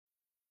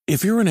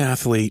If you're an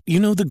athlete, you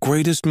know the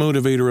greatest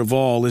motivator of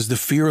all is the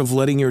fear of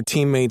letting your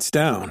teammates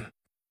down.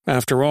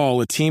 After all,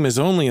 a team is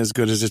only as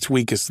good as its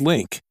weakest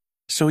link.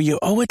 So you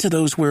owe it to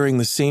those wearing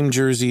the same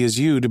jersey as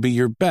you to be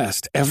your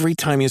best every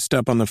time you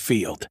step on the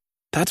field.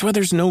 That's why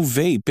there's no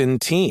vape in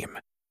team.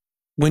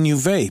 When you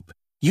vape,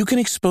 you can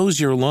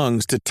expose your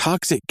lungs to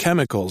toxic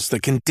chemicals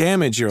that can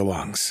damage your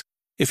lungs.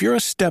 If you're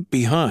a step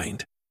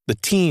behind, the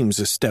team's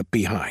a step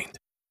behind.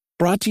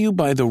 Brought to you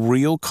by The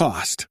Real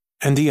Cost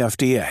and the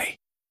FDA.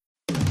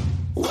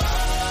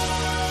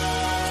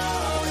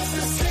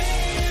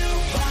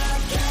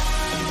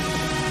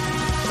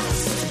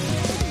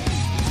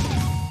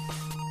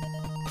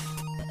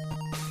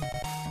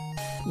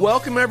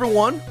 Welcome,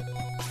 everyone,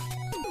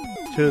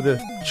 to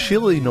the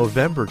chilly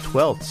November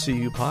 12th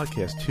CU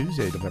podcast,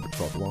 Tuesday, November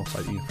 12th,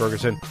 alongside Ian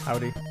Ferguson.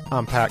 Howdy.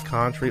 I'm Pat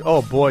Contry.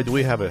 Oh, boy, do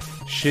we have a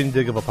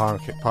shindig of a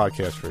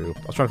podcast for you.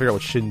 I was trying to figure out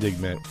what shindig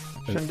meant.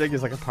 Shindig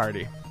is like a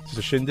party. Is it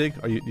a shindig?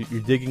 Are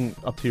you're digging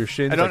up to your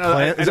shins? I don't know.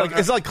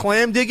 Is it like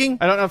clam digging?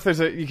 I don't know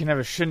if you can have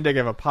a shindig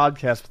of a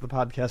podcast, but the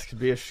podcast could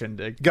be a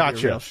shindig.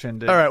 Gotcha. A real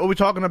shindig. All right, we'll be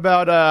talking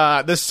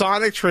about the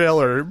Sonic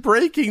trailer.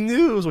 Breaking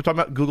news. We're talking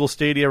about Google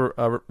Stadia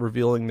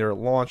revealing their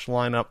launch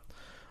lineup.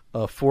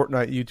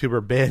 Fortnite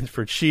YouTuber banned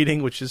for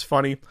cheating, which is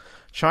funny.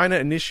 China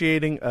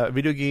initiating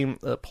video game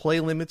play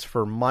limits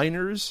for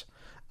minors.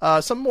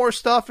 Some more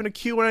stuff in a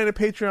Q&A and a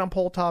Patreon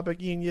poll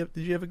topic. Ian, did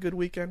you have a good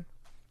weekend?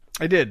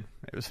 I did.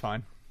 It was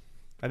fine.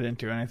 I didn't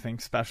do anything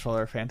special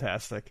or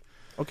fantastic.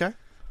 Okay.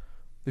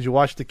 Did you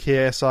watch the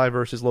KSI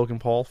versus Logan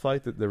Paul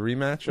fight, the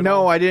rematch?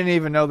 No, I didn't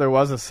even know there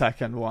was a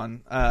second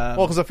one. Well,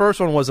 because the first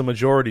one was a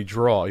majority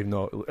draw, even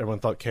though everyone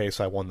thought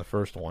KSI won the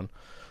first one.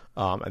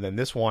 And then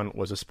this one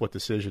was a split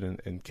decision,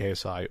 and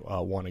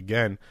KSI won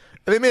again.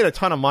 And they made a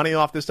ton of money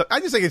off this stuff. I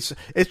just think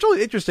it's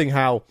really interesting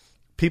how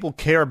people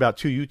care about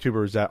two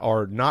YouTubers that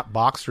are not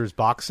boxers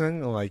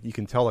boxing. Like, you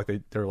can tell like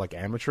they're like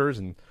amateurs,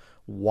 and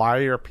why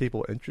are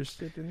people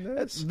interested in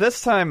this?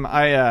 This time,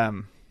 I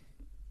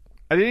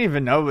didn't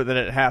even know that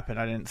it happened.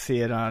 I didn't see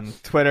it on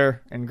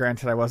Twitter, and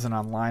granted, I wasn't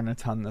online a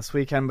ton this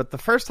weekend. But the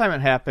first time it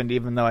happened,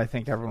 even though I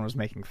think everyone was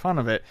making fun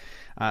of it,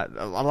 a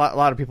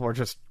lot of people were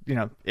just,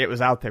 it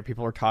was out there.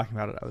 People were talking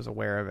about it. I was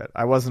aware of it.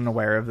 I wasn't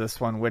aware of this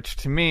one, which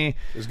to me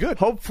is good.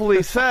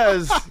 Hopefully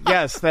says,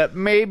 yes, that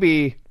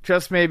maybe,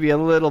 just maybe a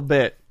little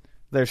bit,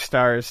 their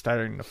star is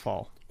starting to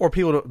fall. Or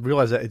people don't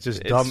realize that it's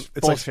just dumb.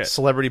 It's bullshit. Like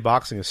celebrity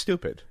boxing is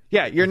stupid.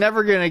 Yeah, you're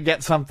never going to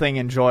get something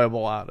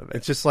enjoyable out of it.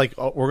 It's just like,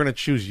 we're going to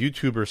choose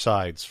YouTuber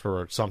sides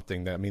for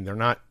something that, they're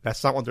not,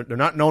 that's not what they're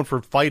not known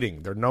for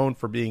fighting. They're known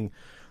for being,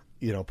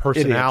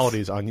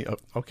 personalities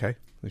idiots. On okay,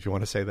 if you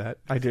want to say that.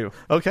 I do.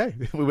 Okay.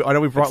 I know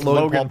we brought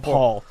Logan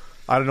Paul.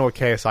 I don't know what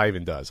KSI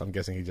even does. I'm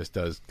guessing he just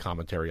does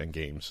commentary on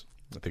games.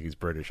 I think he's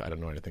British. I don't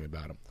know anything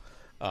about him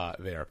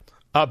there.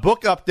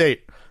 Book update.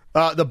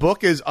 The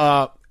book is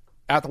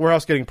at the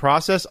warehouse getting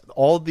processed.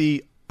 All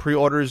the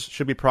pre-orders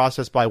should be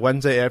processed by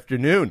Wednesday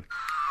afternoon.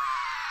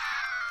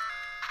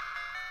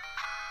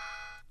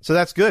 So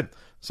that's good.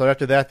 So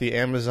after that, the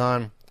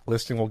Amazon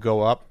listing will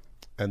go up,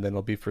 and then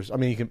it'll be for.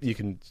 You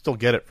can still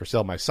get it for sale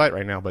on my site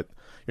right now, but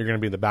you're going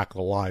to be in the back of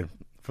the line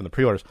from the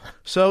pre-orders.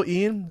 So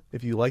Ian,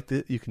 if you liked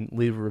it, you can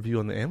leave a review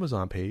on the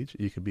Amazon page.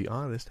 You can be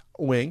honest.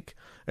 Wink.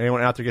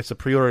 Anyone out there gets the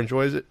pre-order,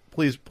 enjoys it,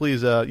 please,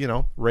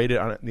 rate it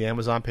on the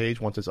Amazon page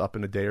once it's up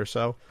in a day or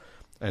so.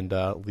 And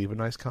leave a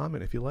nice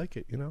comment if you like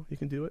it. You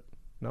can do it.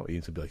 No,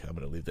 Ian's going to be like, I'm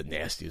going to leave the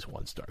nastiest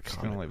one-star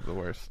comment. I'm going to leave the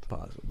worst.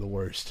 The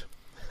worst.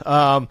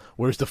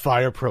 Where's the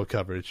Fire Pro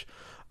coverage?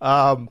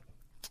 Shout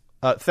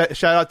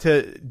out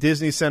to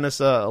Disney sent us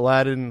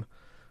Aladdin,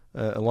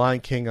 Lion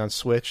King on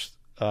Switch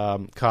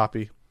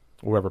copy,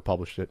 whoever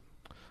published it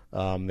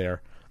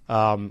there.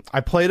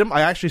 I played them.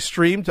 I actually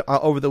streamed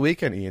over the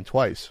weekend, Ian,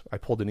 twice. I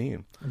pulled an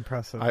Ian.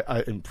 Impressive.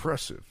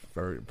 Impressive.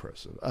 Very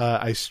impressive.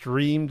 I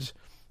streamed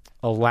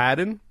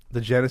Aladdin,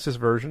 the Genesis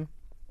version,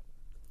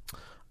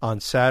 on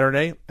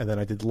Saturday, and then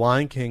I did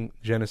Lion King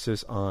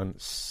Genesis on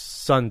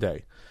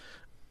Sunday.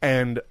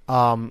 And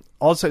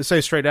I'll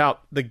say straight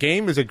out, the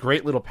game is a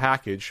great little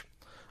package.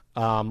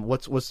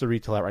 What's the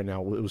retail at right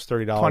now? It was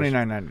 $30.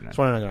 $29.99.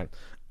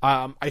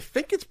 $29.99. I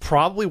think it's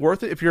probably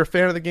worth it if you're a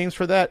fan of the games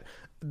for that.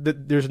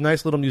 There's a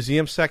nice little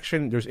museum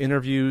section. There's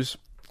interviews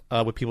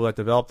with people that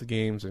develop the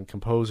games and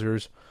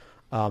composers.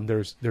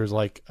 There's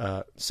like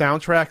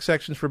soundtrack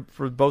sections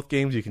for both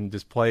games. You can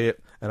just play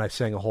it, and I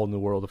sang A Whole New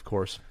World, of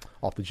course,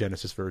 off the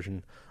Genesis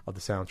version of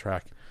the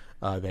soundtrack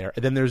there.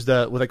 And then there's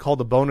what they call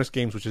the bonus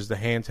games, which is the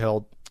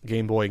handheld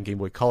Game Boy and Game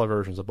Boy Color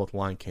versions of both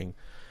Lion King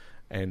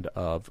and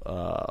of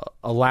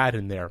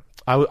Aladdin there.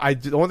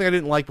 The one thing I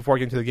didn't like before I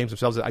get into the games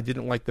themselves is I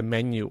didn't like the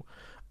menu.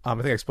 I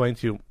think I explained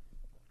to you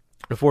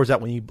before, is that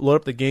when you load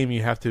up the game,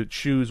 you have to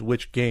choose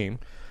which game.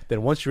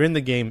 Then once you're in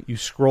the game, you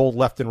scroll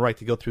left and right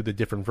to go through the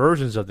different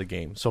versions of the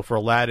game. So for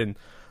Aladdin,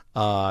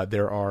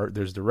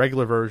 there's the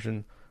regular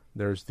version,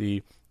 there's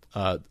the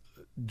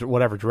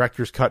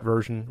director's cut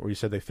version where you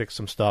said they fixed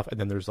some stuff, and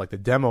then there's like the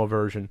demo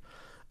version.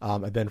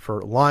 And then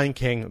for Lion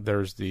King,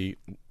 there's the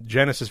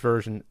Genesis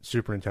version,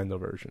 Super Nintendo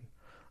version.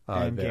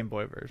 And there. Game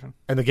Boy version.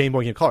 And the Game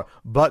Boy Game Color.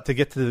 But to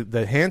get to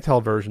the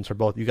handheld versions for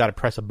both, you got to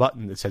press a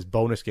button that says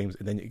bonus games,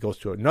 and then it goes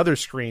to another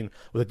screen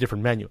with a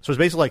different menu. So it's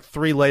basically like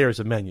 3 layers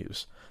of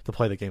menus to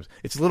play the games.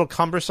 It's a little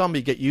cumbersome, but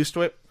you get used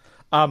to it.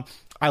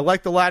 I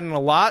liked Aladdin a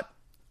lot.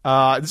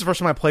 This is the first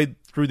time I played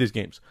through these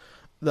games.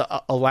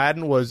 The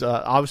Aladdin was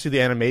obviously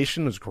the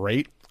animation was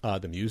great.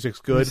 The music's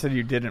good. You said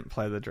you didn't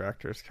play the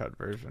director's cut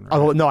version, right?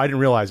 Oh, no, I didn't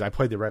realize. I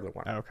played the regular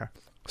one. Oh, okay.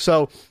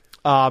 So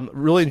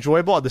really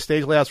enjoyable. The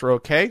stage layouts were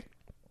okay.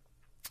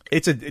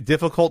 It's a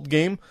difficult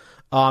game.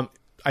 I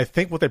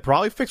think what they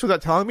probably fixed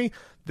without telling me,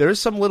 there's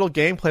some little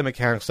gameplay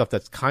mechanic stuff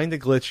that's kind of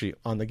glitchy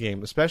on the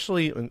game,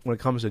 especially when it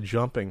comes to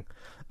jumping.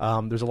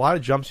 There's a lot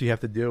of jumps you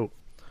have to do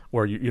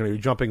where you're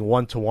jumping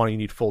 1-to-1 and you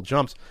need full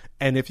jumps.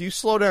 And if you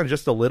slow down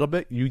just a little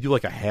bit, you do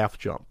like a half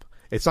jump.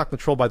 It's not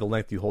controlled by the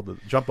length you hold the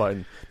jump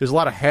button. There's a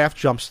lot of half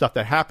jump stuff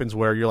that happens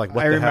where you're like,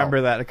 what the hell? I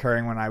remember that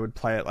occurring when I would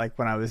play it, like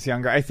when I was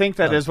younger. I think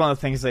that is one of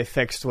the things they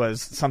fixed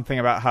was something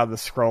about how the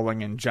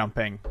scrolling and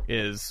jumping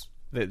is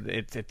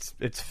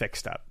it's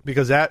fixed up.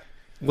 Because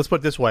let's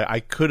put it this way,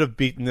 I could have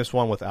beaten this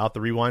one without the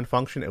rewind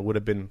function. It would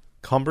have been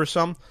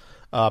cumbersome.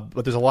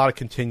 But there's a lot of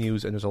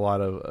continues and there's a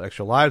lot of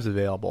extra lives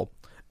available.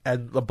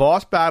 And the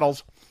boss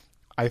battles,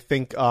 I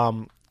think,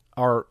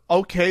 are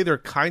okay. They're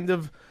kind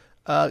of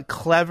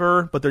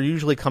clever, but they're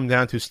usually come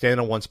down to stand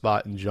in one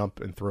spot and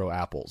jump and throw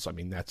apples. I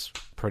mean, that's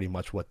pretty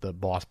much what the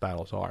boss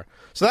battles are.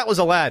 So that was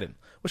Aladdin,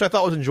 which I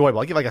thought was enjoyable.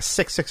 I'll give like a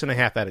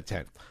 6.5 out of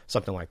 10,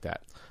 something like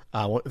that.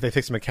 If they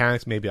fix the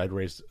mechanics, maybe I'd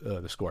raise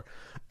the score.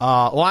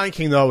 Lion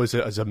King, though, is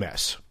a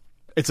mess.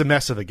 It's a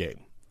mess of a game.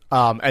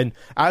 And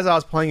as I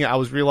was playing it, I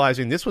was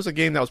realizing this was a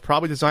game that was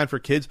probably designed for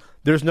kids.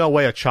 There's no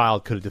way a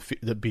child could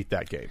have beat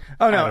that game.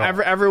 Oh no!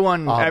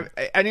 Everyone,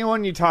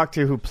 anyone you talk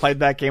to who played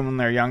that game when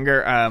they're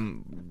younger,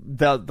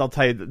 they'll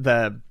tell you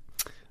the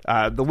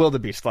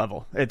wildebeest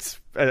level. It's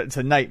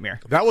a nightmare.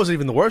 That wasn't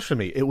even the worst for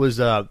me. It was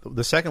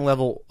the second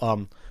level.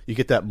 You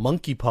get that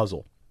monkey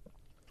puzzle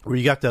where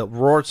you got to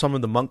roar some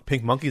of the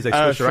pink monkeys. They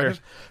switch directions.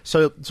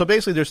 So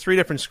basically, there's 3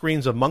 different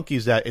screens of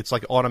monkeys that it's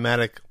like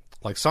automatic.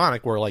 Like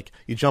Sonic, where like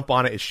you jump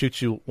on it, it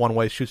shoots you one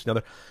way, shoots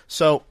another.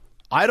 So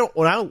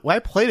when I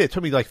played it, it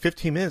took me like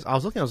 15 minutes. I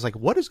was like,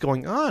 what is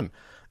going on?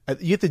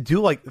 You have to do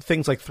like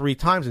things like 3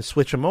 times and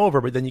switch them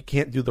over, but then you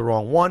can't do the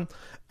wrong one.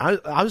 I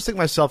was thinking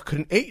to myself, could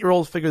an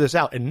 8-year-old figure this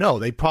out? And no,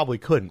 they probably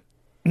couldn't.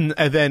 And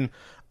then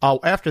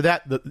after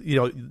that,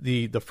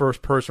 the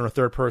first person or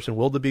third person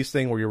wildebeest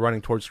thing where you're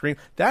running towards the screen,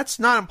 that's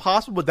not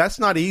impossible, but that's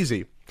not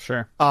easy.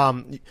 Sure.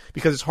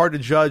 Because it's hard to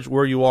judge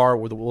where you are,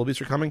 where the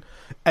wildebeest are coming,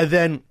 and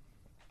then.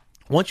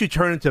 Once you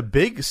turn into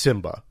Big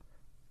Simba,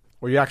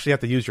 where you actually have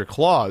to use your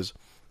claws,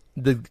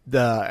 you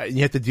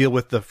have to deal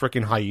with the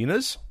freaking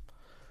hyenas.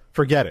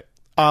 Forget it.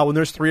 When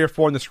there's 3 or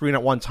 4 on the screen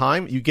at one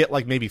time, you get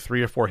like maybe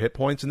 3 or 4 hit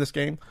points in this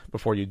game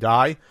before you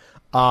die.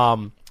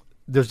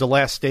 There's the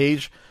last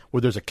stage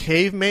where there's a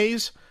cave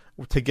maze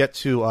to get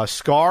to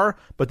Scar,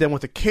 but then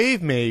with the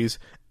cave maze,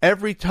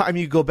 every time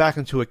you go back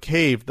into a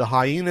cave, the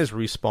hyenas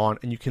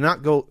respawn, and you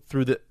cannot go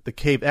through the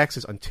cave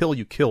exits until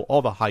you kill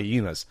all the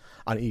hyenas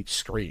on each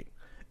screen.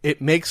 It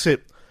makes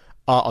it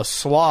a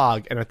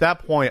slog, and at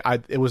that point,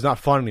 it was not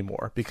fun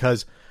anymore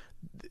because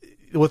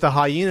with the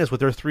hyenas,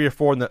 with their 3 or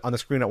 4 on the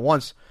screen at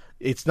once,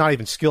 it's not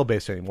even skill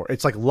based anymore.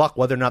 It's like luck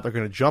whether or not they're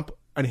going to jump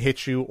and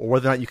hit you, or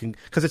whether or not you can,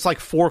 because it's like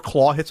 4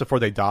 claw hits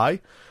before they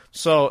die.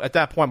 So at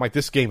that point, like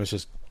this game is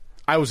just,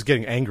 I was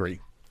getting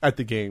angry at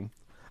the game.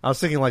 I was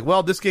thinking like,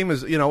 well, this game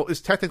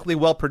is technically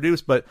well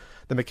produced, but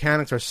the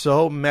mechanics are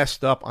so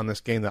messed up on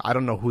this game that I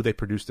don't know who they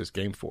produced this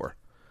game for.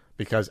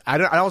 Because I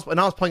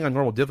was playing on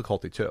normal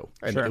difficulty too,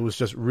 and It was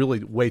just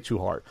really way too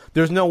hard.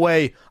 There's no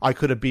way I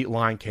could have beat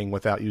Lion King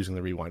without using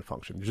the rewind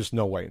function. There's just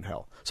no way in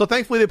hell. So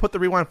thankfully they put the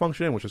rewind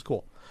function in, which is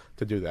cool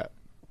to do that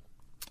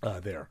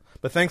there.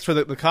 But thanks for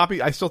the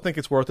copy. I still think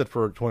it's worth it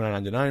for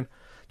 $29.99.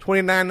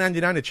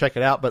 $29.99 to check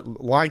it out.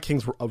 But Lion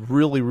King's a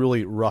really,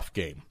 really rough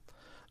game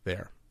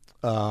there.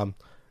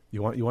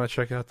 You want to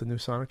check out the new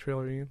Sonic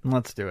trailer, Ian?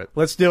 Let's do it.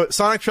 Let's do it.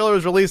 Sonic trailer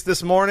was released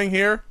this morning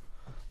here.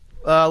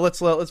 Let's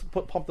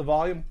pump the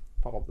volume.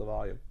 Pump up the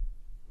volume.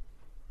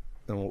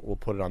 Then we'll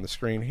put it on the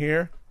screen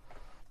here.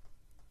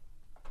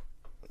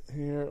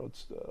 Here,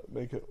 let's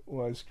make it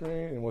wide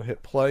screen, and we'll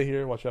hit play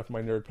here. Watch out for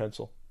my nerd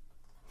pencil.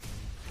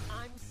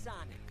 I'm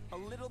Sonic, a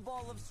little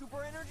ball of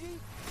super energy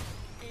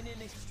in an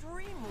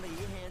extremely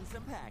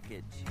handsome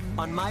package.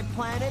 On my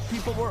planet,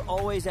 people were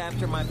always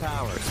after my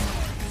powers,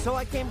 so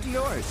I came to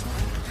yours.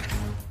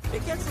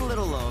 It gets a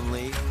little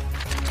lonely,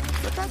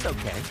 but that's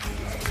okay.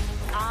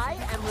 I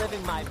am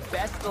living my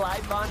best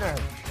life on Earth.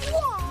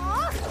 What?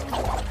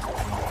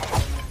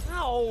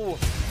 Ow!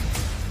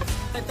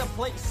 At the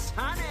place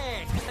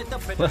Sonic! At the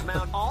Fitness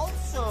Mount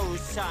also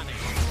Sonic!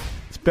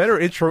 It's better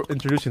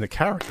introducing the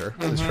character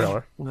in this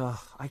trailer. Ugh,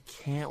 I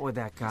can't with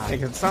that guy.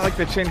 It's not like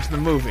they changed the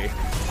movie.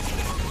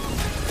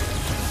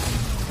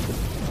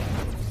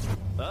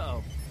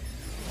 Uh-oh.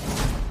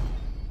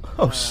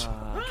 Oh,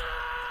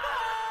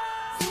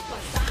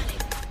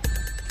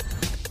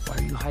 Why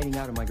are you hiding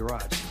out in my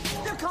garage?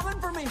 They're coming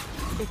for me.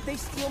 If they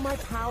steal my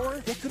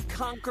power, they could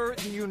conquer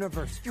the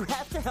universe. You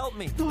have to help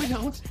me. No, I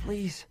don't.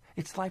 Please,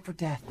 it's life or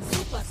death.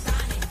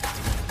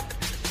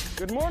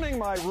 Good morning,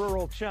 my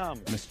rural chum.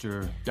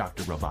 Mr.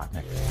 Dr.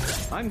 Robotnik,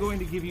 I'm going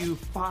to give you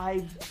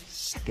 5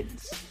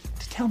 seconds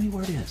to tell me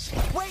where it is.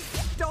 Wait,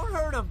 don't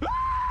hurt him.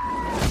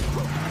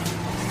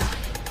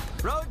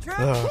 Road trip?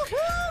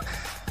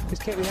 This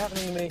can't be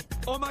happening to me.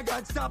 Oh my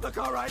God, stop the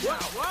car right now.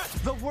 What?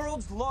 The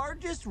world's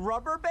largest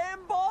rubber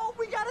band ball?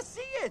 We gotta see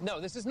it. No,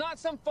 this is not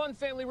some fun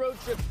family road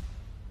trip.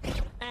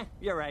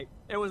 You're right.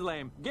 It was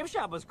lame. Gift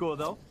shop was cool,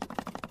 though.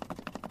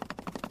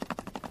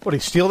 What, did he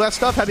steal that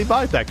stuff? How'd he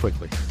buy it that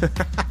quickly?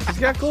 He's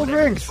got gold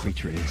rings.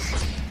 Creature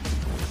is.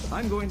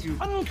 I'm going to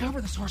uncover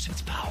the source of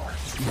its power.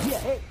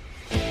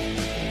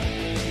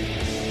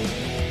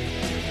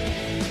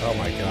 Oh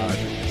my God.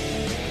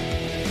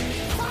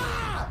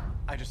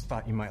 I just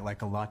thought you might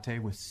like a latte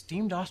with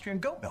steamed Austrian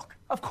goat milk.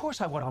 Of course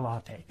I want a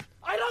latte.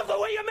 I love the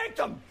way you make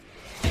them!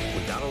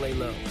 We gotta lay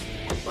low.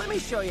 Let me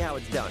show you how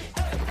it's done.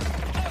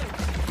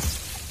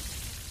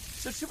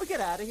 So should we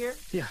get out of here?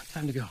 Yeah,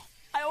 time to go.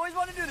 I always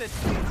want to do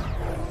this.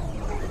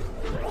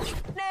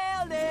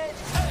 Nailed it!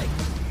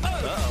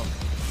 Uh-oh.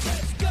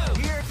 Let's go!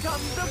 Here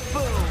comes the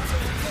boom!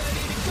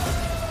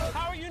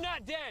 How are you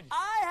not dead?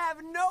 I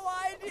have no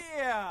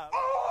idea!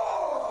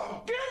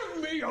 Oh,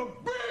 give me a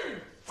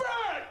big,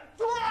 fat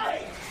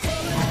break!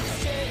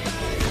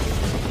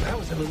 That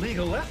was an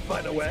illegal left,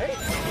 by the way.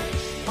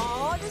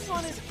 Oh, this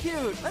one is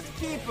cute. Let's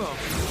keep him.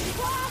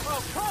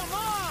 Oh, come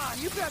on!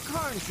 You've got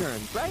car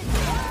insurance, right?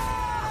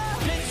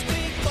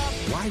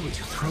 Why would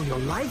you throw your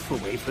life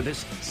away for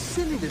this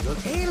silly little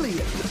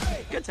alien?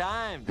 Good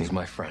time. He's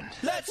my friend.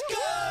 Let's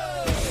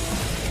go!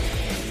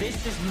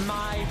 This is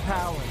my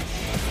power.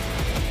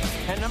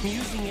 And I'm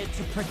using it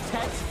to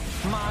protect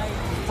my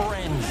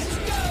friends. Let's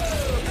go!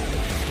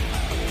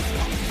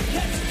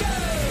 Let's go!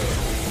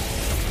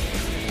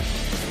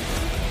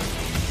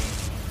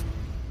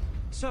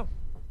 So,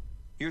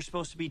 you're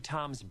supposed to be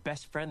Tom's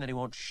best friend that he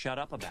won't shut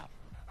up about.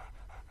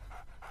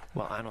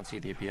 Well, I don't see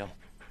the appeal.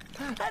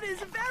 That is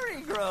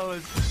very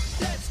gross.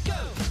 Let's go!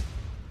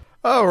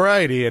 All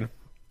right, Ian.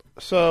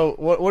 So,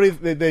 what do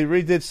you, they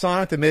redid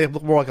Sonic? They made it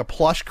look more like a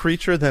plush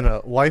creature than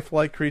a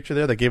lifelike creature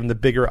there. They gave him the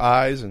bigger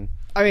eyes. And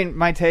I mean,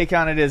 my take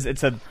on it is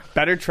it's a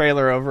better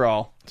trailer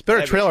overall. It's a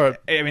better trailer.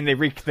 I mean, they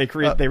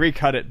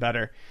recut it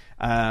better.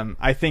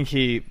 I think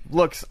he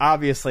looks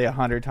obviously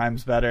 100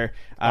 times better.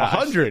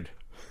 100?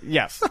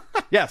 Yes.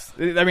 Yes.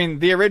 I mean,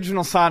 the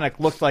original Sonic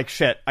looked like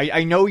shit.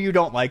 I know you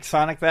don't like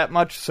Sonic that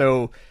much,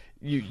 so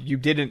you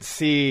didn't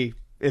see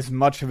as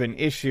much of an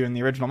issue in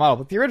the original model,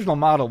 but the original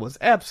model was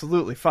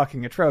absolutely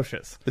fucking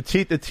atrocious. The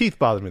teeth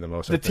bothered me the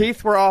most. The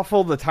teeth were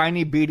awful, the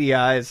tiny beady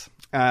eyes.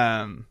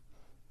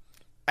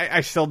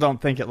 I still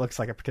don't think it looks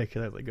like a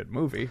particularly good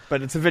movie,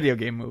 but it's a video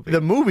game movie.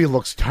 The movie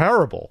looks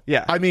terrible.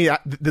 Yeah. I mean,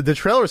 the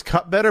trailer's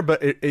cut better,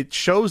 but it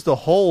shows the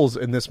holes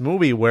in this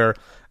movie where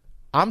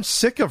I'm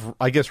sick of,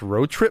 I guess,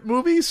 road trip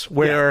movies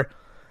where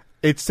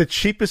it's the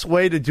cheapest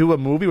way to do a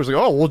movie. It was like,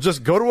 oh, we'll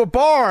just go to a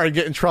bar and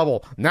get in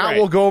trouble. Now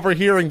we'll go over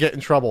here and get in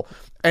trouble.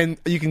 And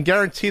you can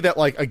guarantee that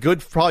like a good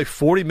probably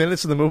 40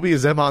 minutes of the movie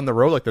is them on the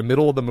road, like the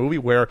middle of the movie,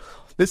 where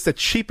this is the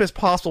cheapest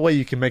possible way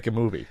you can make a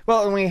movie.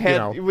 Well, and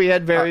we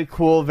had very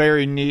cool,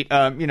 very neat,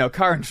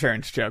 car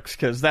insurance jokes,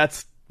 because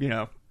that's,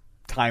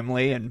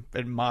 timely and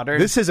modern.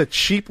 This is a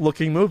cheap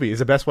looking movie is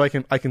the best way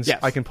I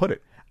can put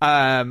it.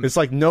 It's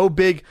like no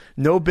big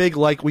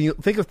like when you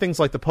think of things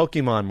like the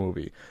Pokemon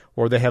movie,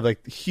 where they have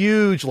like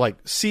huge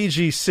like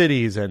CG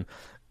cities and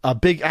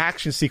big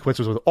action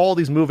sequences with all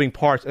these moving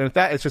parts, and if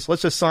that it's just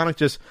let's just Sonic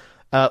just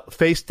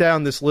face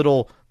down this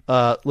little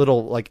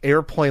like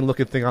airplane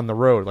looking thing on the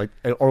road, like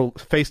or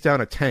face down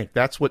a tank.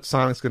 That's what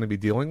Sonic's going to be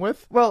dealing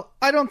with. Well,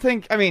 I don't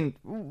think. I mean,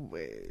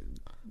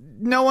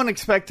 no one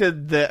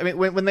expected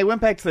when they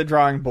went back to the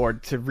drawing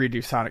board to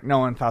redo Sonic, no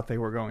one thought they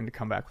were going to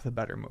come back with a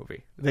better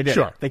movie. They did.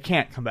 Sure. They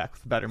can't come back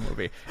with a better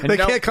movie. And they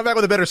can't come back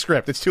with a better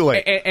script. It's too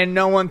late. And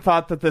no one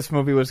thought that this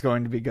movie was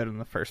going to be good in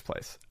the first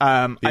place.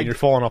 You're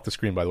falling off the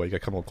screen, by the way. You got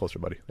to come a little closer,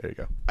 buddy. There you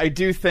go. I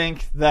do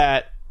think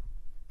that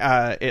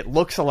it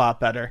looks a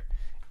lot better,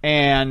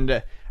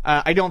 and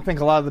I don't think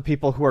a lot of the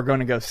people who are going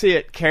to go see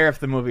it care if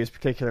the movie is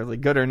particularly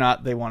good or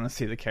not. They want to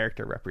see the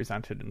character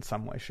represented in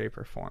some way, shape,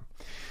 or form.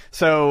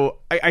 So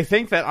I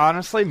think that,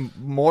 honestly,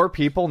 more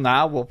people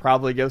now will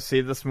probably go see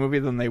this movie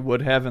than they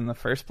would have in the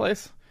first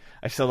place.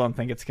 I still don't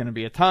think it's going to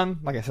be a ton.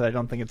 Like I said, I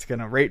don't think it's going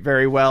to rate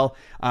very well.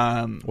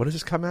 When does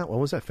this come out? When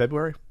was that?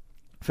 February?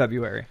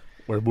 February.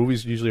 Where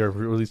movies usually are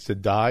released to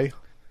die.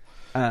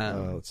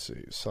 Let's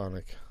see.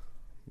 Sonic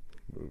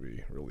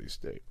movie release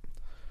date.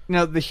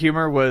 The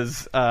humor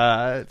was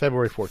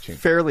February 14th.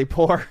 Fairly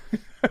poor.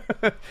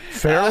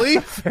 Fairly?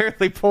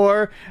 Fairly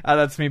poor.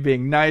 That's me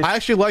being nice. I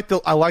actually like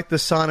the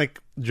Sonic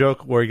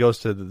joke where he goes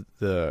to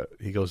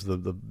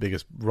the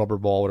biggest rubber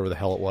ball, whatever the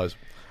hell it was.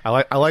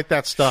 I like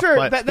that stuff, sure,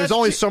 but there's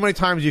only so many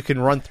times you can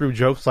run through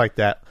jokes like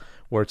that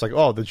where it's like,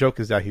 oh, the joke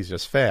is that he's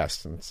just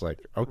fast, and it's like,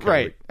 okay,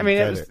 right. I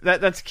mean,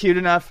 that's cute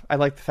enough. I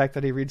like the fact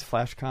that he reads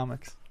Flash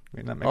comics. I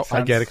mean, that makes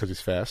sense. I get it because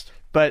he's fast.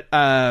 But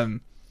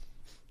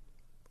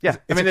yeah,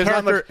 I mean,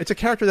 it's a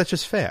character that's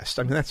just fast.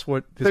 I mean, that's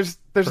what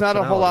there's not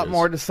a whole lot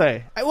more to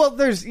say. Well,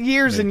 there's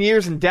years and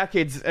years and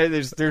decades.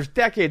 There's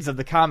decades of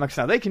the comics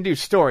now. They can do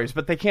stories,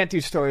 but they can't do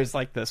stories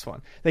like this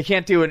one. They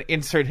can't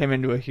insert him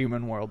into a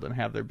human world and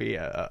have there be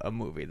a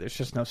movie. There's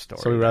just no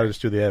story. So we'd rather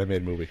just do the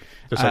animated movie.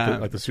 Just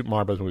like the Super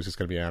Mario Bros. Movie is just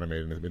going to be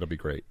animated and it'll be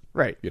great.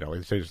 Right. You know,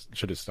 they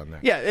should have done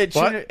that. Yeah,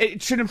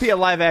 it shouldn't be a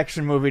live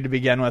action movie to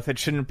begin with. It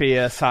shouldn't be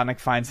a Sonic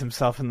finds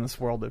himself in this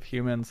world of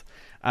humans.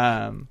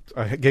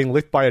 Getting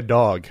licked by a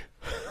dog.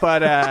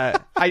 But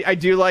I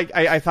do like.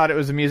 I thought it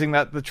was amusing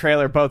that the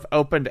trailer both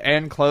opened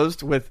and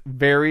closed with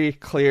very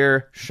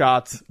clear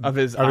shots of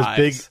his eyes,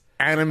 big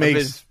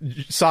anime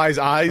size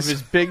eyes, of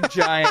his big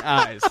giant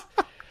eyes.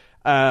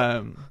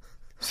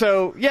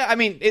 So yeah, I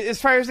mean,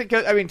 as far as it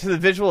goes, I mean, to the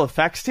visual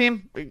effects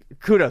team,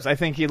 kudos. I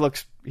think he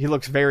looks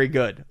very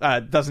good.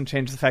 Doesn't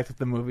change the fact that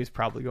the movie's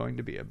probably going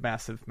to be a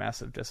massive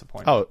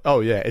disappointment.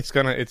 Oh yeah, it's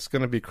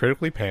gonna be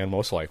critically panned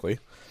most likely,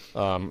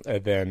 and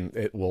then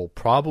it will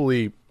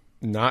probably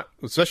not,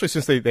 especially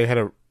since they had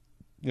to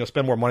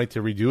spend more money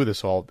to redo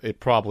this all. It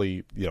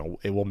probably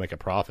it will make a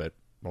profit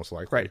most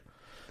likely. Right.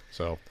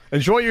 So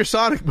enjoy your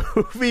Sonic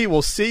movie.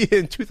 We'll see you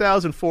in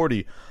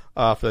 2040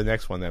 for the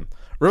next one then.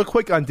 Real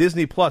quick on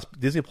Disney Plus.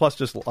 Disney Plus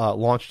just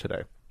launched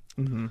today,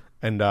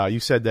 and you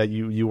said that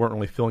you weren't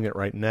really feeling it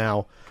right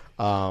now.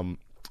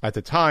 At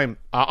the time,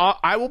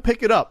 I will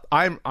pick it up.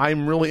 I'm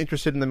really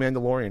interested in The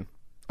Mandalorian.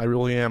 I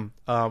really am.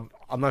 I'm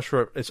not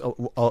sure if it's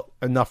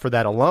enough for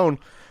that alone,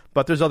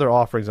 but there's other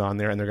offerings on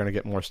there, and they're going to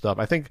get more stuff.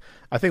 I think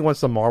once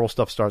the Marvel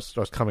stuff starts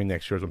coming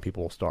next year is when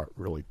people will start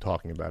really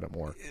talking about it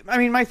more. I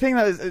mean, my thing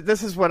is,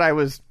 this is what I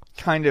was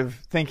kind of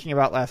thinking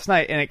about last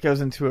night, and it goes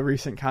into a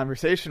recent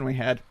conversation we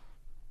had.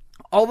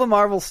 All the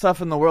Marvel stuff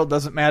in the world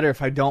doesn't matter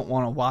if I don't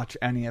want to watch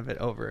any of it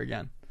over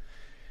again.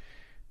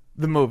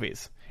 The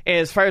movies.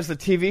 As far as the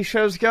TV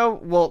shows go,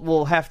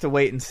 we'll have to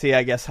wait and see,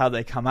 I guess, how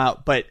they come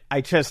out. But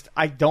I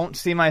don't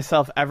see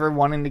myself ever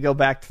wanting to go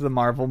back to the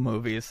Marvel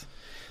movies.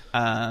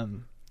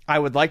 I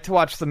would like to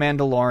watch The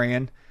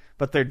Mandalorian,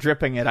 but they're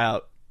dripping it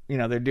out.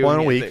 They're doing one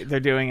a week. They're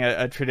doing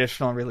a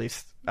traditional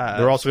release. They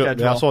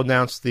also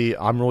announced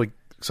I'm really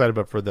excited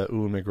about for the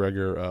Ewan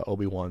McGregor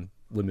Obi-Wan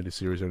limited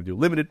series. They're going to do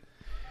limited.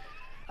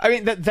 I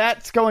mean,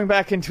 that's going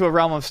back into a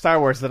realm of Star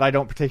Wars that I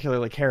don't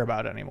particularly care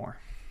about anymore.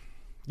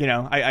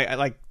 I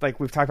like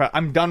we've talked about.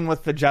 I'm done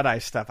with the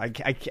Jedi stuff. I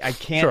can't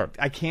Sure.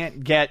 I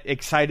can't get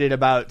excited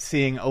about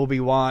seeing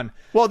Obi-Wan.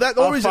 Well,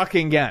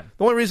 fucking again.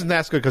 The only reason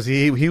that's good because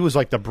he was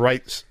like the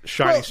bright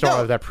shining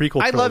star of that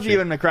prequel. I trilogy. love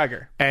Ewan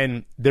McGregor,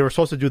 and they were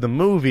supposed to do the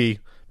movie.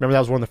 Remember, that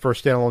was one of the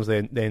first standalones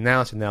they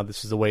announced, and now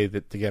this is the way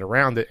to get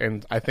around it.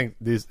 And I think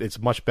it's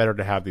much better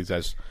to have these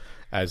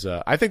as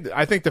I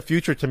think the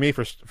future to me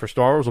for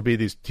Star Wars will be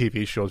these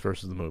TV shows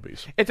versus the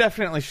movies. It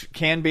definitely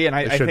can be, and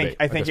I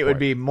think it would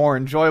be more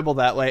enjoyable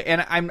that way.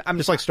 And I'm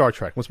just like Star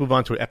Trek. Let's move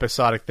on to an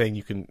episodic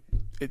thing.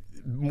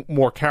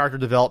 More character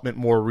development,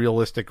 more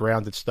realistic,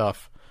 grounded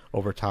stuff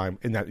over time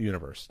in that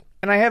universe.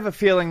 And I have a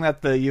feeling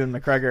that the Ewan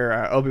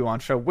McGregor Obi-Wan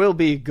show will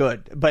be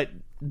good, but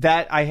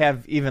that I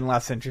have even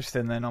less interest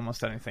in than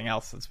almost anything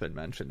else that's been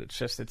mentioned. It's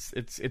just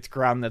it's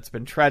ground that's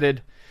been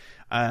treaded.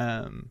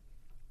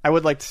 I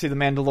would like to see The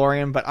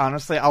Mandalorian, but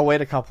honestly, I'll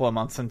wait a couple of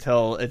months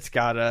until it's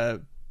got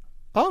a.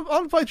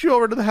 I'll invite you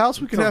over to the house.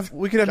 We can have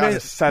a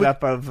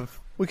setup of.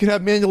 We can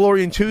have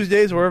Mandalorian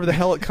Tuesdays, wherever the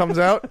hell it comes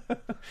out,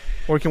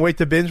 or we can wait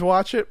to binge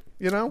watch it.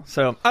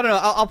 So I don't know.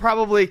 I'll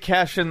probably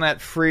cash in that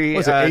free.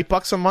 Was it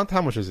 $8 a month?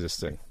 How much is this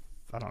thing?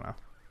 I don't know.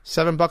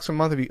 $7 a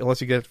month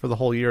unless you get it for the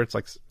whole year. It's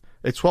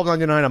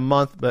 $12.99 a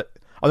month, but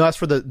that's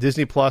for the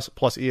Disney Plus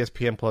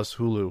ESPN Plus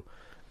Hulu.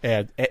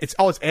 It's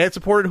ad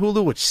supported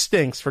Hulu, which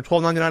stinks for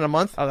 $12.99 a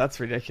month. Oh, that's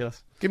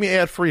ridiculous. Give me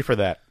ad free for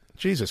that.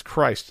 Jesus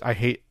Christ, I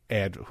hate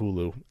ad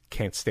Hulu.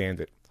 Can't stand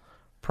it.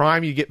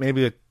 Prime, you get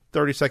maybe a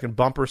 30-second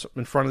bumper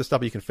in front of the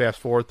stuff, but you can fast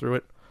forward through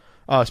it.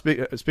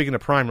 Speaking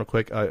of Prime, real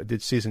quick, I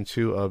did season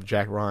 2 of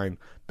Jack Ryan.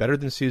 Better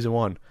than season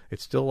 1.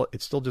 It's still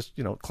just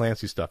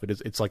Clancy stuff.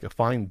 It's like a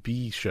fine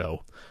B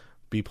show,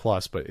 B+,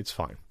 but it's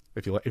fine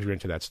if you're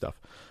into that stuff.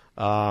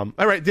 All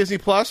right, Disney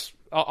Plus.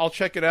 I'll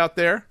check it out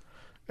there.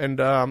 And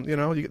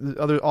you get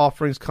other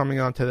offerings coming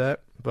onto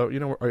that, but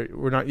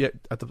we're not yet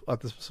at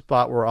the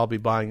spot where I'll be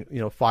buying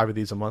 5 of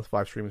these a month,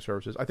 5 streaming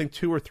services. I think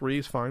 2 or 3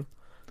 is fine.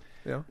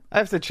 Yeah, I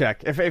have to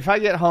check if I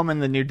get home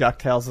and the new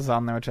DuckTales is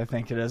on there, which I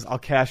think it is. I'll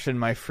cash in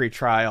my free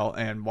trial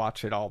and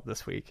watch it all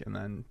this week, and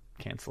then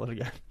cancel it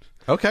again.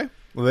 Okay,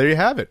 well there you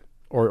have it.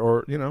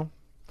 Or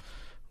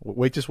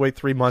wait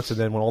 3 months, and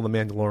then when all the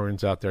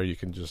Mandalorians out there, you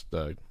can just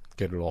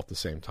get it all at the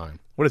same time.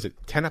 What is it?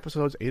 10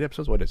 episodes? 8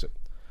 episodes? What is it?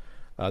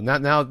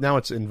 Now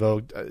it's in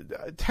vogue.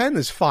 10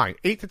 is fine.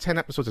 8 to 10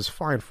 episodes is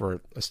fine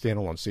for a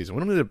standalone season. We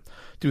don't need to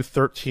do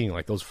 13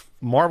 like those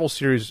Marvel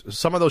series.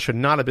 Some of those should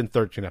not have been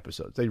 13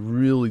 episodes. They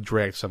really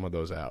dragged some of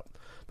those out.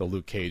 The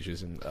Luke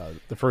Cages and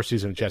the first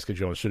season of Jessica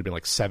Jones should have been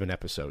like 7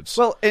 episodes.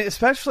 Well,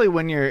 especially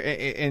when you're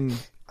in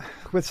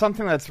with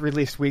something that's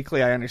released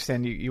weekly. I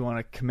understand you want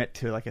to commit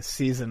to like a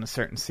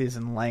certain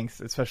season length,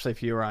 especially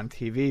if you were on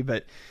TV,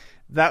 but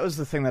that was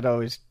the thing that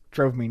always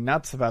drove me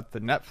nuts about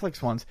the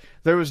Netflix ones.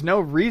 There was no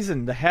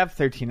reason to have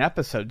 13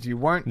 episodes. You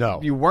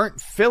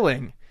weren't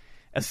filling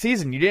a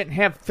season. You didn't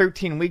have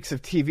 13 weeks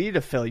of TV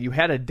to fill. You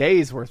had a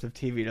day's worth of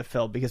TV to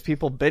fill because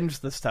people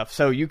binged the stuff.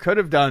 So you could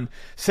have done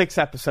 6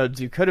 episodes.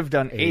 You could have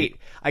done 8.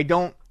 I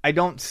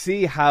don't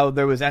see how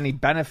there was any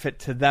benefit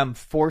to them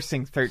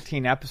forcing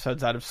 13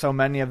 episodes out of so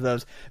many of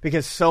those,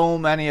 because so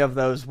many of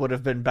those would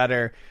have been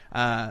better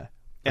as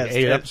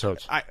 8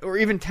 episodes. or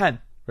even 10.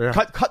 Yeah.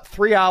 Cut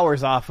 3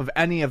 hours off of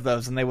any of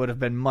those, and they would have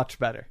been much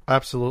better.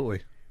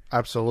 Absolutely.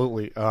 I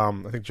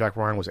think Jack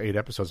Ryan was 8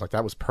 episodes. Like,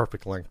 that was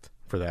perfect length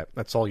for that.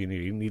 That's all you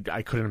need.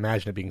 I couldn't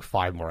imagine it being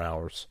 5 more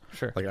hours.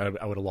 Sure. Like,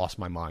 I would have lost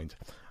my mind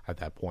at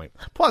that point.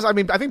 Plus, I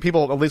mean, I think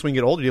people, at least when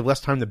you get older, you have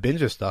less time to binge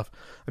this stuff.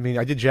 I mean,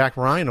 I did Jack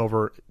Ryan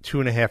over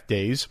 2.5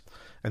 days,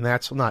 and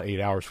that's not 8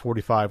 hours,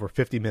 45 or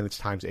 50 minutes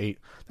times 8.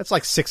 That's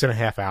like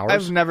 6.5 hours.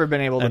 I've never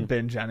been able to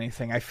binge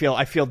anything. I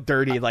feel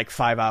dirty like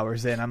 5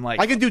 hours in. I'm like,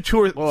 I can do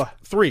 2 or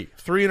 3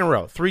 in a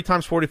row. 3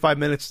 times 45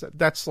 minutes.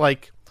 That's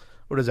like,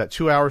 what is that?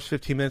 2 hours,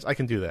 15 minutes. I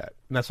can do that.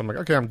 And I'm like,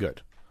 okay, I'm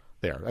good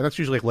there. And that's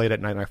usually like late at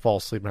night, and I fall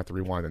asleep and have to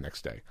rewind the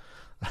next day.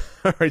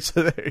 All right,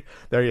 so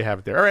there you have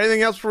it there. All right,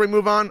 anything else before we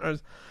move on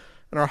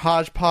in our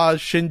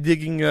hodgepodge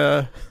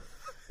shindigging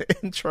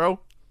intro?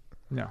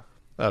 no.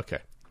 Okay.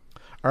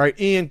 All right,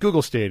 Ian,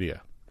 Google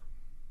Stadia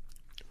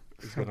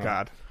Oh,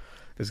 God.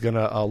 is going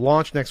to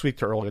launch next week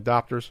to early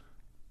adopters.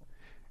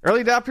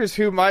 Early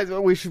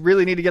adopters we should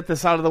really need to get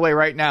this out of the way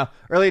right now.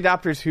 Early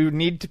adopters who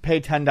need to pay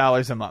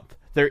 $10 a month.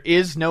 There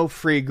is no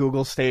free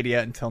Google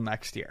Stadia until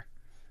next year.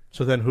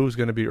 So then who's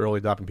going to be early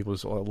adopting? People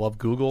who love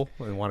Google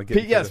and want to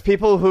get Yes,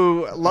 people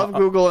who love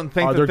Google and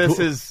think that this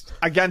is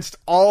against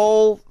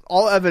all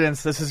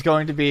evidence. This is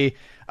going to be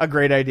a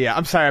great idea.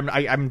 I'm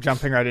sorry, I'm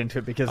jumping right into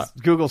it because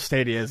Google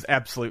Stadia is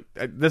absolute.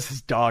 This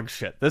is dog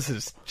shit. This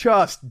is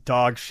just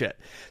dog shit.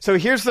 So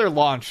here's their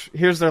launch.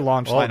 Here's their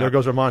launch lineup. There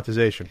goes our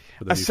monetization.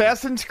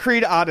 Assassin's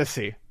Creed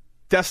Odyssey,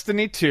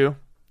 Destiny 2,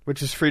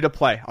 which is free to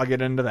play. I'll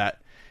get into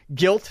that.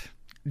 Guilt,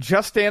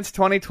 Just Dance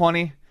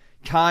 2020,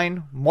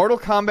 Kine, Mortal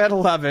Kombat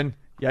 11,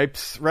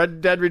 yipes,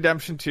 Red Dead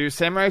Redemption 2,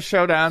 Samurai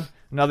Showdown,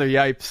 another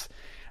yipes,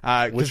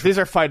 because these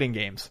are fighting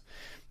games.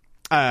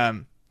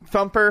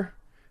 Thumper,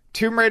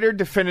 Tomb Raider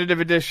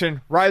Definitive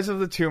Edition, Rise of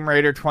the Tomb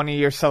Raider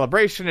 20-Year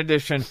Celebration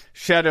Edition,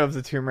 Shadow of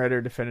the Tomb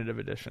Raider Definitive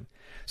Edition.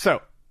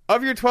 So,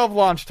 of your 12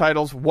 launch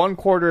titles,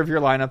 1/4 of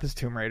your lineup is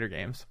Tomb Raider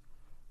games.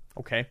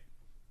 Okay.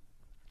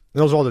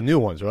 Those are all the new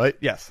ones, right?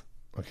 Yes.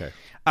 Okay.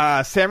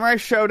 Samurai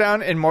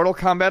Showdown and Mortal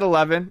Kombat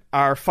 11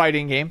 are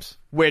fighting games,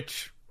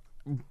 which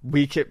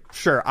we could,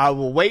 sure, I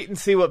will wait and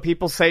see what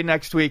people say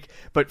next week,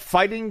 but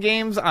fighting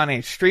games on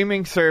a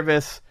streaming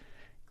service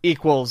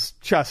equals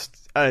just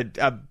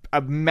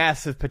a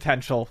massive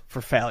potential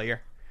for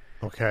failure.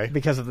 Okay.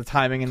 Because of the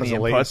timing and the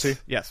inputs. Latency?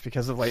 Yes,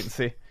 because of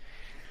latency.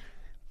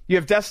 You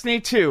have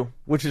Destiny 2,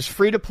 which is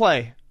free to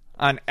play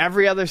on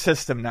every other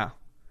system now.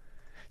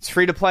 It's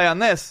free to play on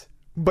this,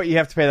 but you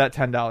have to pay that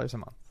 $10 a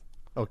month.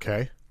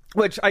 Okay.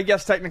 Which I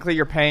guess technically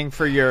you're paying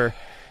for your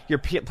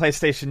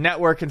PlayStation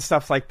Network and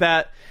stuff like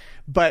that.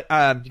 But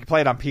you can play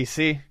it on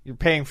PC. You're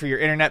paying for your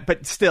internet.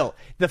 But still,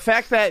 the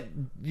fact that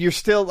you're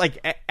still,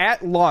 like,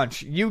 at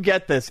launch, you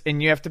get this,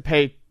 and you have to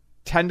pay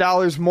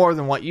 $10 more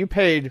than what you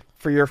paid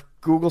for your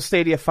Google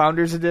Stadia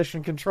Founders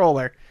Edition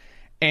controller,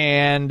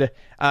 and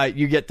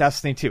you get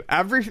Destiny 2.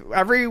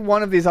 Every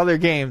one of these other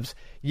games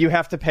you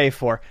have to pay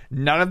for.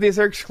 None of these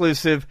are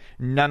exclusive.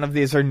 None of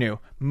these are new.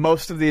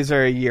 Most of these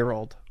are a year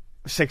old.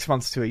 6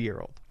 months to a year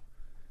old.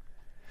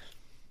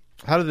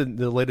 How did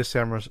the latest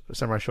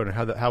Samurai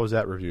Showdown, how was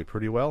that reviewed?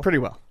 Pretty well? Pretty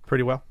well.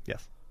 Pretty well?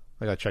 Yes.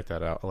 I got to check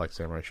that out. I like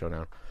Samurai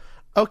Showdown.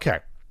 Okay.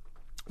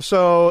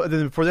 So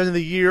then before the end of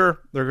the year,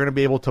 they're going to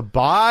be able to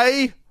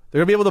buy. They're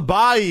going to be able to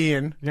buy,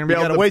 Ian. You're going to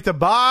be able to wait to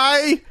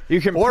buy.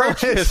 You can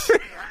purchase.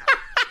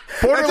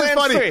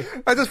 Borderlands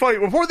 3. That's just funny.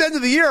 Before the end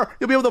of the year,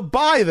 you'll be able to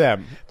buy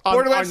them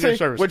Borderlands on your 3,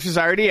 service. which is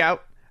already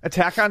out.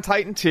 Attack on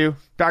Titan 2,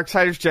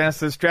 Darksiders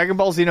Genesis, Dragon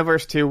Ball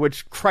Xenoverse 2,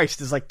 which,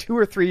 Christ, is like 2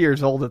 or 3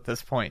 years old at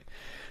this point.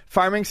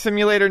 Farming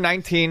Simulator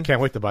 19. Can't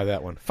wait to buy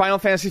that one. Final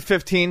Fantasy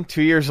 15,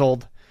 2 years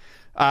old.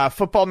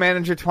 Football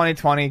Manager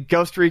 2020,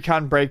 Ghost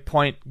Recon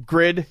Breakpoint,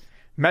 Grid,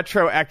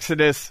 Metro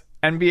Exodus,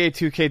 NBA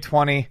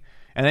 2K20,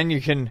 and then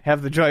you can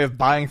have the joy of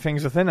buying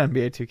things within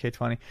NBA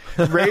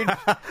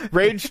 2K20.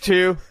 Rage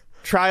 2,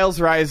 Trials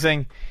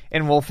Rising,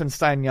 and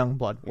Wolfenstein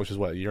Youngblood. Which is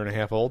what, a year and a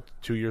half old?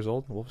 2 years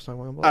old? Wolfenstein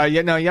Youngblood?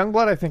 Yeah, no,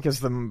 Youngblood I think is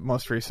the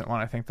most recent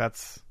one. I think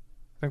that's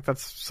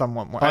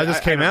somewhat more. Oh, it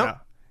just came out? Know.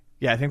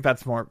 Yeah, I think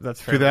that's more. That's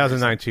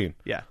 2019. Recent.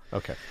 Yeah.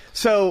 Okay.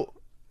 So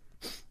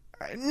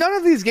none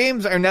of these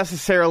games are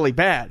necessarily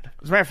bad.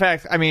 As a matter of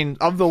fact, I mean,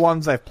 of the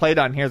ones I've played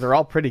on here, they're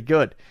all pretty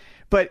good.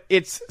 But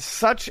it's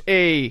such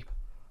a...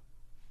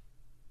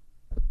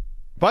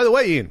 By the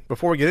way, Ian,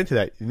 before we get into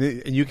that,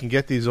 you can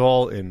get these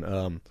all in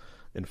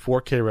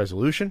 4K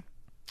resolution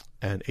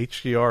and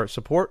HDR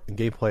support and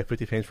gameplay at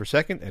 50 frames per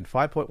second and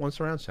 5.1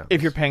 surround sound.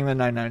 If you're paying the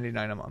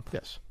 $9.99 a month.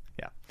 Yes.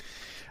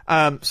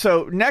 Yeah.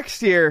 So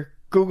next year,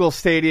 Google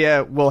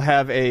Stadia will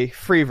have a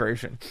free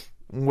version,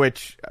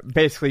 which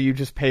basically you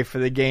just pay for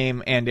the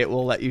game and it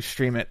will let you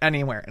stream it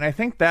anywhere. And I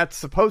think that's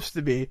supposed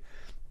to be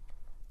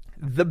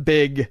the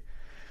big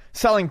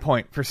selling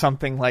point for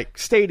something like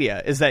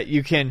Stadia, is that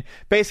you can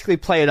basically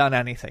play it on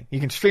anything. You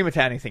can stream it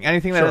to anything.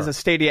 Anything that has a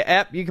Stadia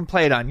app, you can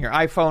play it on your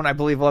iPhone. I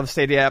believe will have a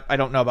Stadia app. I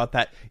don't know about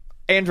that.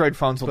 Android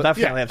phones will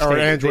definitely have Stadia. Or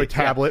Android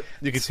tablet.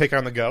 You can take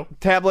on the go.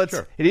 Tablets.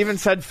 Sure. It even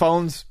said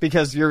phones,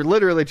 because you're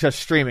literally just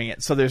streaming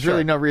it. So there's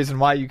really no reason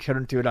why you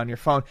couldn't do it on your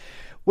phone,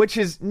 which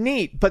is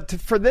neat. But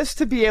for this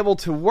to be able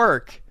to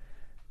work,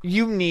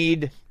 you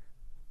need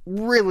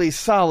really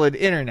solid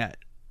internet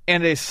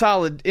and a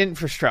solid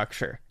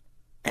infrastructure.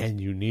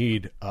 And you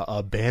need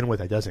a bandwidth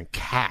that doesn't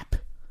cap.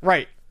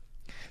 Right.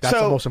 That's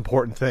the most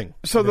important thing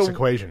in this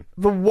equation.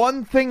 The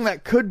one thing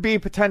that could be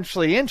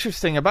potentially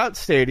interesting about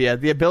Stadia,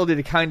 the ability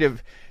to kind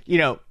of,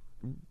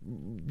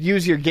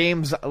 use your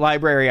games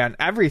library on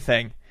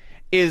everything,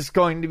 is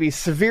going to be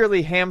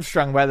severely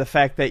hamstrung by the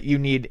fact that you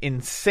need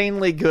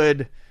insanely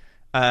good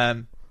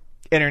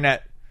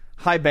internet,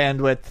 high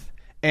bandwidth,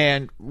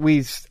 and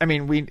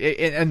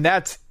and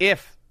that's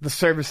if the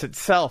service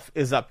itself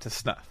is up to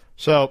snuff.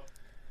 So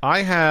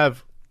I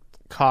have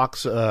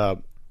Cox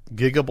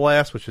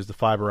Gigablast, which is the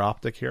fiber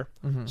optic here.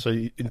 Mm-hmm. So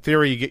in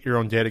theory, you get your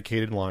own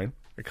dedicated line.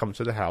 It comes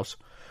to the house,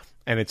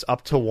 and it's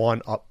up to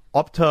 1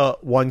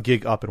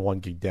 gig up and 1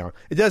 gig down.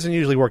 It doesn't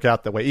usually work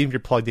out that way. Even if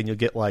you're plugged in, you'll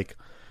get half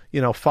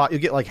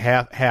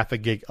a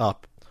gig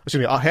up.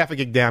 Excuse me, half a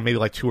gig down, maybe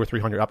like 200 or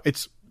 300 up.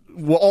 It's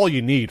all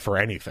you need for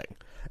anything.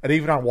 And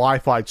even on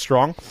Wi-Fi, it's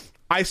strong.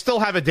 I still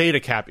have a data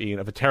cap, Ian,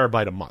 of 1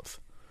 terabyte a month.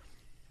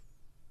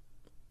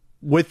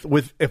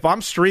 With if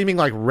I'm streaming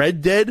like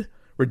Red Dead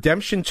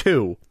Redemption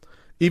 2,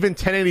 even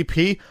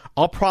 1080p,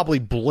 I'll probably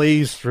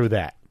blaze through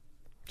that.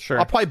 Sure.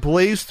 I'll probably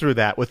blaze through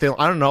that within,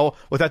 I don't know,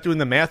 without doing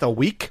the math, a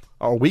week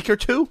or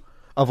two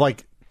of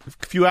like a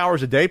few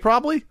hours a day,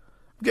 probably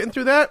getting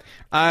through that.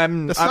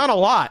 That's not a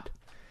lot.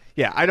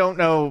 Yeah, I don't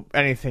know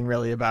anything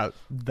really about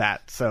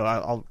that, so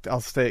I'll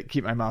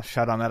keep my mouth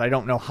shut on that. I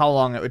don't know how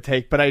long it would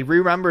take, but I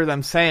remember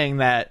them saying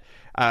that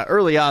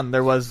early on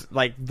there was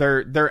like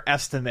their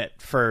estimate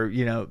for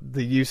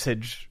the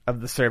usage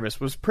of the service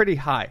was pretty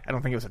high. I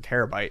don't think it was 1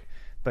 terabyte,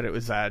 but it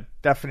was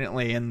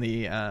definitely in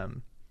the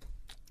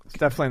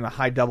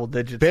high double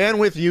digits.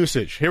 Bandwidth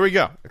usage. Here we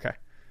go. Okay.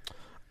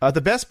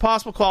 The best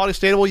possible quality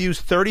Stadia will use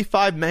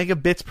 35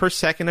 megabits per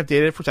second of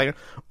data per second,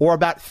 or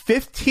about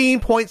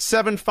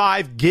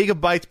 15.75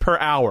 gigabytes per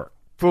hour.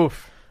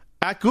 Oof.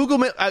 At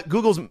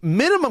Google's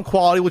minimum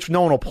quality, which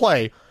no one will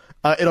play,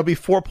 it'll be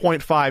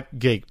 4.5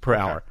 gig per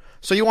hour.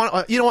 So you want,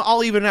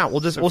 I'll even it out.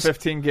 We'll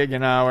 15 gig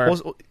an hour.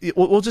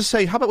 We'll just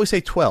say, how about we say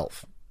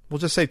 12? We'll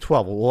just say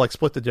 12. We'll like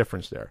split the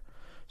difference there.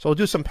 So we'll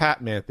do some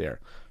pat math there.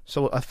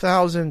 So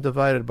 1,000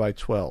 divided by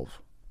 12.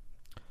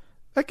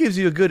 That gives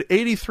you a good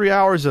 83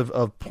 hours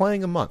of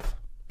playing a month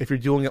if you're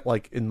doing it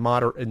like in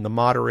the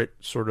moderate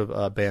sort of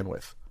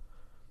bandwidth.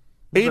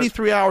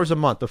 83 hours a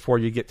month before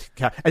you get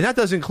to, and that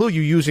does include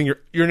you using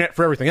your net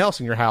for everything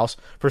else in your house,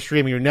 for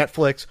streaming your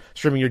Netflix,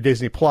 streaming your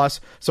Disney Plus.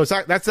 So it's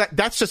not,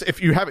 that's just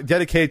if you have it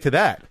dedicated to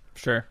that.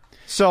 Sure.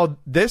 So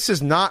this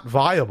is not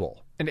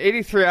viable. And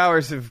 83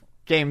 hours of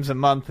games a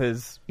month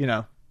is,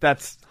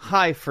 that's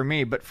high for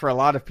me, but for a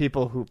lot of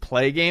people who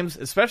play games,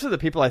 especially the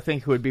people I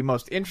think who would be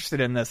most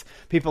interested in this,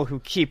 people who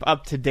keep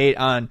up to date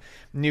on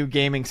new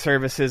gaming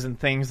services and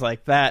things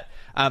like that,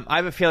 I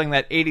have a feeling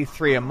that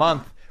 83 a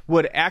month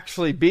would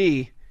actually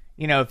be,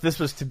 if this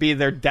was to be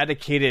their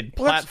dedicated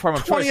platform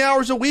of 20 choice,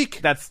 hours a week.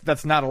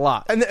 That's not a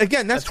lot. And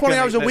again, that's 20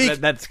 hours a week.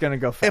 That's going to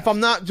go fast. If I'm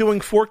not doing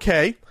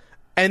 4K,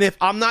 and if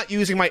I'm not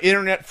using my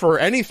internet for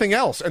anything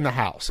else in the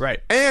house. Right.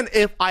 And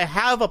if I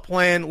have a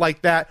plan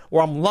like that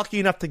where I'm lucky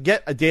enough to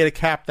get a data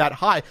cap that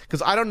high,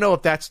 because I don't know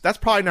if that's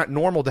probably not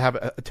normal to have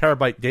a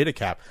terabyte data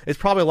cap. It's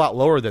probably a lot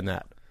lower than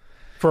that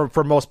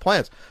for most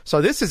plans.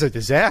 So this is a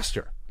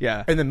disaster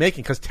in the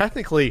making, because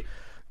technically,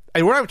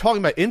 and we're not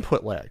talking about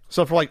input lag.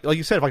 So for like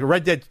you said, if like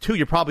Red Dead 2,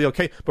 you're probably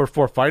okay. But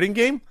for a fighting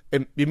game,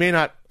 you may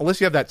not,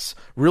 unless you have that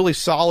really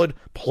solid,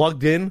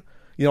 plugged in,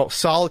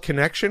 solid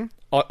connection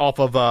off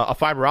of a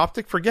fiber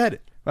optic, forget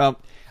it.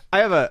 Well, I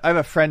have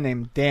a friend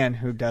named Dan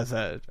who does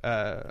a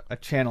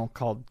channel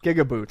called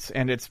Gigaboots,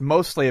 and it's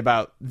mostly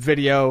about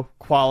video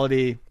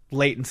quality,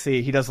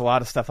 latency. He does a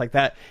lot of stuff like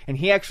that, and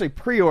he actually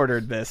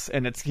pre-ordered this,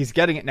 and he's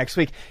getting it next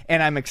week.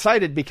 And I'm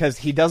excited because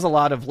he does a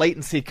lot of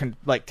latency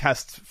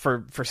tests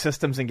for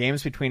systems and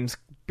games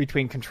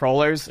between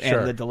controllers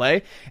and the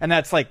delay, and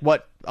that's like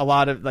what a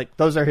lot of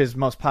those are his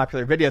most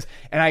popular videos.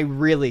 And I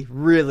really,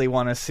 really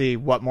want to see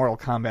what Mortal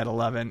Kombat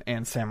 11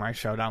 and Samurai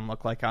Showdown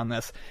look like on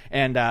this.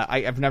 And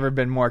I've never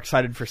been more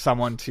excited for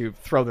someone to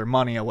throw their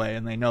money away,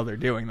 and they know they're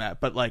doing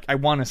that. But I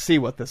want to see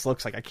what this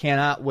looks like. I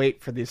cannot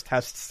wait for these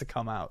tests to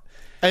come out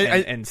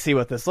and see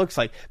what this looks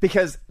like,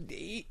 because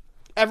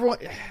everyone,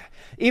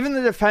 even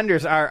the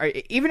defenders are,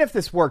 even if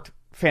this worked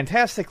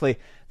fantastically,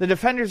 the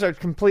defenders are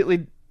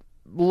completely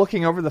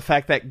looking over the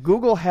fact that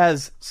Google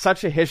has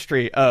such a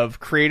history of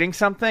creating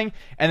something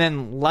and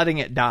then letting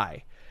it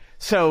die.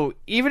 So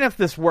even if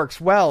this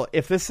works well,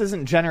 if this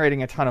isn't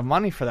generating a ton of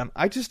money for them,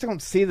 I just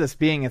don't see this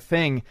being a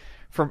thing.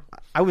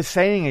 I was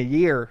saying a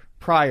year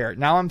prior.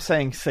 Now I'm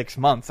saying 6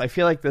 months. I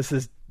feel like this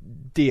is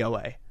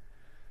DOA.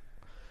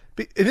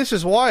 And this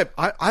is why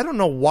I don't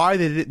know why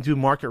they didn't do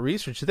market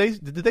research. They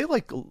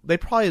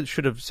probably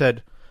should have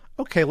said,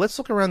 okay, let's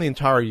look around the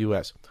entire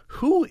U.S.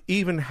 Who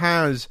even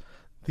has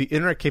the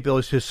internet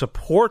capabilities to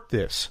support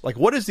this? Like,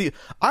 what is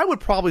I would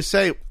probably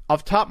say,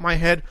 off the top of my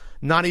head,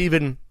 not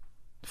even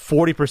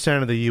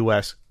 40% of the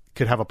U.S.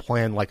 could have a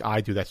plan like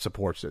I do that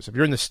supports this. If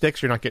you're in the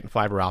sticks, you're not getting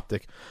fiber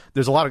optic.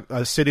 There's a lot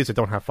of cities that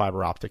don't have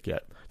fiber optic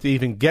yet. To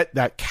even get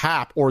that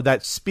cap or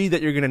that speed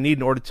that you're going to need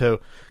in order to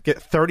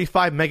get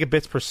 35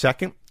 megabits per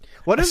second,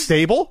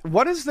 stable?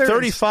 What is their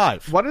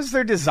 35? What is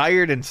their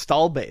desired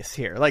install base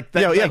here? Like,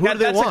 who do they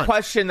that's want? a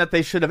question that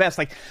they should have asked.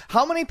 Like,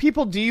 how many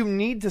people do you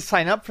need to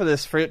sign up for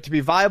this for it to be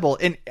viable?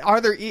 And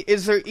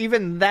is there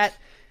even that?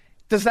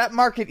 Does that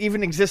market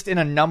even exist in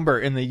a number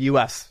in the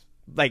U.S.?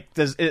 Like,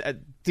 do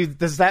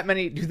that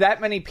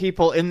many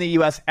people in the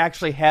U.S.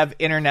 actually have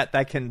internet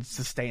that can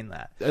sustain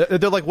that?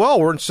 They're like, well,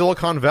 we're in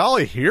Silicon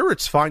Valley. Here,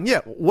 it's fine.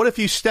 Yeah. What if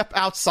you step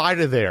outside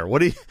of there?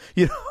 What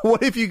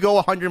if you go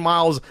 100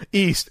 miles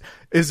east?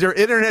 Is there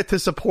internet to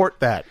support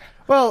that?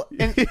 Well,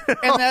 and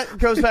that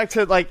goes back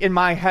to, like, in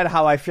my head,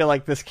 how I feel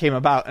like this came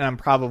about, and I'm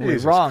probably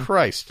wrong.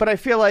 Christ. But I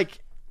feel like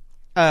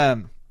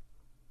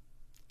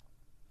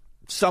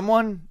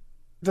someone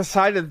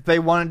decided they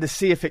wanted to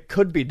see if it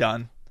could be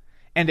done,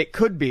 and it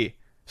could be.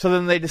 So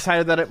then they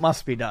decided that it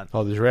must be done.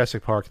 Oh, the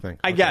Jurassic Park thing.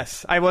 I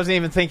guess. I wasn't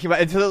even thinking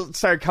about it until it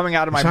started coming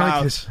out of my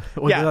mouth.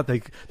 They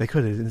could.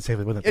 They didn't say it.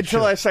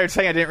 Until I started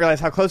saying I didn't realize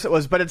how close it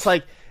was. But it's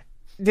like,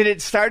 did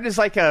it start as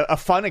like a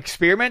fun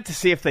experiment to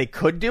see if they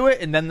could do it,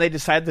 and then they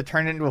decided to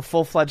turn it into a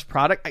full-fledged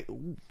product?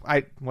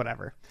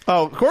 Whatever.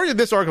 Oh, according to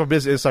this article from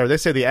Business Insider, they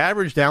say the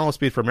average download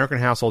speed for American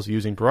households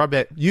using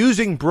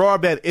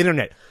broadband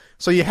internet,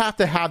 so you have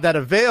to have that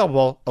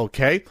available,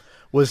 okay,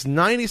 was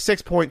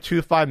 96.25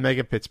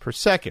 megabits per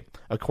second,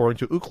 according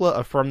to Ookla,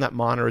 a firm that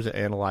monitors and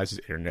analyzes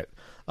internet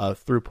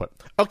throughput.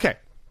 Okay.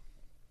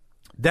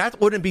 That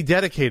wouldn't be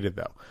dedicated,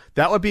 though.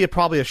 That would be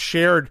probably a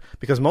shared,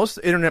 because most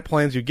internet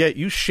plans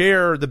you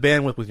share the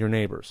bandwidth with your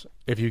neighbors.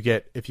 If you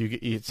get,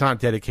 it's not a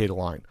dedicated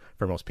line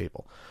for most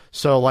people.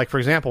 So, like, for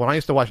example, when I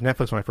used to watch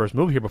Netflix when I first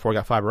moved here before I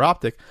got fiber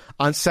optic,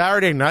 on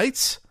Saturday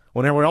nights,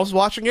 when everyone else was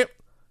watching it,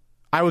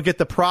 I would get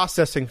the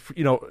processing,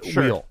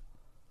 wheel.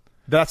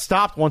 That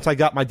stopped once I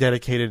got my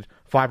dedicated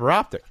fiber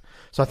optic.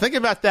 So think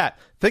about that.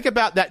 Think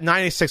about that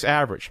 96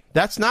 average.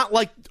 That's not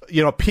like,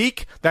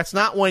 peak. That's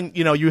not when,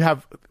 you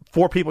have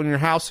 4 people in your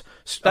house.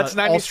 That's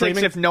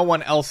 96 if no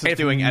one else is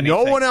doing anything.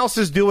 No one else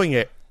is doing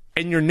it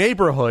in your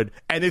neighborhood,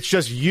 and it's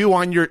just you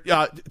on your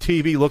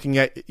TV looking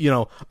at,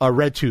 a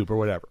red tube or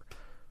whatever.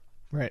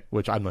 Right.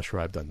 Which I'm not sure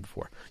I've done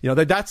before.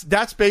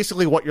 That's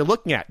basically what you're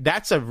looking at.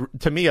 That's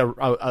to me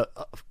a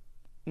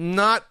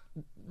not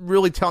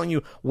really telling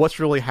you what's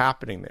really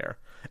happening there.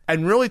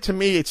 And really, to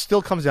me, it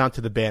still comes down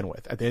to the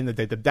bandwidth. At the end of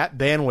the day, that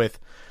bandwidth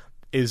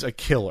is a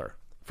killer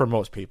for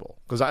most people.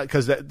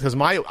 Because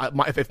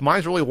if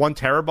mine's really 1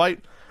 terabyte,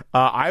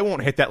 I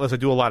won't hit that unless I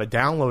do a lot of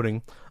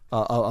downloading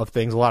of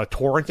things, a lot of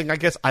torrenting, I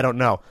guess. I don't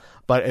know.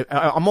 But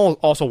I'm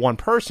also one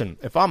person.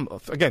 If I'm,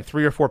 again,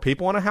 3 or 4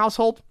 people in a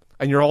household,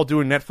 and you're all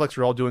doing Netflix,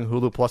 you're all doing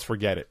Hulu, plus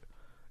forget it.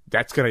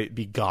 That's going to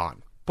be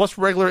gone. Plus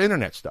regular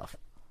internet stuff.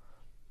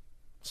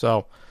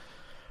 So...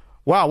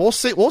 wow, we'll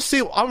see.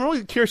 I'm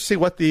really curious to see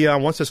what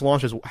once this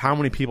launches, how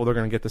many people they're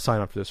going to get to sign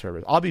up for this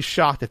service. I'll be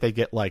shocked if they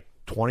get like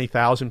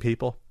 20,000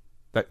 people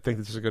that think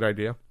this is a good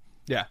idea.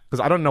 Yeah,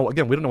 because I don't know.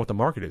 Again, we don't know what the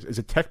market is. Is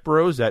it tech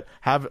bros that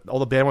have all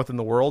the bandwidth in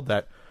the world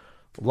that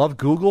love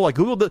Google? Like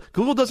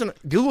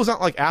Google's not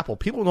like Apple.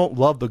 People don't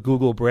love the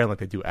Google brand like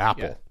they do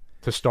Apple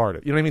to start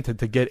it. You know what I mean?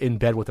 To get in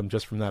bed with them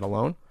just from that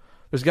alone.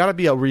 There's got to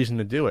be a reason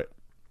to do it.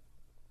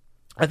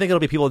 I think it'll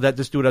be people that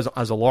just do it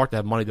as a lark, that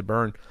have money to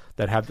burn,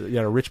 that have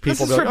rich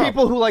people. This is for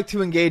people who like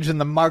to engage in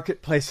the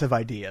marketplace of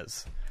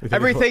ideas.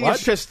 Everything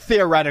is just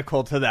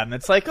theoretical to them.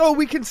 It's like,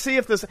 we can see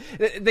if this.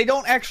 They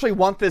don't actually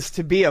want this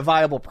to be a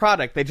viable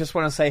product. They just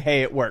want to say,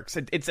 hey, it works.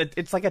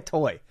 It's like a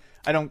toy.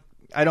 I don't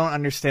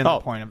understand the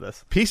point of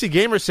this. PC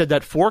Gamer said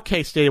that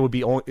 4K Stadia would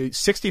be only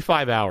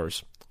 65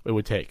 hours. It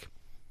would take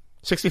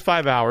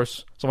 65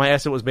 hours. So my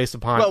estimate was based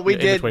upon. Well, we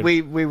did.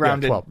 We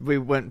rounded. We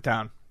went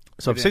down.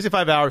 So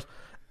 65 hours.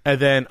 And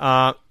then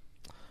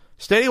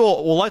Stadia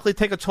will likely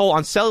take a toll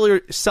on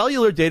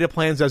cellular data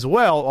plans as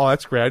well. Oh,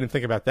 that's great. I didn't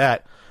think about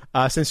that.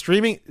 Since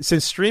streaming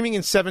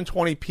in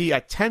 720p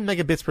at 10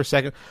 megabits per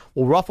second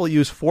will roughly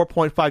use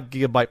 4.5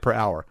 gigabyte per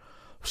hour.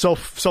 So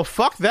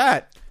fuck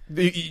that.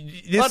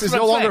 This is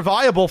no longer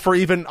viable for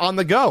even on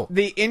the go.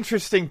 The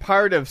interesting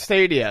part of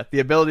Stadia,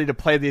 the ability to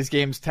play these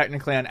games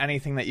technically on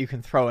anything that you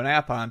can throw an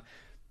app on,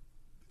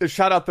 is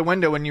shot out the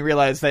window when you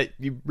realize that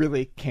you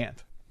really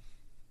can't.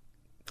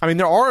 I mean,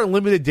 there are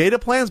unlimited data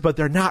plans, but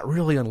they're not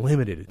really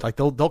unlimited. Like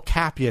they'll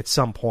cap you at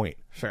some point.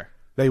 Sure,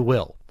 they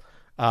will.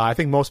 I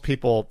think most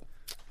people.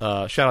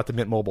 Shout out to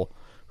Mint Mobile,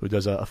 who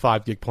does a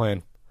 5 gig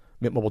plan.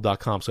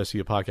 mintmobile.com, so I see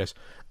a podcast.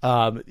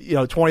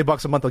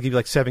 $20 a month, they'll give you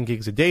like 7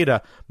 gigs of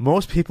data.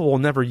 Most people will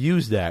never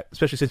use that,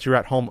 especially since you're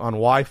at home on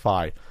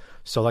Wi-Fi.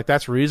 So like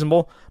that's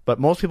reasonable, but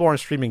most people aren't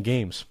streaming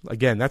games.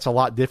 Again, that's a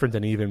lot different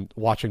than even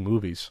watching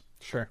movies.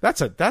 Sure.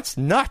 That's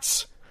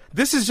nuts.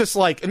 This is just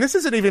like, and this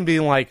isn't even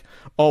being like,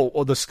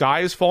 oh, the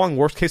sky is falling,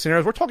 worst case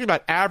scenarios. We're talking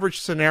about average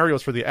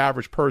scenarios for the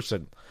average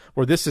person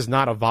where this is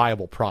not a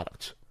viable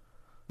product.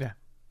 Yeah.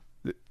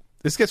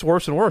 This gets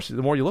worse and worse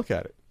the more you look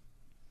at it.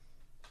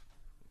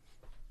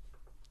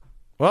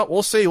 Well,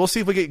 we'll see. We'll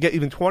see if we get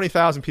even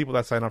 20,000 people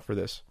that sign up for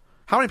this.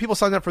 How many people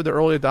signed up for the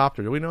early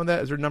adopter? Do we know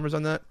that? Is there numbers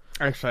on that?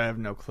 Actually, I have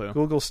no clue.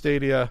 Google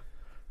Stadia,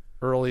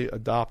 early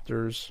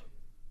adopters.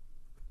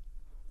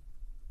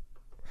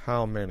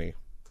 How many?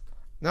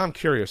 Now I'm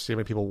curious to see how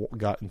many people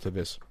got into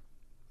this.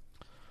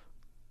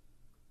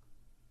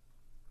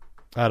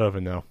 I don't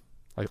even know.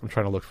 I'm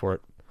trying to look for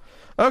it.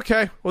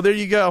 Okay, well, there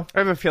you go. I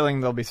have a feeling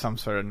there'll be some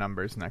sort of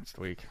numbers next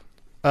week.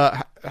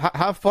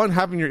 Have fun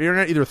having your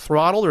internet either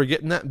throttled or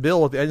getting that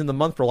bill at the end of the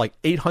month for like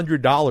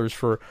 $800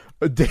 for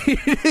a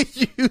data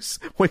use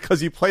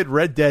because you played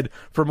Red Dead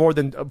for more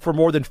than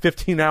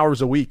 15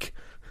 hours a week,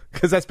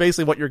 because that's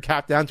basically what you're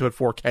capped down to at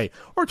 4K,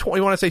 or 20,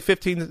 you want to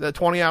say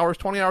 20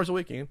 hours a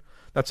week, Ian.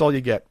 That's all you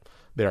get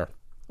there.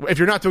 If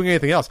you're not doing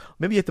anything else,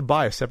 maybe you have to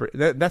buy a separate.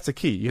 That's the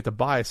key. You have to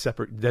buy a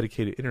separate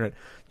dedicated internet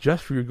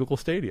just for your Google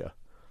Stadia.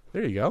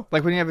 There you go.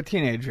 Like when you have a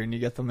teenager and you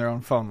get them their own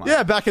phone line.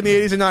 Yeah, back in the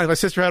 80s and 90s, my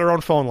sister had her own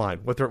phone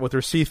line with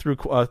her see-through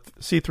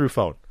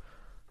phone.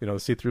 You know, the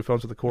see-through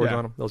phones with the cords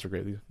on them. Those are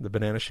great. The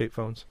banana-shaped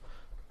phones.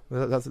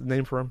 That's the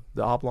name for them.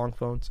 The oblong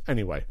phones.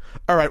 Anyway,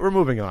 all right, we're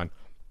moving on.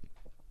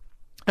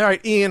 All right,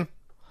 Ian.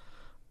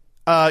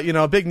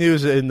 Big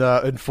news in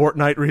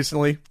Fortnite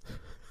recently.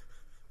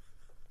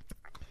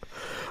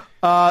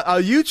 A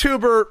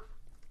YouTuber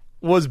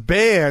was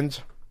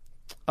banned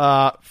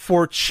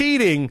for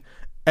cheating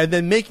and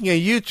then making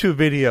a YouTube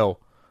video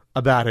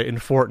about it in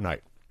Fortnite.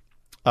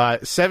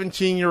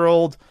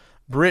 17-year-old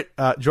Brit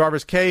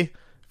Jarvis K,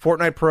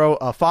 Fortnite pro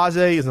Faze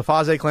is in the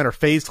Faze clan or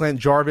FaZe clan.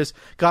 Jarvis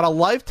got a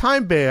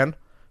lifetime ban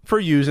for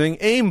using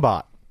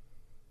aimbot.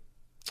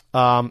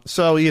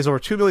 So he has over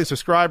 2 million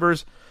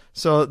subscribers.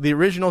 So the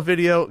original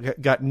video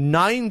got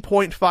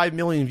 9.5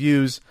 million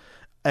views,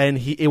 and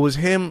it was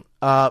him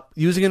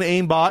using an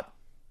aimbot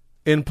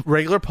in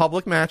regular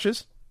public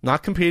matches.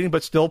 Not competing,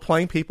 but still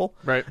playing people.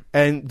 Right.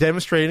 And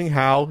demonstrating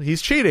how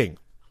he's cheating.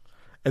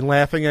 And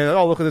laughing at,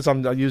 oh, look at this,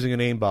 I'm using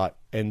an aimbot.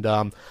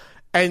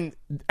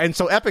 And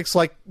so Epic's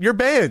like, you're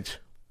banned.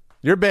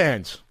 You're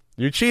banned.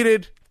 You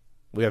cheated.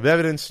 We have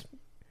evidence.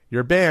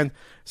 You're banned.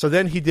 So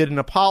then he did an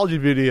apology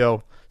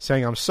video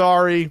saying, I'm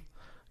sorry.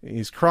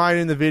 He's crying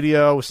in the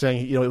video,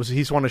 saying, he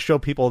just wanted to show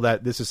people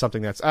that this is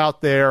something that's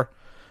out there.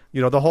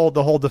 The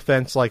whole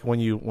defense, like when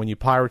you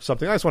pirate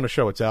something, I just want to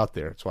show it's out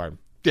there. That's why I'm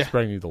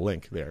spreading you the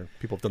link there.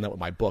 People have done that with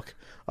my book,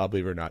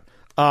 believe it or not.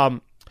 Our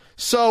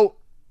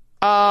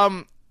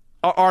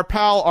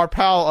pal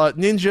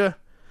Ninja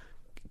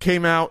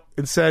came out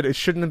and said it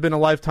shouldn't have been a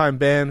lifetime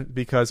ban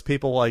because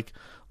people like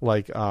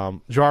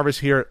Jarvis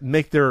here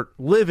make their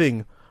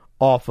living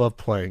off of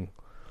playing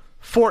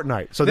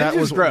Fortnite. So that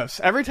was gross.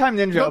 Every time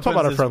Ninja opens talk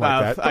about a his friend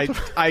mouth, like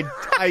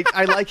that.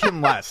 I like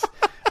him less.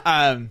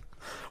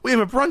 We have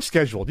a brunch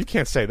scheduled. You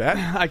can't say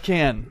that. I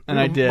can, and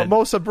I did.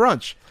 Mimosa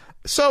brunch.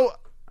 So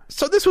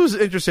this was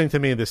interesting to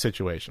me in this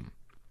situation,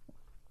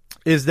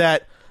 is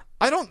that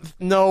I don't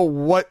know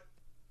what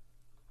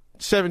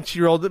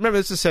 17-year-old, remember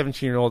this is a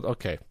 17-year-old,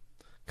 okay,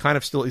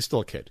 he's still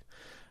a kid.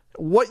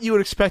 What you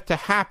would expect to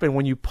happen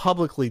when you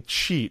publicly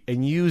cheat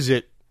and use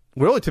it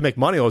really to make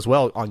money as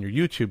well on your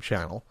YouTube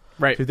channel.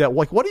 Right.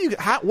 What do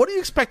you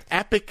expect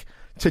Epic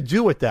to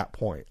do at that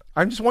point?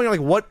 I'm just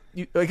wondering,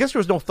 I guess there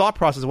was no thought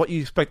process of what you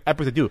expect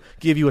Epic to do.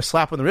 Give you a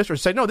slap on the wrist or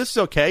say, no, this is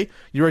okay.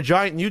 You're a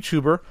giant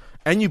YouTuber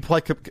and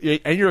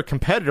you're a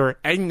competitor,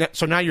 and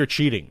so now you're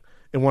cheating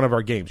in one of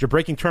our games. You're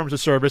breaking terms of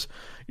service.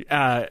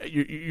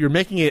 You're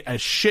making it a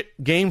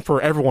shit game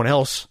for everyone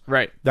else,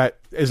 right? That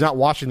is not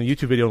watching the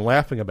YouTube video and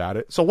laughing about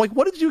it. So, what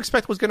did you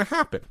expect was going to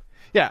happen?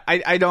 Yeah,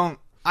 I don't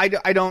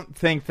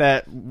think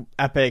that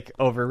Epic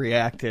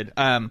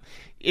overreacted.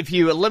 If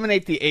you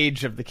eliminate the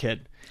age of the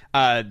kid,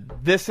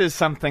 this is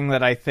something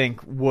that I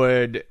think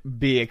would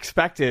be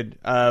expected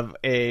of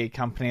a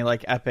company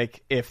like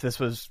Epic if this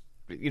was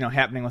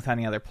happening with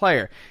any other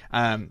player.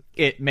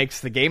 It makes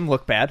the game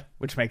look bad,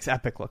 which makes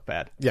Epic look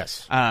bad.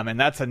 Yes. And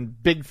that's a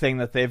big thing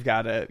that they've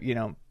got to,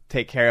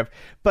 take care of.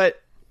 But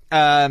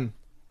I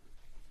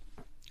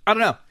don't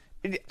know.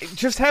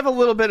 Just have a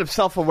little bit of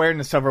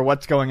self-awareness over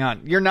what's going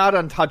on. You're not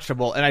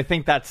untouchable, and I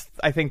think that's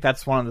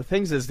one of the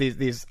things is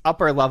these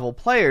upper level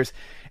players,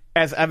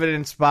 as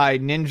evidenced by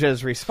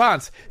Ninja's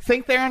response,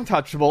 think they're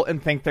untouchable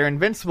and think they're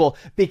invincible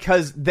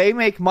because they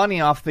make money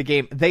off the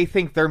game. They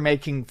think they're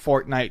making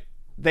Fortnite.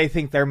 They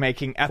think they're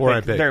making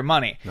Epic their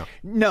money.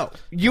 No,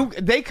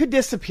 they could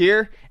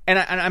disappear. And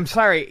I'm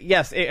sorry.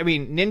 Yes, I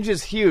mean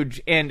Ninja's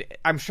huge, and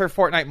I'm sure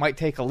Fortnite might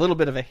take a little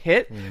bit of a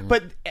hit,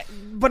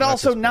 but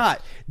also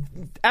not.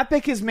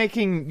 Epic is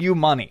making you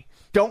money.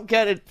 Don't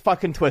get it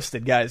fucking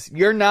twisted, guys.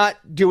 You're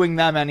not doing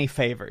them any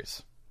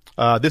favors.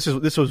 This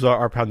was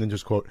our Pound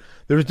Ninjas quote.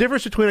 There's a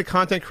difference between a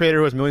content creator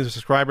who has millions of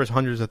subscribers,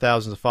 hundreds of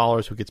thousands of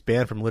followers, who gets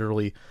banned from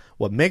literally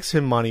what makes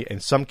him money,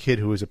 and some kid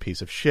who is a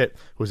piece of shit,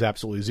 who has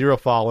absolutely zero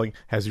following,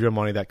 has zero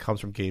money that comes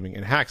from gaming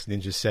and hacks.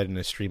 Ninja said in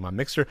a stream on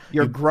Mixer.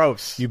 You're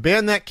gross. You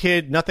ban that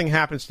kid, nothing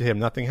happens to him.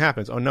 Nothing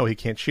happens. Oh no, he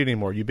can't cheat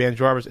anymore. You ban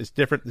Jarvis, it's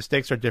different. The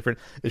stakes are different.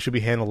 It should be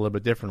handled a little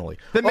bit differently.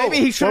 Then maybe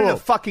he shouldn't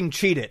have fucking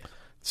cheated.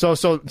 So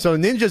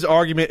Ninja's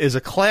argument is a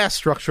class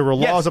structure where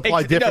laws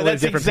apply differently to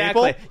different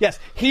people. Yes,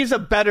 he's a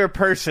better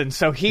person,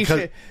 so he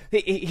should.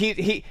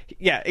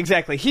 Yeah,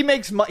 exactly.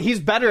 He's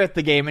better at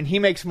the game, and he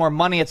makes more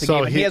money at the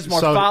game, and he has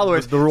more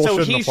followers. The rules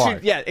shouldn't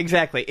apply. Yeah,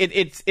 exactly.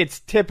 It's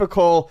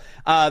typical.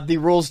 The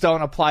rules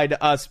don't apply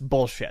to us.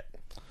 Bullshit.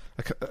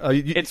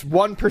 It's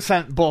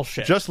 1%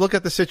 bullshit. Just look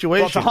at the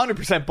situation. Well,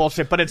 it's 100%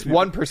 bullshit, but it's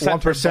 1%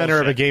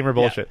 1%er of a gamer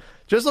bullshit. Yeah.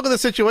 Just look at the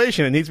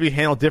situation. It needs to be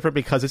handled different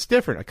because it's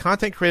different. A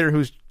content creator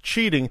who's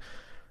cheating,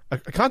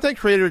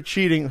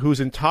 whose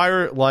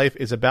entire life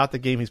is about the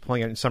game he's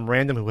playing, and some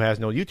random who has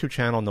no YouTube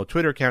channel, no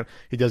Twitter account,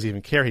 he doesn't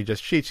even care. He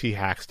just cheats. He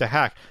hacks to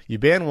hack. You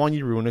ban one,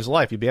 you ruin his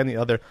life. You ban the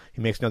other,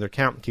 he makes another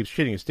account and keeps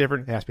cheating. It's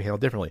different. It has to be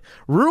handled differently.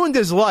 Ruined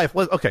his life.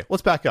 Okay,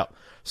 let's back up.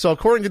 So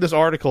according to this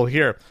article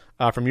here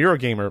from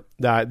Eurogamer,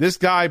 this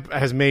guy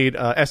has made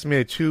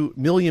estimated £2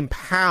 million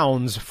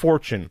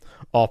fortune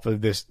off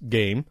of this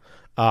game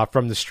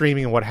from the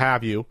streaming and what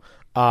have you.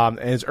 And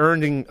is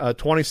earning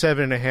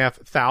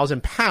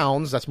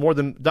 £27,500. That's more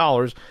than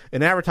dollars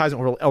in advertising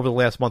over the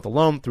last month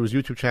alone through his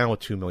YouTube channel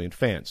with 2 million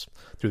fans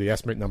through the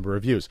estimate number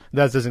of views.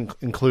 That doesn't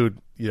include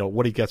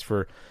what he gets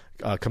for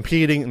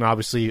competing and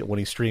obviously when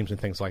he streams and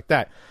things like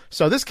that.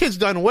 So this kid's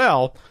done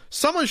well.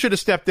 Someone should have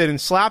stepped in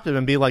and slapped him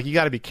and be like, you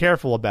got to be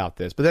careful about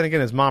this. But then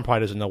again, his mom probably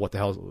doesn't know what the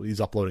hell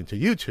he's uploading to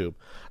YouTube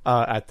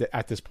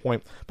at this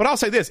point. But I'll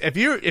say this: if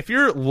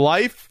your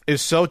life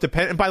is so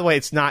dependent, and by the way,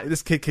 it's not.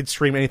 This kid can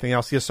stream anything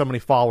else. He has so many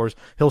followers.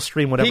 He'll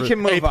stream whatever. He can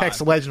move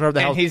Apex on. Legends, whatever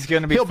the hell. And he's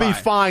going to be. He'll be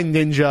fine,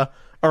 Ninja.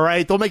 All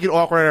right. Don't make it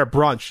awkward at a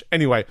brunch.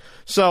 Anyway,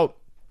 so.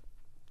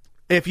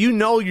 If you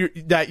know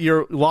that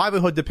your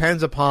livelihood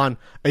depends upon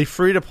a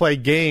free-to-play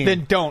game,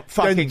 then don't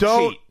cheat.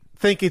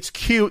 Think it's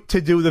cute to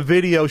do the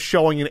video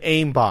showing an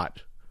aimbot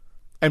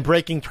and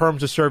breaking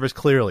terms of service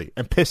clearly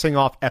and pissing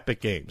off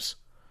Epic Games.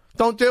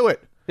 Don't do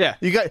it. Yeah,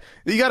 you got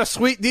a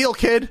sweet deal,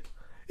 kid.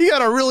 You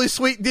got a really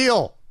sweet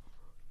deal.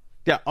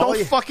 Yeah,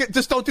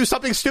 just don't do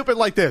something stupid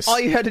like this. All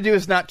you had to do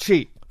is not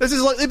cheat. This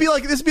would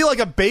be like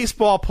a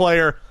baseball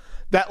player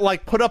that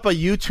put up a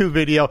YouTube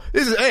video.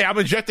 Hey, I'm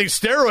injecting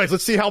steroids.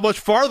 Let's see how much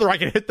farther I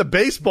can hit the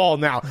baseball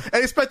now.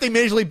 And expecting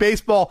Major League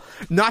Baseball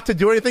not to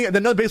do anything. And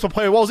then another baseball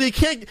player, well, you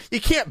can't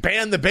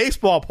ban the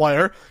baseball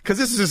player because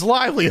this is his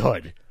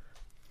livelihood.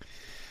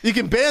 You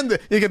can ban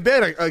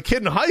a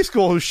kid in high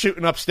school who's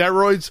shooting up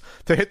steroids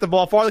to hit the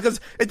ball farther because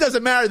it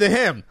doesn't matter to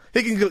him.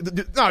 He can go.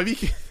 That's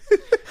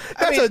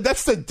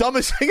the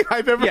dumbest thing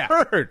I've ever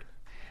heard.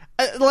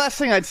 The last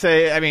thing I'd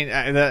say, I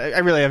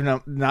really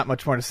have not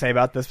much more to say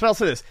about this, but I'll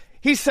say this.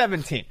 He's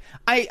 17.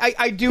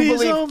 I do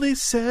believe only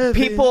 17.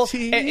 People,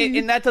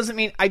 and that doesn't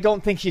mean I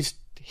don't think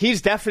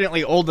he's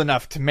definitely old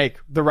enough to make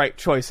the right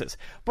choices.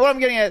 But what I'm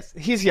getting at is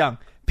he's young.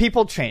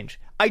 People change.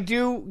 I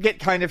do get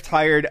kind of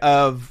tired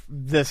of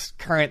this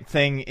current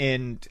thing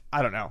in,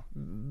 I don't know,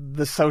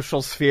 the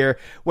social sphere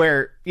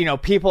where,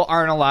 people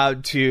aren't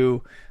allowed to...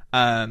 you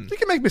can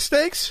make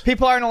mistakes.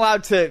 People aren't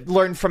allowed to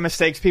learn from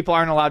mistakes. People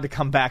aren't allowed to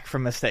come back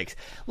from mistakes.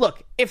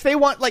 Look, if they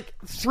want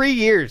 3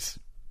 years...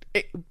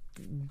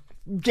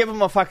 give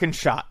them a fucking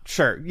shot.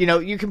 Sure.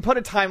 You can put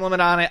a time limit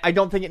on it. I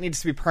don't think it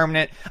needs to be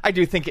permanent. I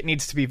do think it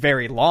needs to be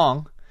very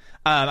long.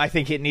 I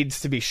think it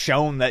needs to be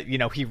shown that,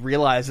 he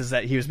realizes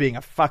that he was being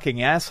a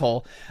fucking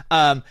asshole.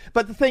 But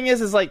the thing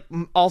is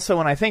also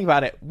when I think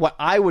about it, what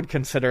I would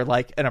consider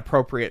an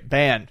appropriate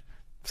ban,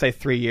 say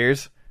 3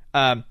 years,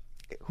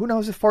 who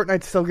knows if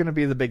Fortnite's still going to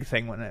be the big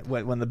thing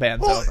when the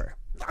ban's over.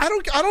 I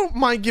don't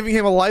mind giving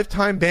him a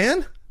lifetime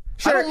ban.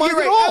 Sure, I don't mind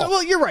you're at right. all.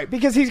 Well, you're right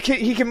because he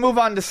can move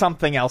on to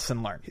something else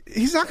and learn.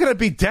 He's not going to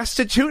be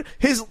destitute.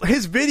 His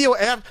video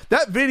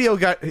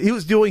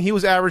he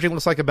was averaging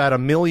looks like about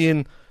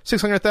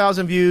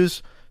 1,600,000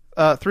 views,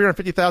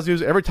 350,000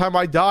 views. Every time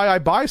I die, I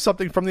buy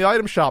something from the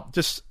item shop.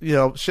 Just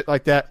shit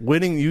like that.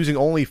 Winning using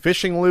only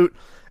fishing loot,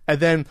 and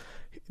then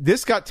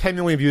this got 10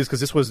 million views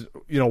because this was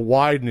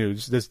wide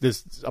news.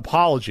 This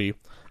apology.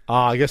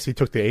 I guess he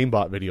took the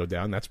aimbot video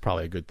down. That's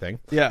probably a good thing.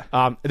 Yeah.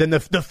 And then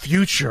the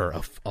future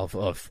of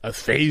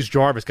FaZe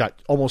Jarvis got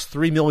almost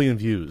 3 million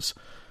views.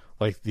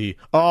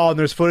 And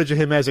there's footage of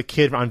him as a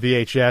kid on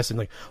VHS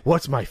and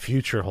what's my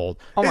future hold?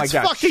 Oh my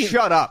God!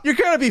 Shut up! You're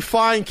gonna be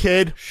fine,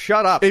 kid.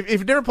 Shut up! If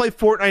you never play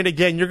Fortnite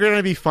again, you're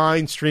gonna be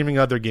fine streaming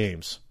other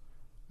games.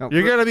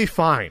 You're gonna be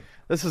fine.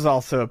 This is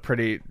also a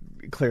pretty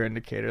clear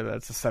indicator that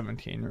it's a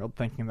 17-year-old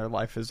thinking their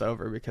life is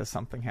over because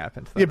something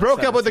happened to them. You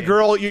broke up with a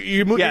girl.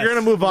 You're going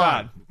to move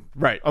on.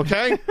 Right.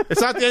 Okay?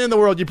 It's not the end of the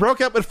world. You broke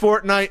up with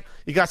Fortnite.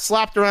 You got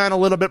slapped around a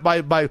little bit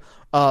by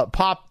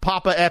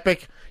Papa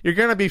Epic. You're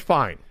going to be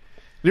fine.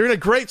 You're in a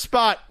great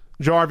spot,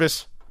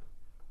 Jarvis.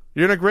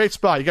 You're in a great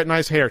spot. You got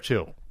nice hair,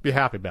 too. Be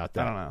happy about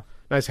that. I don't know.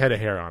 Nice head of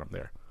hair on him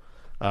there.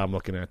 I'm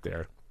looking at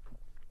there.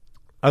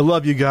 I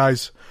love you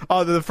guys.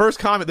 Oh, the first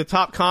comment, the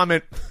top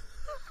comment,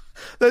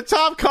 the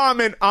top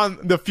comment on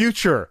the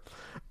future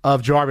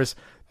of Jarvis.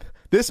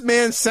 This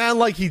man sound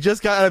like he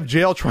just got out of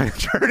jail trying to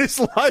turn his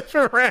life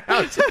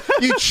around.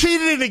 You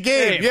cheated in a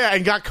game, yeah,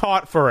 and got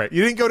caught for it.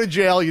 You didn't go to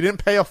jail. You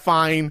didn't pay a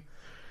fine.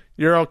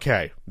 You're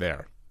okay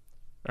there.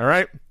 All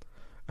right?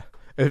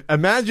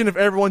 Imagine if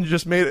everyone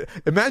just made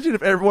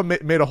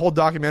a whole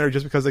documentary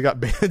just because they got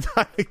banned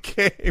on a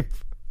game.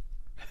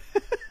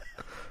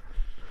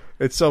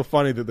 It's so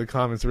funny that the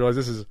comments realize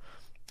this is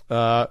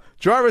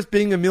Jarvis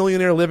being a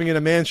millionaire living in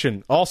a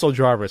mansion. Also,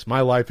 Jarvis,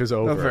 my life is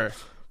over.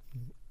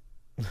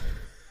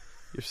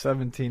 You're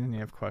 17 and you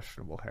have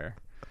questionable hair.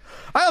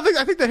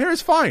 I think the hair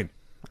is fine.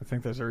 I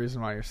think there's a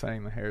reason why you're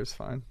saying the hair is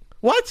fine.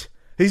 What?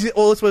 Let's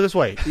put it this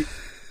way.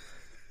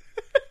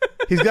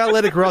 He's got to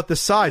let it grow out the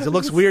sides. It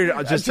looks weird.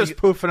 Just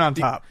poofing on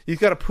top. You've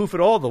got to poof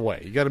it all the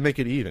way. You got to make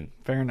it even.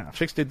 Fair enough.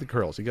 Chicks did the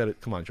curls. You got to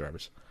come on,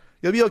 Jarvis.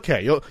 You'll be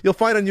okay. You'll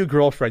find a new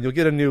girlfriend. You'll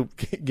get a new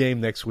game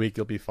next week.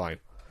 You'll be fine.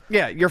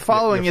 Yeah, your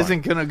following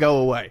isn't going to go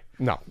away.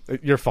 No,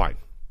 you're fine.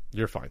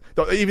 You're fine.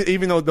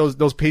 Even though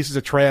those pieces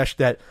of trash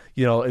that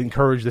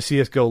encourage the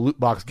CS:GO loot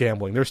box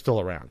gambling, they're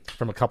still around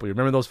from a couple years.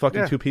 Remember those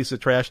fucking 2 pieces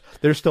of trash?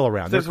 They're still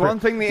around. There's one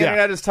thing the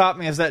internet has taught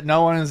me is that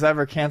no one is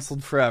ever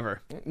canceled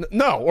forever.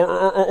 No,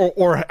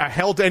 or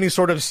held to any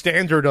sort of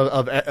standard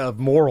of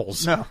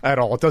morals at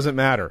all. It doesn't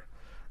matter.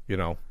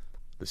 The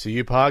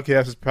CU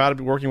Podcast is proud to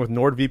be working with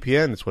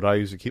NordVPN. That's what I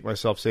use to keep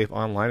myself safe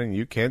online, and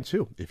you can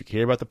too. If you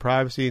care about the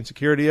privacy and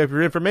security of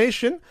your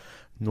information,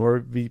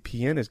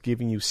 NordVPN is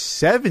giving you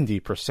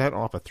 70%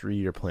 off a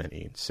 3-year plan,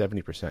 Ian.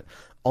 70%.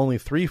 Only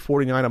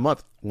 $3.49 a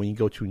month when you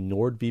go to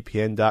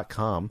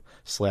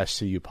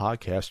nordvpn.com/CU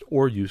Podcast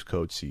or use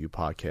code CU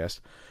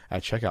Podcast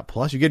at checkout.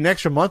 Plus, you get an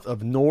extra month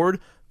of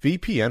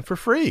NordVPN for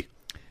free.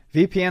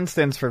 VPN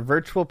stands for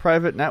Virtual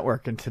Private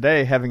Network, and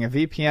today having a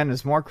VPN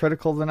is more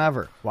critical than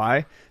ever. Why?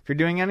 If you're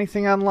doing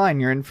anything online,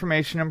 your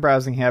information and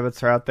browsing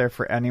habits are out there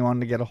for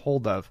anyone to get a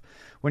hold of.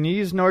 When you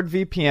use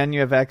NordVPN, you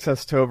have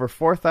access to over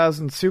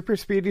 4,000 super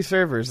speedy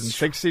servers in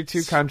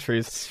 62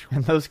 countries,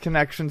 and those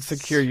connections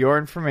secure your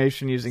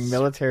information using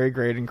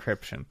military-grade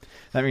encryption.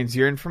 That means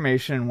your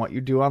information and what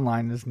you do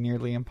online is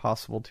nearly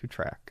impossible to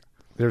track.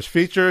 There's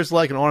features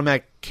like an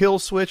automatic kill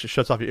switch. It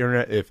shuts off your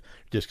internet if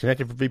you're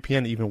disconnected from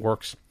VPN. It even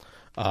works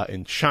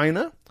in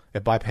China.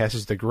 It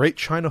bypasses the Great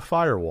China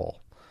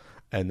Firewall,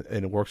 and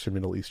it works in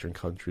Middle Eastern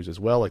countries as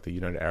well, like the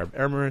United Arab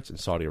Emirates and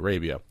Saudi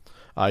Arabia.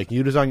 You can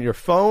use it on your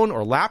phone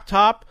or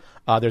laptop.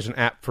 There's an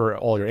app for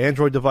all your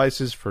Android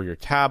devices, for your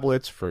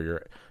tablets,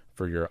 for your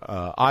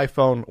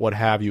iPhone, what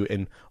have you.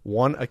 And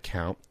one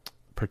account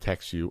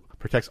protects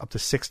up to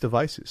 6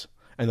 devices.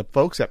 And the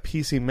folks at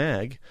PC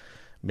Mag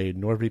made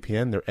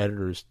NordVPN their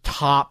editor's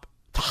top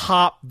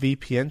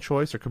VPN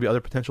choice. There could be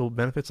other potential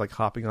benefits like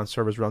hopping on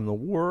servers around the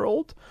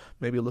world.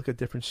 Maybe look at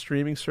different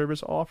streaming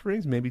service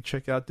offerings. Maybe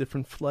check out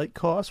different flight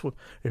costs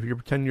if you're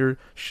pretending you're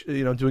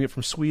doing it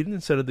from Sweden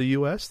instead of the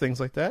U.S. Things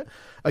like that.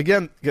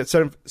 Again, get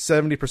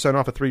 70%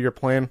 off a 3-year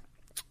plan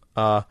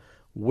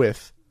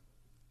with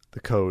the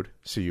code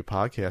CU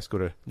Podcast. Go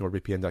to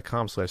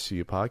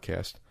nordvpn.com/CU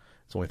Podcast.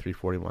 It's only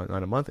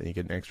 $3.49 a month, and you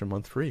get an extra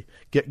month free.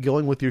 Get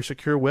going with your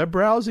secure web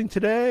browsing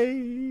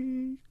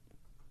today.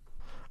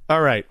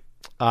 All right.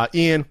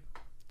 Ian,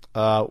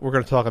 we're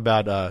going to talk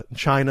about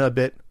China a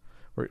bit.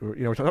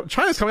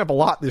 China's coming up a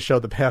lot this show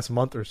the past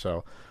month or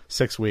so,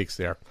 6 weeks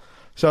there.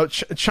 So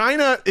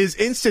China is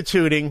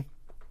instituting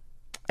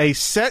a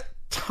set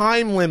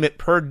time limit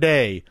per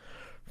day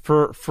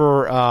for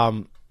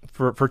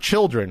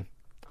children,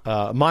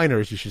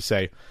 minors, you should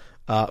say,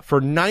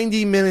 for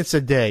 90 minutes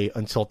a day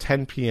until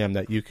 10 p.m.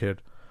 that you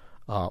could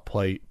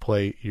play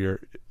your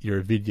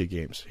video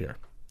games here.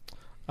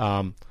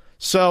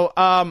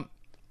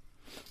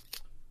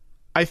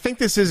 I think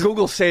this is...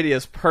 Google Stadia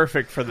is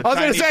perfect for the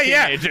tiny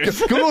teenagers.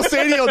 Yeah. Google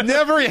Stadia will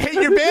never hit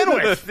your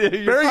bandwidth.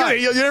 Very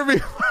good. You'll never be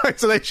fine,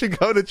 so they should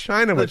go to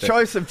China with it. The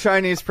choice of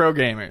Chinese pro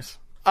gamers.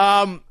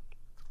 I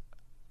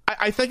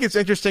think it's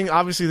interesting.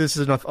 Obviously, this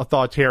is an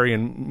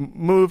authoritarian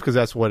move because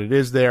that's what it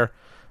is there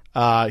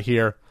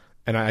here.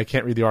 And I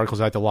can't read the articles.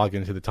 I have to log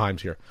into the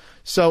Times here.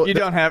 So you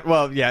don't have...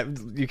 Well, yeah,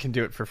 you can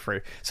do it for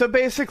free. So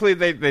basically,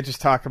 they just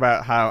talk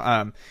about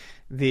how...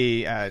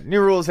 the new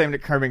rules aimed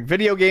at curbing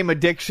video game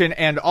addiction,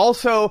 and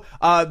also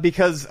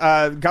because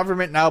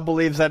government now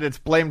believes that it's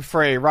blamed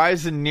for a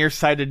rise in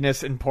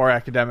nearsightedness and poor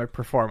academic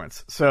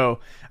performance. So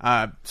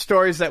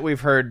stories that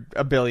we've heard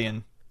a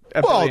billion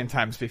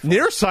times before.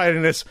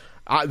 Nearsightedness.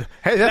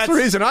 Hey, that's the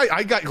reason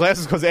I got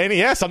glasses because of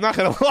NES. I'm not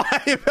going to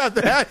lie about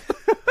that.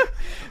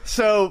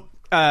 So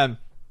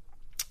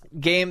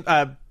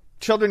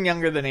children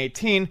younger than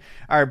 18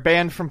 are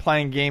banned from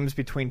playing games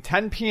between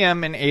 10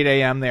 p.m. and 8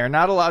 a.m. They are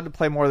not allowed to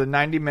play more than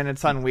 90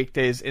 minutes on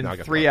weekdays and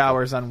 3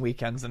 hours on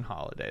weekends and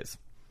holidays.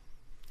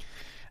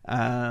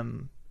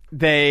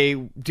 they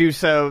do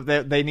so,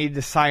 they need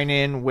to sign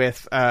in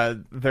with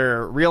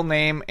their real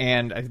name,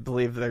 and I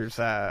believe there's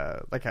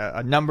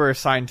a number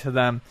assigned to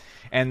them,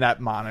 and that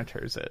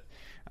monitors it.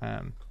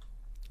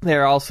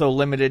 They're also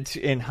limited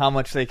in how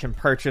much they can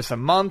purchase a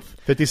month.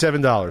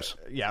 $57.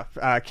 Yeah,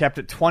 kept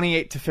at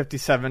 $28 to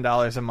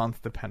 $57 a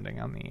month, depending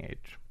on the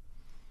age.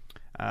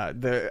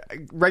 The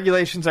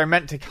regulations are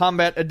meant to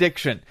combat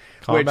addiction.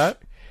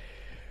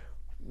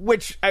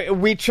 Which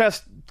we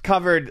just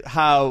covered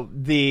how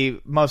the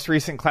most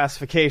recent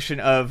classification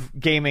of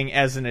gaming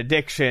as an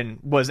addiction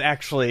was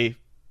actually...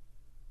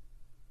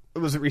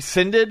 Was it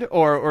rescinded,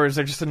 or is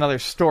there just another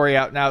story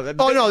out now?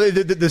 Oh, no,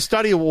 the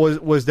study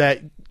was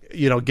that,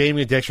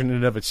 gaming addiction in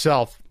and of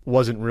itself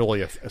wasn't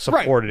really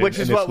supported. Right, which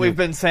is what we've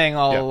been saying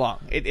all along.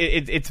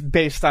 It's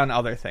based on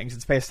other things.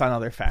 It's based on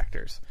other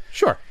factors.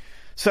 Sure.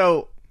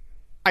 So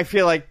I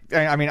feel like,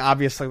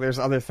 obviously there's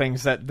other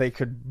things that they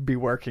could be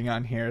working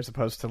on here as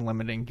opposed to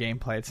limiting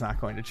gameplay. It's not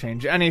going to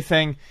change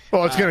anything.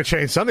 Well, it's going to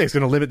change something. It's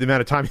going to limit the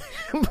amount of time you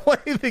can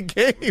play the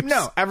games.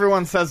 No,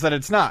 everyone says that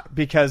it's not,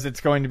 because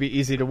it's going to be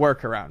easy to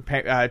work around.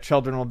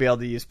 Children will be able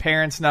to use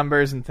parents'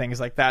 numbers and things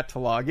like that to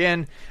log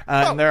in.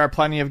 And there are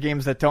plenty of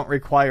games that don't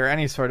require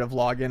any sort of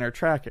login or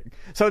tracking.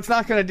 So it's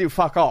not going to do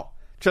fuck all.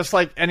 Just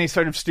like any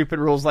sort of stupid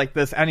rules like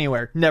this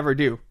anywhere never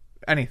do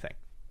anything.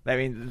 I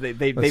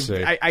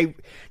mean,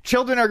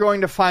 children are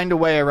going to find a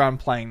way around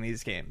playing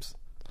these games.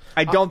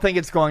 I don't think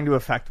it's going to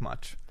affect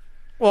much.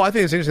 Well, I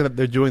think it's interesting that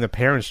they're doing the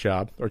parents'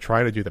 job, or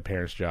trying to do the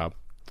parents' job.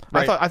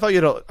 Right. So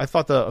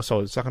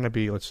it's not going to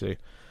be. Let's see.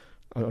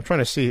 I'm trying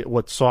to see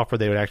what software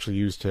they would actually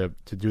use to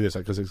do this,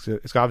 because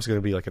it's obviously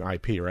going to be like an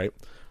IP, right?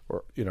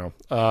 Or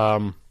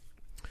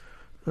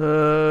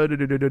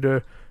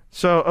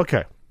So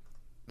okay.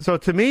 So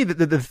to me,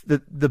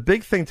 the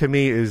big thing to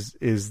me is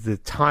the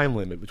time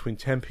limit between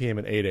 10 p.m.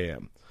 and 8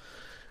 a.m.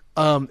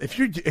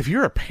 If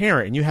you're a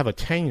parent and you have a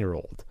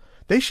 10-year-old,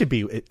 they should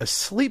be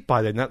asleep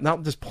by then,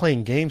 not just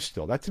playing games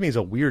still. That to me is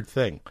a weird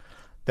thing,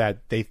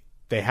 that they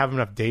have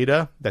enough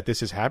data that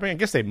this is happening. I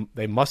guess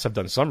they must have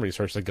done some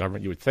research, the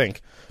government, you would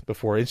think,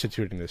 before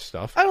instituting this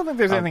stuff. I don't think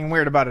there's anything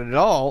weird about it at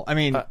all. I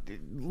mean,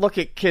 look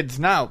at kids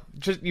now.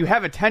 Just you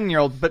have a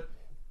 10-year-old, but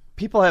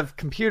people have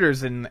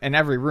computers in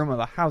every room of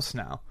the house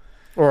now.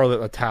 Or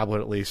a tablet,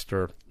 at least,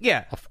 or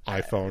an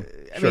iPhone.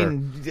 Sure. I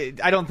mean,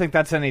 I don't think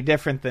that's any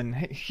different than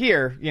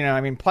here.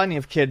 Plenty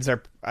of kids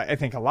are... I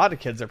think a lot of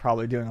kids are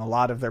probably doing a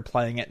lot of their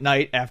playing at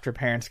night after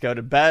parents go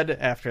to bed,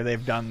 after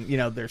they've done,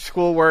 their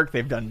schoolwork,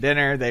 they've done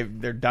dinner,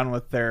 they're done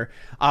with their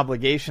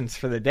obligations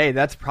for the day.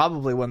 That's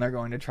probably when they're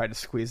going to try to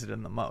squeeze it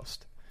in the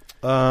most.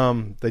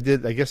 They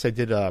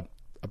did a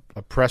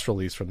press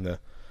release from the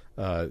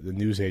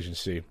news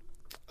agency.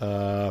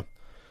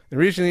 In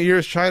recent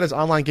years, China's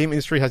online game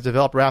industry has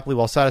developed rapidly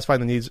while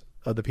satisfying the needs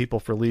of the people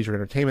for leisure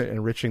entertainment and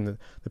enriching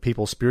the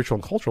people's spiritual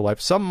and cultural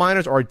life. Some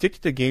minors are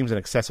addicted to games and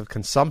excessive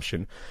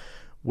consumption,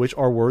 which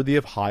are worthy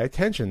of high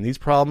attention. These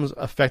problems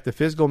affect the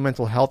physical,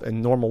 mental health,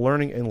 and normal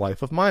learning and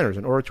life of minors.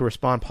 In order to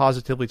respond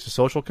positively to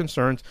social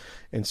concerns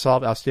and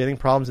solve outstanding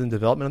problems in the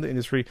development of the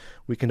industry,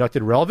 we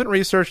conducted relevant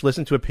research,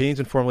 listened to opinions,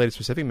 and formulated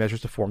specific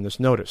measures to form this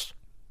notice.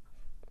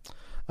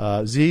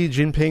 Xi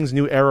Jinping's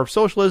new era of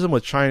socialism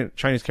with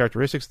Chinese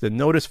characteristics. The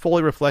notice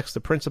fully reflects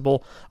the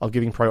principle of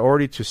giving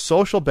priority to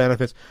social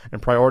benefits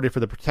and priority for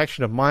the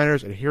protection of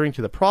minors, adhering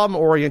to the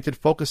problem-oriented,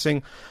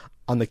 focusing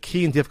on the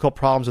key and difficult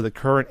problems of the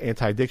current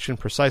anti-addiction,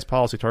 precise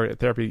policy, targeted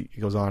therapy. It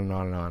goes on and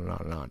on and on and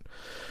on and on.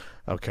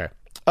 Okay.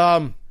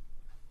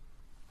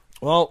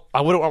 Well,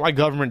 I wouldn't want my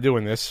government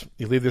doing this.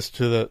 You leave this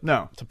to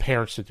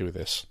parents to do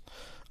this.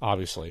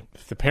 Obviously,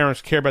 if the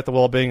parents care about the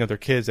well-being of their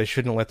kids, they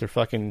shouldn't let their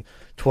fucking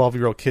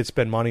 12-year-old kids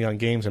spend money on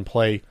games and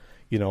play,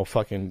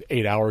 fucking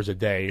 8 hours a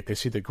day. If they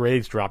see the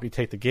grades drop, you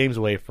take the games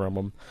away from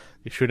them.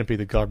 It shouldn't be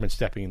the government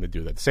stepping in to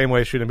do that. The same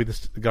way it shouldn't be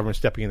the government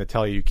stepping in to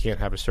tell you can't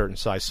have a certain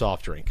size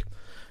soft drink.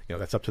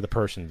 That's up to the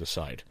person to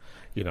decide,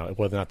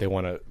 whether or not they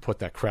want to put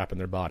that crap in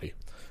their body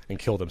and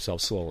kill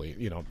themselves slowly.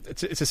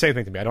 It's the same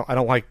thing to me. I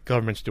don't like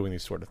governments doing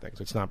these sort of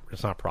things. It's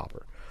not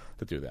proper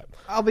to do that.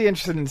 I'll be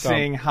interested in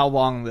seeing how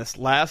long this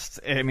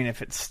lasts. I mean,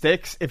 if it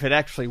sticks, if it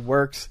actually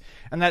works,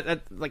 and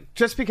that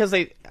just because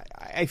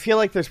I feel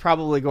like there's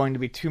probably going to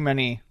be too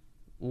many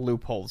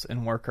loopholes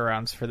and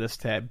workarounds for this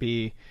to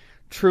be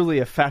truly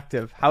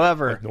effective.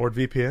 However, like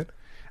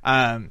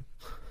NordVPN.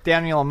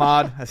 Daniel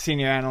Ahmad, a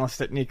senior analyst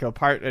at Nico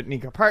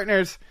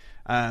Partners.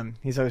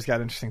 He's always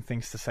got interesting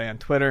things to say on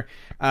Twitter.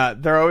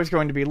 There are always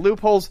going to be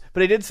loopholes,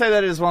 but he did say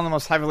that it is one of the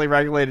most heavily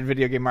regulated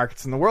video game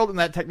markets in the world, and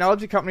that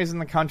technology companies in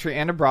the country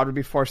and abroad would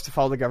be forced to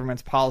follow the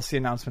government's policy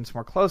announcements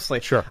more closely.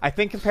 Sure. I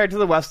think compared to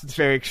the West, it's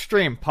very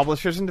extreme.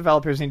 Publishers and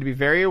developers need to be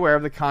very aware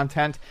of the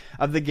content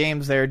of the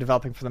games they are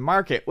developing for the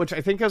market, which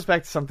I think goes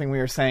back to something we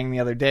were saying the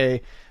other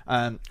day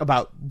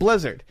about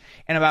Blizzard,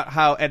 and about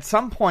how at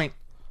some point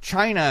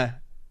China,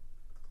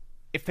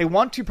 if they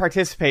want to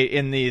participate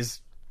in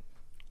these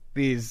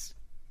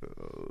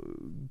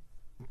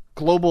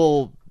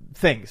global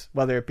things,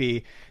 whether it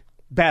be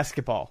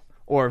basketball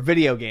or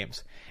video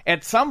games.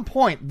 At some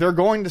point, they're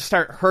going to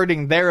start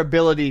hurting their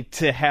ability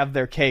to have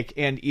their cake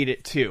and eat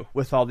it too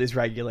with all these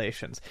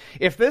regulations.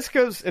 If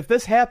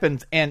this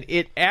happens and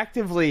it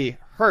actively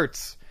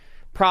hurts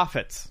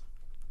profits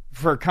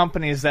for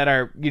companies that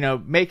are,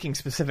 making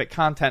specific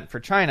content for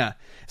China,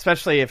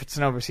 especially if it's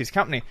an overseas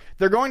company,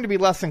 they're going to be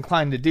less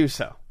inclined to do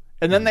so.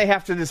 And then they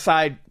have to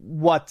decide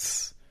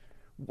what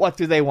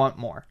do they want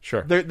more.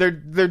 Sure. They're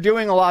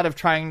doing a lot of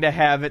trying to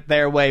have it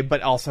their way,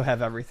 but also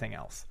have everything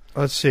else.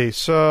 Let's see.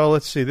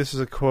 This is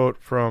a quote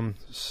from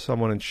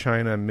someone in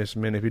China, Miss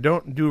Min. If you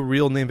don't do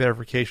real name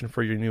verification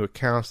for your new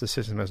accounts, the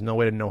system has no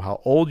way to know how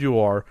old you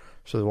are,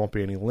 so there won't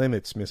be any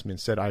limits, Miss Min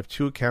said. I have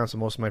 2 accounts, and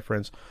most of my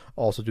friends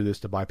also do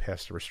this to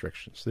bypass the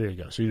restrictions. There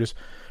you go. So you just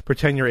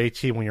pretend you're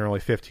 18 when you're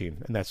only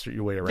 15, and that's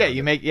your way around it.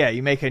 You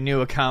make a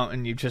new account,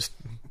 and you just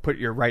put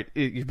you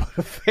put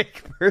a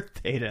fake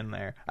birth date in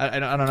there. I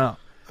don't know.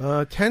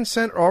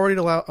 Tencent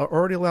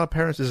already allow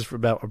parents. This is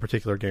about a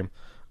particular game.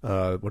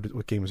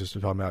 What game is this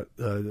we're talking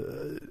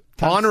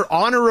about?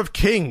 Honor of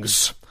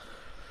Kings.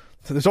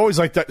 So there's always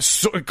like that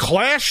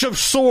Clash of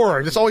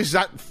Swords. It's always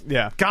that.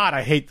 Yeah. God,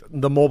 I hate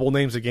the mobile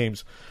names of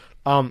games.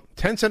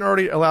 Tencent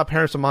already allowed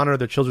parents to monitor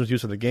their children's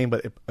use of the game,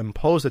 but it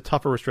imposed the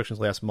tougher restrictions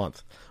last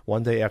month.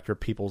 One day after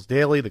People's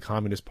Daily, the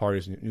Communist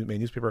Party's main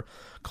newspaper,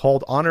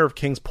 called Honor of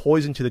Kings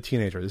poison to the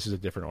teenager. This is a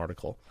different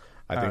article.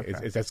 I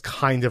think that's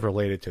kind of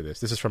related to this.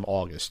 This is from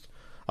August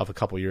of a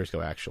couple years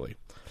ago, actually.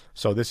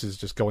 So this is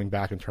just going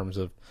back in terms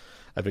of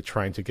it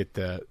trying to get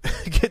the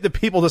get the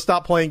people to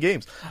stop playing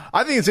games.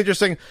 I think it's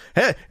interesting.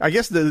 Hey, I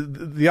guess the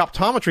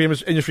optometry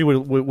industry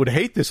would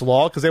hate this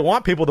law because they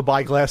want people to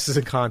buy glasses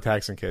and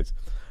contacts and kids.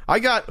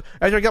 After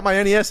I got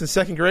my NES in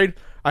 2nd grade,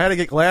 I had to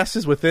get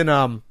glasses within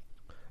I think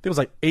it was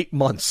like 8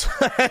 months,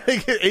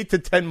 8 to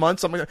 10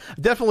 months, something like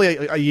that.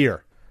 Definitely a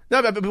year.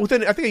 No, but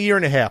within I think a year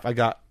and a half, I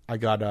got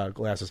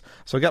glasses.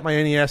 So I got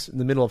my NES in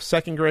the middle of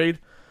 2nd grade.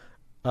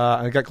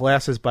 I got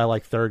glasses by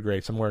like 3rd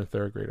grade, somewhere in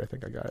 3rd grade. I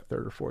think I got it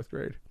 3rd or 4th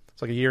grade.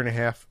 It's like a year and a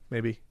half,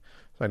 maybe.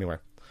 So anyway,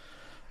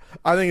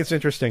 I think it's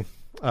interesting.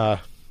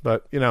 But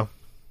I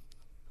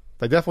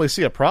definitely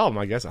see a problem.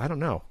 I guess I don't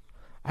know.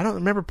 I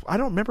don't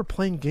remember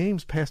playing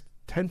games past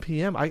 10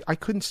 p.m. I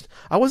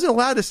wasn't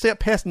allowed to stay up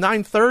past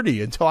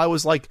 9:30 until I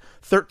was like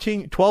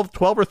 12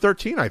 or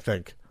 13, I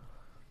think.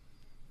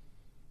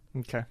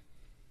 Okay.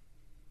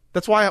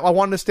 That's why I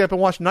wanted to stay up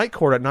and watch Night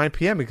Court at 9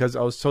 p.m. because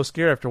I was so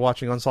scared after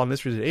watching Unsolved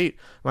Mysteries at 8.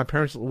 My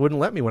parents wouldn't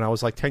let me when I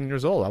was like 10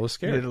 years old. I was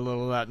scared. You did a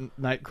little that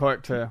Night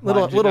Court to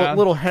wind you down.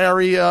 Little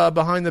Harry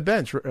behind the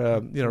bench.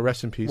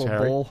 Rest in peace, little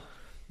Harry. Bull.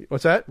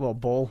 What's that? Little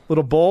bull.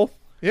 Little bull?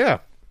 Yeah.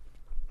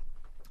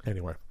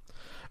 Anyway.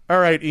 All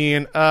right,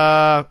 Ian.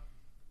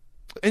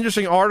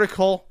 Interesting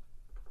article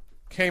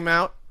came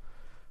out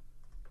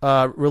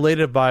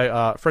related by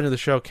a friend of the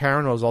show,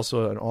 Karen, who was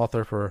also an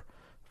author for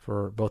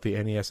both the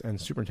NES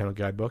and Super Nintendo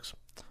guidebooks.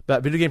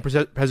 That video game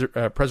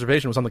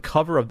preservation was on the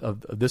cover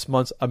of this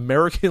month's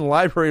American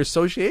Library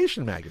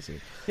Association magazine.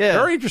 Yeah.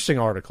 Very interesting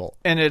article.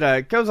 And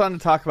it goes on to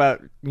talk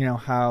about,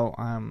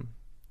 how,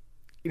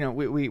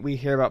 we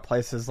hear about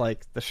places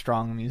like the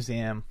Strong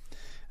Museum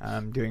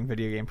doing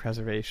video game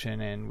preservation,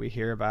 and we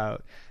hear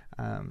about,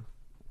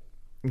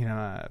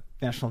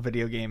 National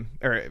Video Game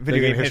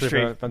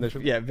History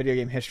Foundation. Yeah, Video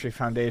Game History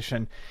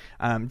Foundation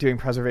doing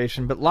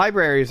preservation. But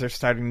libraries are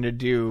starting to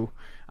do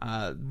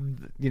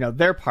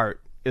their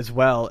part as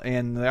well,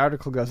 and the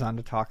article goes on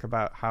to talk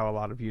about how a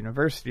lot of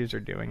universities are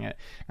doing it.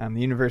 The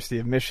University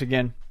of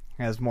Michigan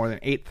has more than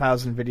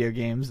 8,000 video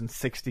games and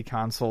 60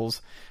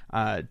 consoles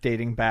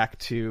dating back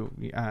to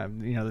the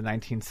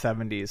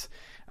 1970s.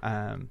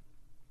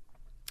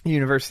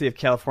 University of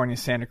California,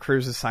 Santa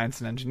Cruz's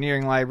Science and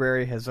Engineering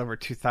Library has over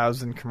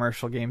 2,000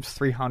 commercial games,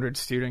 300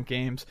 student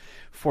games,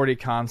 40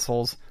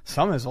 consoles,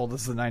 some as old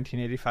as the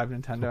 1985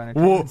 Nintendo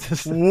Entertainment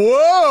System.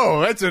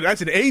 Whoa!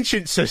 That's an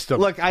ancient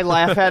system. Look, I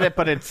laugh at it,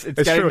 but it's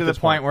getting to the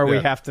point where yeah. we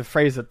have to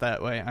phrase it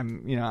that way.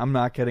 I'm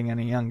not getting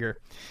any younger.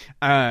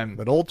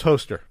 An old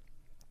toaster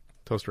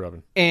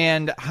oven,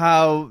 and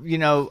how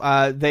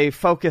they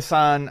focus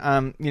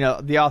on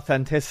the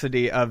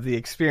authenticity of the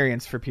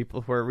experience for people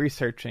who are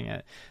researching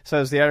it. So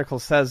as the article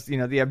says,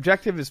 the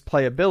objective is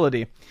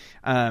playability,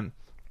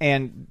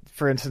 and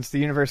for instance, the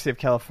University of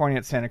California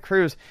at Santa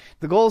Cruz,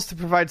 the goal is to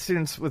provide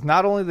students with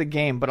not only the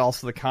game but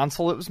also the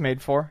console it was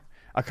made for,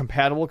 a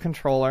compatible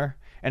controller,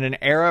 and an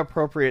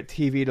era-appropriate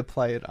TV to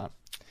play it on.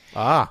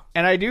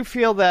 And I do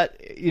feel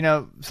that,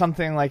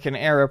 something like an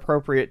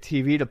era-appropriate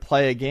TV to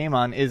play a game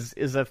on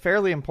is a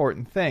fairly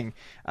important thing.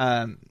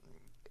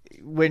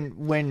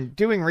 When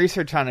doing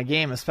research on a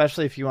game,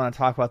 especially if you want to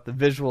talk about the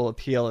visual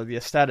appeal or the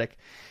aesthetic,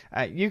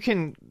 you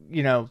can,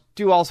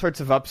 do all sorts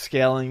of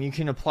upscaling. You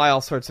can apply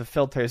all sorts of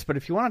filters. But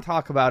if you want to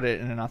talk about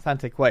it in an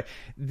authentic way,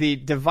 the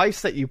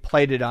device that you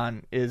played it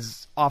on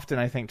is often,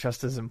 I think,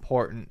 just as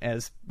important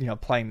as,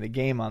 playing the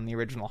game on the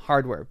original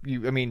hardware.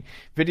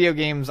 Video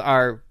games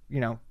are,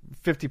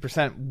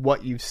 50%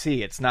 what you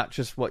see. It's not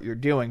just what you're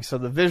doing. So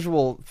the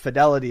visual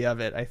fidelity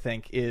of it, I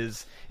think,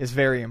 is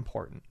very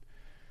important.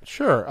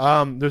 Sure.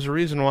 There's a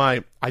reason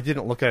why I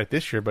didn't look at it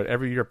this year, but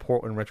every year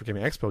Portland Retro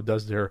Gaming Expo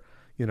does their,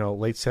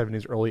 late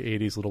 70s, early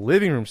 80s little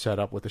living room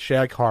setup with the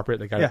shag carpet.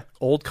 They got an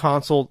old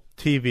console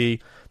TV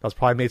that was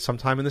probably made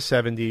sometime in the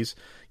 70s,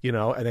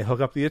 and they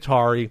hook up the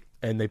Atari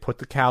and they put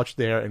the couch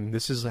there, and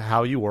this is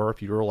how you were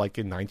if you were like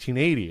in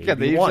 1980. Yeah,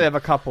 they usually have a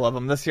couple of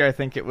them. This year I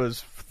think it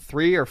was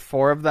 3 or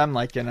 4 of them,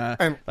 like in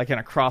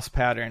a cross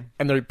pattern.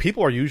 And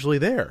people are usually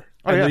there.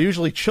 Oh, and yeah. they're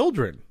usually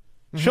children.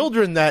 Mm-hmm.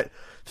 Children that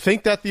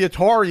think that the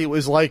Atari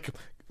was like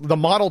the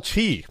Model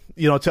T,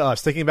 to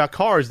us, thinking about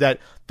cars, that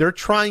they're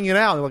trying it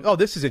out. They're like, oh,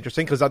 this is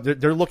interesting, because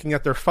they're looking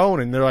at their phone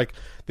and they're like,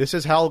 this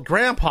is how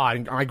Grandpa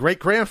and my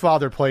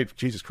great-grandfather played.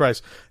 Jesus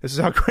Christ. This is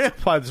how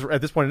Grandpa,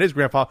 at this point it is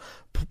Grandpa,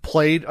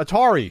 played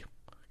Atari,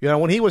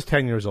 when he was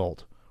 10 years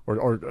old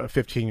or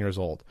 15 years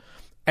old.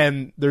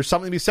 And there's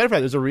something to be said for that.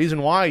 There's a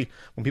reason why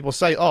when people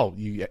say, "Oh,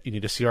 you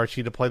need a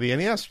CRT to play the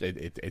NES,"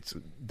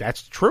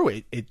 that's true.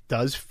 It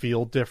does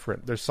feel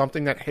different. There's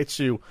something that hits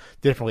you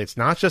differently. It's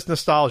not just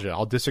nostalgia.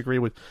 I'll disagree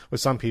with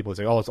some people who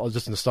say, "Oh, it's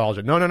just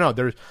nostalgia." No.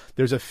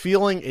 There's a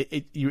feeling.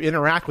 You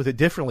interact with it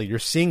differently. You're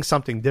seeing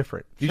something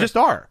different. You just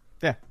are.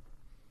 Yeah.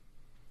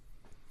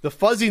 The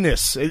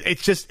fuzziness.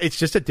 It's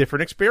just a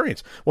different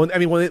experience.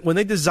 When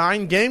they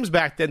designed games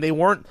back then, they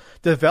weren't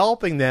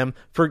developing them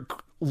for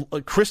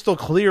crystal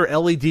clear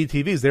LED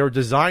TVs. They were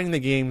designing the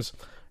games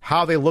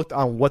how they looked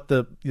on what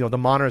the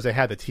monitors they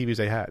had, the TVs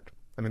they had.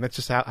 I mean, that's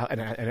just how,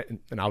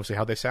 and obviously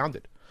how they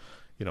sounded.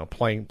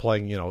 Playing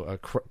a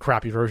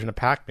crappy version of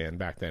Pac-Man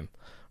back then.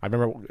 I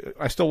remember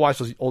I still watch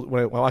those old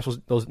when I watch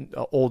those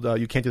old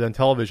You Can't Do That on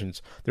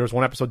televisions. There was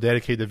one episode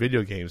dedicated to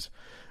video games,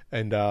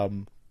 and I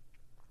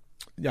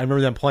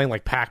remember them playing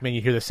like Pac-Man.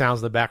 You hear the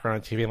sounds in the background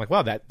on TV. I'm like,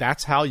 wow,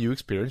 that's how you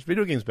experienced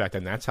video games back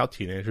then. That's how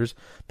teenagers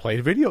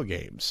played video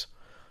games.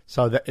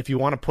 So that if you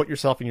want to put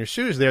yourself in your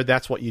shoes there,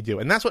 that's what you do.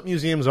 And that's what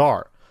museums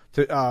are.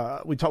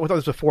 We talked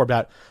this before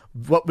about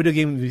what video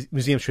game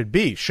museums should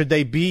be. Should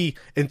they be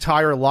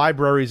entire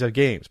libraries of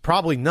games?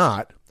 Probably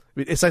not.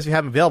 It's nice to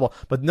have them available,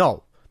 but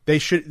no. They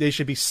should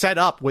be set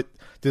up with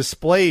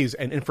displays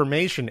and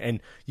information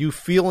and you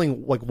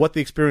feeling like what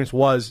the experience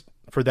was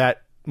for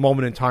that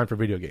moment in time for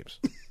video games.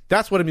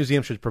 That's what a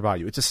museum should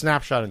provide you. It's a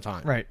snapshot in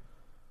time. Right.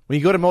 When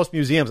you go to most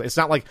museums, it's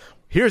not like,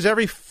 here's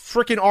every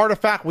freaking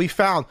artifact we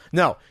found.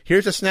 No,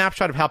 here's a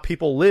snapshot of how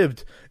people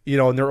lived,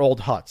 in their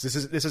old huts. This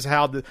is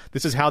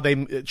how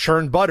they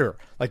churned butter.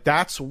 Like,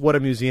 that's what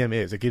a museum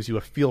is. It gives you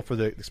a feel for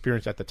the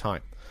experience at the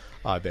time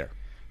there.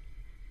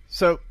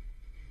 So,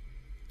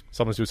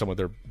 someone's doing something with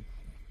their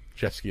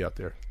jet ski out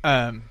there.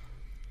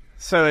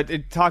 So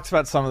it talks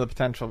about some of the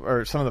potential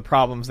or some of the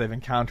problems they've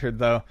encountered,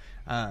 though.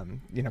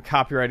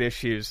 Copyright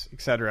issues,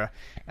 etc.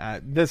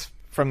 This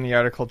from the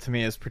article to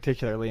me is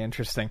particularly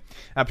interesting.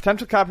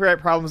 Potential copyright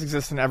problems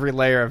exist in every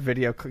layer of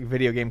video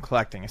game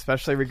collecting,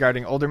 especially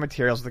regarding older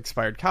materials with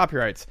expired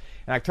copyrights.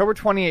 In October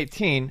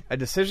 2018, a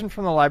decision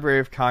from the Library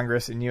of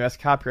Congress and U.S.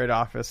 Copyright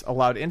Office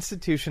allowed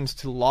institutions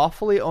to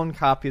lawfully own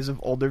copies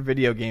of older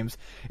video games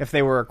if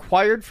they were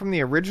acquired from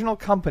the original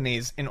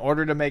companies in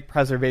order to make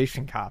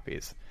preservation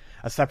copies.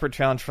 A separate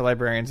challenge for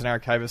librarians and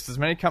archivists, as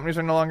many companies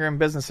are no longer in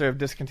business or have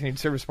discontinued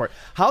service support.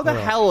 How the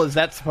hell is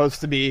that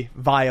supposed to be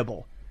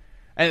viable?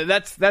 And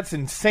that's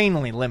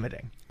insanely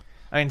limiting.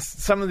 I mean,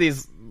 some of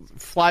these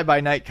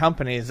fly-by-night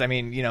companies,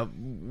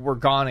 were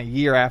gone a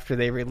year after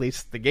they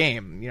released the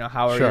game.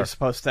 How are you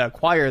supposed to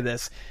acquire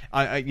this,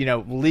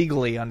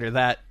 legally under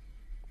that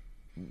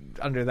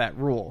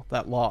rule,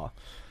 that law?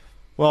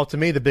 Well, to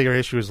me, the bigger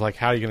issue is like,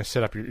 how are you going to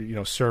set up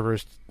your,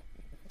 servers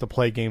to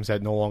play games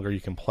that no longer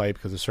you can play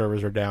because the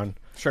servers are down?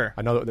 Sure.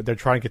 I know that they're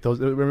trying to get those.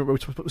 Remember, we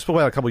spoke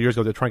about it a couple of years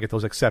ago. They're trying to get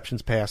those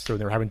exceptions passed through,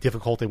 and they're having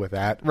difficulty with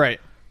that.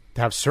 Right.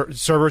 To have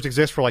servers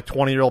exist for like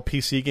 20-year-old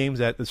PC games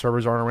that the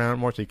servers aren't around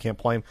anymore, so you can't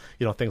play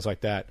them. Things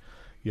like that.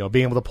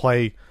 Being able to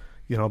play,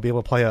 a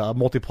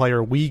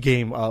multiplayer Wii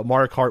game,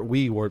 Mario Kart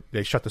Wii, where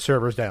they shut the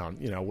servers down.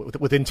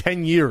 Within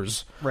 10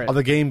 years of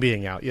the game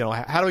being out.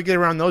 How do we get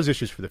around those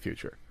issues for the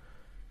future?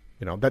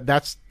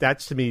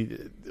 That's to me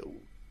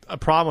a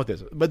problem with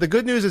this. But the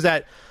good news is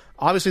that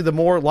obviously the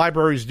more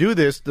libraries do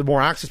this, the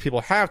more access people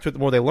have to it, the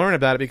more they learn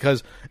about it.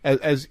 Because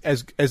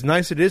as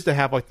nice it is to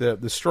have like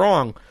the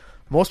strong.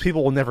 Most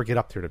people will never get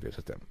up there to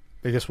visit them.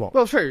 They just won't.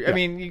 Well, sure. Yeah.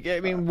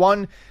 And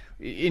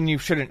you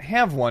shouldn't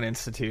have one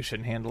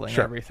institution handling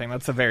everything.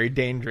 That's a very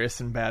dangerous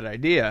and bad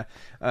idea.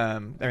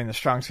 The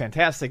strong's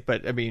fantastic,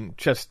 but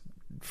just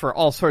for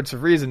all sorts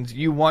of reasons,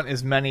 you want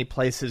as many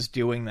places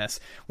doing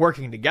this,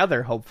 working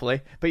together,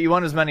 hopefully, but you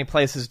want as many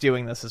places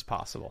doing this as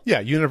possible.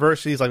 Yeah,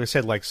 universities, like I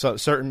said, like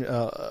certain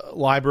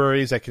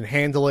libraries that can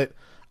handle it.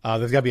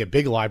 There's got to be a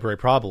big library,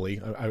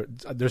 probably.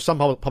 There's some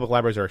public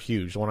libraries that are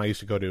huge. The one I used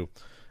to go to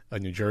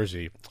New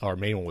Jersey, our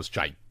main one was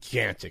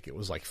gigantic. It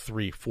was like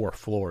 3-4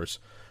 floors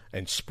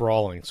and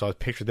sprawling. So I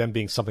picture them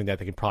being something that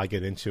they can probably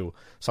get into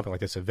something like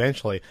this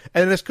eventually.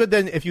 And it's good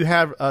then if you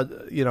have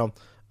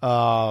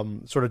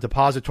sort of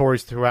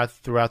depositories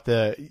throughout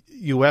the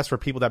U.S. for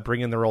people that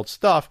bring in their old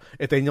stuff.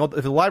 If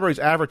the libraries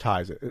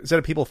advertise it, instead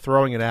of people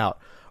throwing it out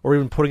or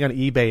even putting it on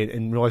eBay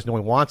and realize no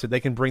one wants it, they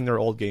can bring their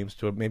old games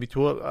to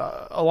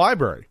a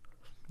library,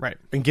 Right.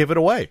 and give it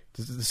away.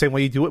 The same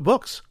way you do with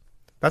books.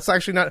 That's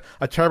actually not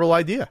a terrible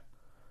idea.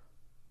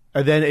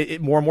 And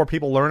then more and more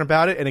people learn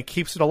about it, and it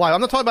keeps it alive.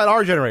 I'm not talking about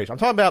our generation. I'm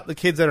talking about the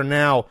kids that are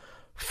now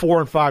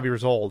 4 and 5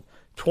 years old.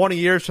 20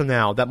 years from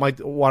now, that might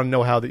want to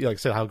know how, like I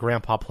said, how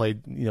Grandpa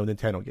played,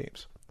 Nintendo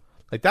games.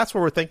 Like, that's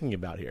what we're thinking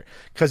about here.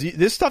 Because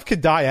this stuff could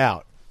die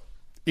out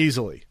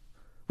easily.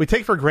 We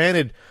take for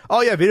granted,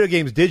 oh yeah, video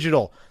games,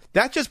 digital.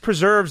 That just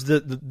preserves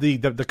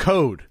the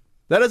code.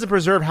 That doesn't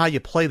preserve how you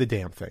play the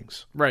damn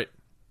things. Right.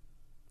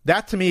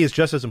 That to me is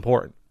just as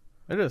important.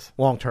 It is.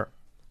 Long term.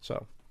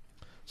 So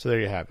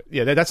there you have it.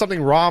 Yeah, that's something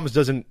ROMs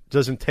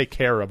doesn't take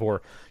care of,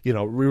 or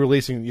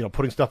re-releasing,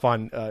 putting stuff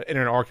on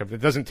Internet Archive.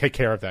 It doesn't take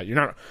care of that. You're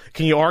not.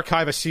 Can you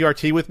archive a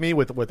CRT with me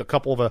with a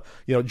couple of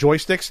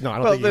joysticks? No, I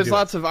don't. Well, think there's you can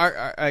lots of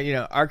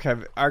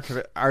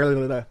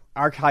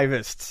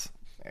archivists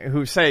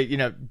who say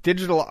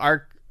digital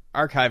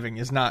archiving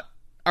is not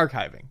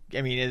archiving.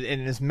 I mean,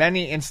 in as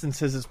many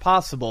instances as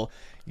possible,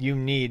 you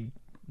need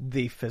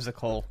the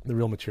physical, the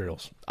real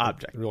materials,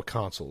 object, the real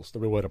consoles, the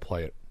real way to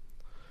play it.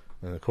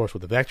 And of course,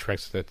 with the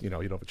Vectrex, that you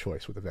don't have a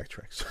choice with the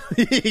Vectrex.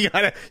 you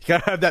gotta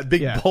have that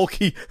big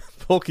bulky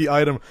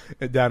item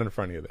down in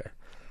front of you there.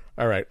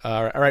 All right.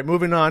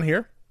 Moving on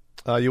here.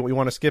 You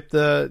want to skip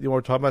you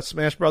want to talk about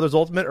Smash Brothers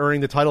Ultimate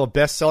earning the title of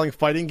best-selling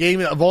fighting game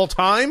of all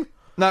time?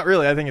 Not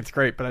really. I think it's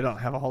great, but I don't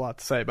have a whole lot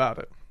to say about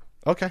it.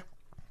 Okay.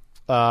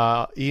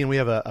 Ian, we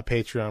have a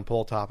Patreon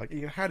poll topic.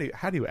 Ian, how do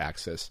you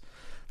access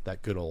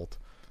that good old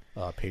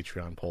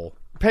Patreon poll?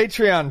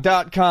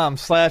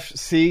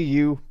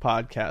 Patreon.com/CU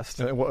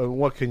podcast.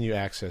 What can you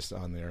access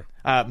on there?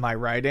 My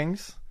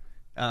writings,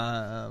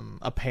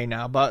 a pay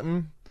now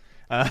button.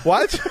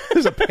 What?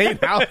 There's a pay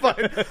now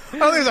button?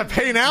 Oh, there's a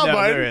pay now no,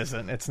 button. There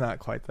isn't. It's not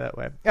quite that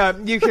way.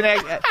 You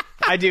can.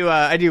 I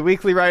do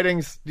weekly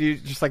writings.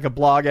 Just like a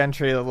blog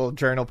entry, a little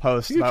journal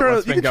post about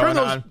what's been going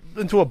on. Turn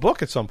those into a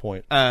book at some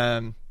point.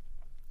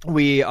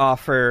 We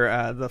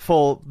offer the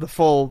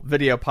full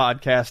video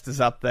podcast is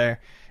up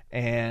there.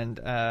 And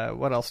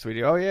what else do we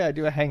do? Oh yeah, I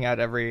do a hangout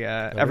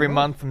every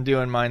month. I'm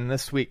doing mine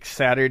this week,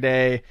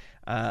 Saturday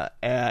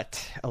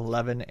at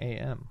 11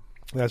 a.m.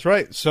 That's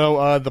right.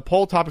 So the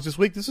poll topics this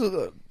week. This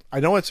is I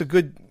know it's a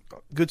good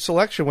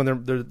selection when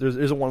there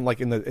isn't one like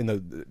in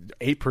the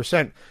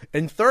 8%.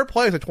 In third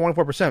place at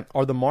 24%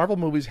 are the Marvel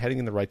movies heading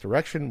in the right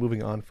direction,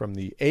 moving on from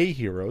the A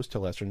heroes to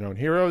lesser known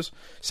heroes.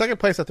 Second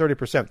place at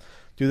 30%.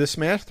 Do the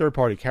Smash third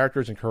party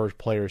characters encourage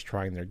players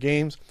trying their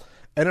games?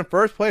 And in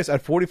first place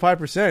at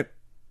 45%.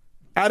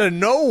 Out of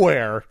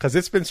nowhere, because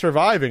it's been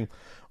surviving,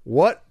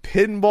 what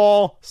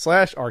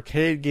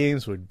pinball/arcade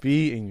games would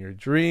be in your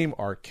dream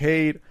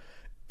arcade?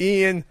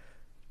 Ian,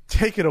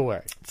 take it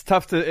away. It's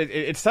tough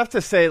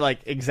to say like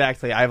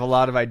exactly. I have a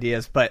lot of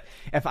ideas, but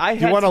if I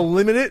had you want to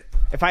limit it,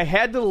 if I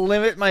had to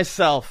limit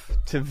myself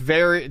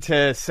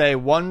to say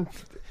one,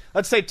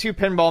 let's say 2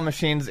 pinball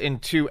machines in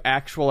 2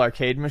 actual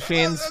arcade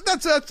machines.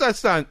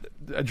 That's not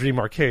a dream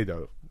arcade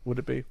though, would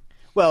it be?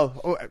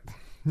 Well.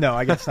 No,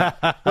 I guess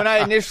not. When I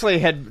initially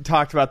had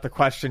talked about the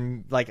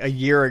question like a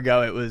year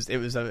ago, it was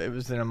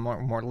in a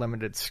more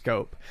limited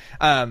scope.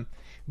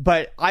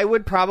 But I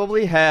would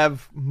probably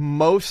have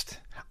most.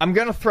 I'm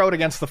gonna throw it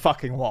against the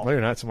fucking wall. No,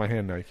 you're not. It's in my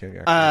hand now. You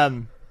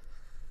can't.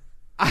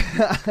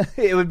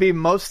 It would be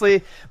most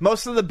of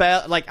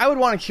the like I would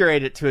want to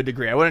curate it to a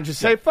degree. I wouldn't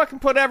just say fucking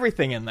put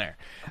everything in there.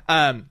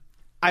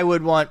 I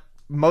would want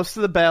most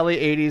of the Bally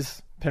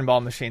 80s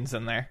pinball machines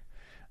in there.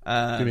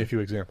 Give me a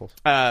few examples.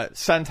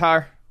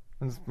 Centaur.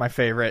 Is my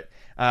favorite.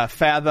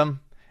 Fathom,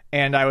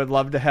 and I would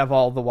love to have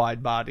all the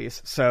wide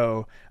bodies.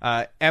 So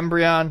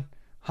Embryon,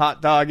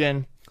 Hot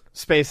Doggin,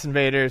 Space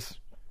Invaders,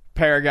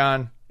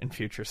 Paragon, and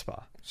Future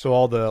Spa. So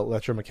all the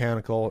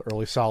electromechanical,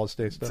 early solid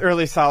state stuff? It's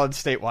early solid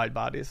state wide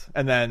bodies.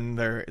 And then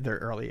their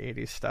early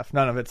 80s stuff.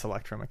 None of it's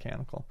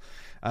electromechanical.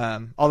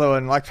 Although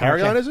in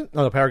Paragon isn't?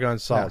 No, the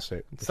Paragon's solid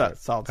state. Solid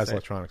state. Has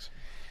electronics.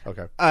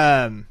 Okay.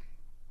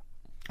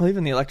 Well,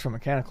 even the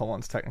electromechanical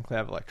ones technically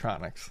have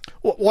electronics.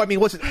 Well, I mean,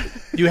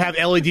 you have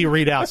LED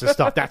readouts and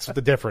stuff. That's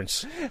the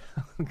difference.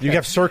 Okay. You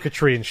have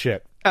circuitry and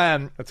shit.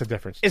 That's a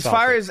difference. As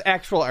far as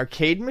actual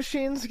arcade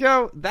machines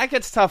go, that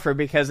gets tougher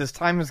because as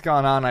time has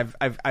gone on,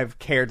 I've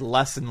cared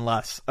less and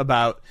less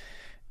about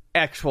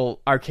actual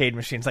arcade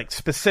machines, like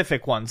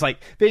specific ones. Like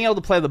being able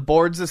to play the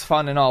boards is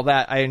fun and all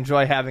that. I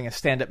enjoy having a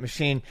stand-up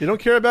machine. You don't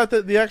care about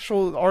the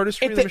actual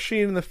artistry of the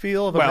machine and the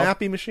feel of a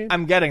Mappy machine?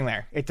 I'm getting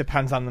there. It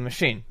depends on the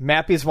machine.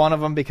 Mappy's one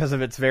of them because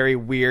of its very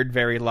weird,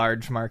 very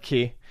large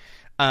marquee.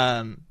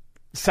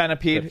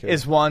 Centipede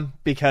is one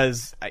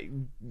because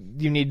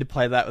you need to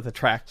play that with a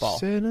trackball.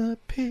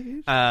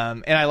 Centipede.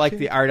 And I like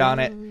the art on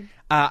it.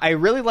 I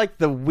really like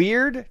the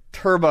weird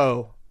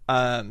Turbo,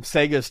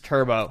 Sega's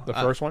Turbo. The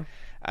first one?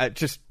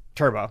 Just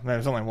Turbo.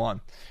 There's only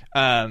one.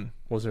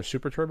 Was there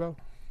Super Turbo?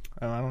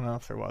 I don't know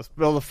if there was.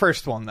 Well, the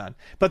first one then.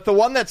 But the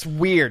one that's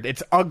weird,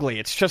 it's ugly.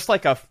 It's just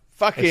like a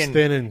fucking... It's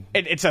thin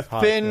and it's a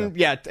hot, thin...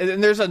 Yeah,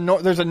 and there's a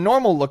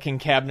normal looking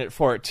cabinet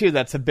for it, too,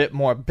 that's a bit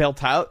more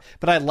built out.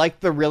 But I like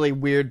the really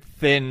weird,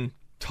 thin,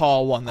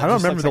 tall one that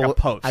just looks like a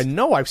post. I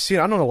know I've seen.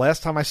 I don't know the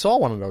last time I saw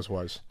one of those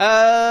was.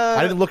 I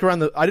didn't look around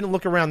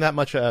that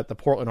much at the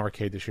Portland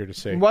arcade this year to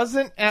see.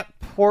 Wasn't at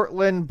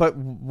Portland, but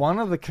one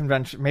of the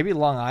convention, maybe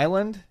Long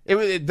Island.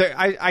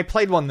 I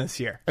played one this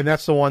year, and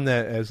that's the one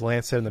that, as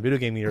Lance said in the video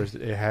game years,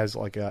 it has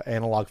like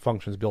analog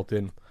functions built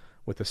in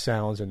with the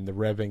sounds and the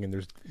revving, and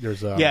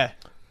there's a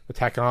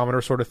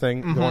tachometer sort of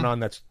thing going on.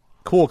 That's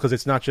cool because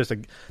it's not just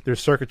there's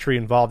circuitry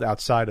involved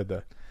outside of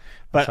the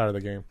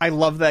game. I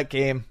love that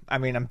game. I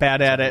mean, I'm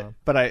bad at it,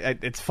 but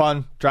it's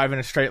fun. Drive in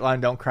a straight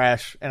line, don't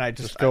crash, and I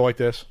just go like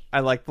this.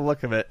 I like the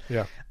look of it.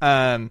 Yeah.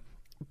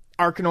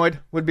 Arkanoid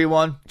would be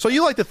one. So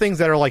you like the things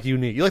that are like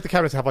unique. You like the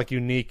cabinets that have like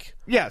unique.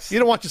 Yes. You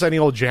don't want just any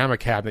old JAMA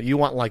cabinet. You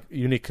want like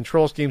unique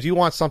control schemes. You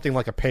want something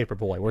like a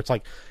Paperboy where it's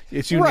like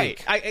it's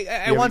unique. Right.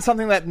 I want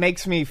something that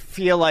makes me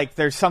feel like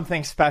there's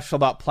something special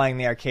about playing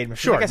the arcade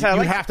machine. Sure. Like I said,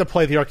 you have to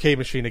play the arcade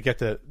machine to get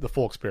the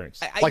full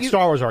experience. Like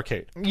Star Wars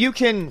Arcade. You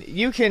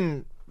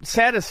can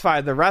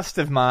satisfy the rest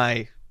of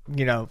my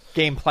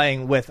game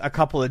playing with a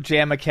couple of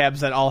JAMA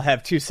cabs that all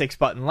have 2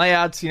 6-button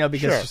layouts,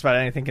 because just about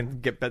anything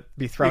can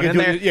be thrown in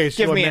there. Yeah,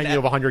 give me a menu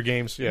of 100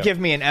 games. Yeah. Give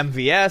me an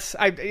MVS.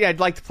 I'd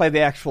like to play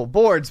the actual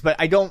boards, but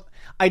I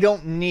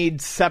don't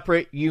need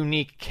separate,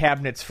 unique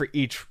cabinets for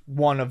each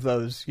one of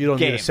those. You don't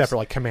games. need a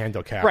separate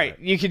Commando cabinet. Right.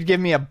 You could give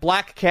me a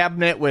black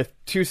cabinet with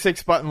 2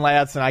 6-button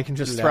layouts, and I can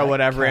just throw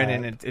whatever in,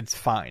 and it's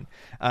fine.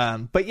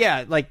 But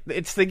yeah,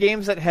 it's the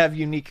games that have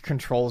unique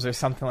controls or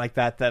something like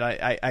that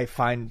I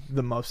find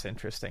the most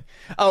interesting.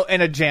 Oh,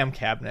 and a jam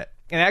cabinet.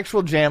 An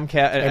actual jam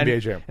cabinet.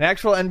 NBA Jam. An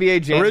actual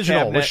NBA Jam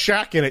Original cabinet. with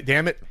Shaq in it,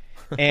 damn it.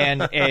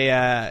 And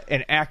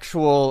an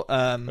actual...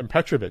 and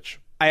Petrovich.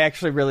 I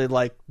actually really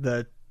like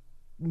the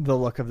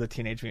look of the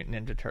Teenage Mutant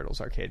Ninja Turtles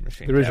arcade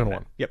machine. The original cabinet.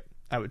 one. Yep,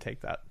 I would take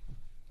that.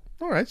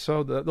 All right,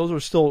 so those are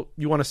still,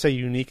 you want to say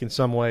unique in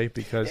some way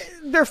because...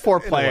 They're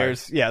 4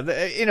 players,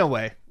 in a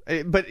way.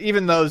 But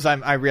even those,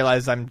 I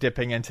realize I'm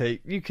dipping into,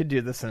 you could do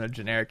this in a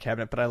generic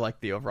cabinet, but I like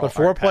the overall The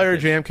 4-player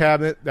jam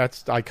cabinet,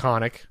 that's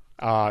iconic.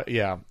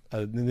 The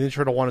Ninja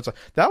Turtle one,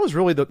 that was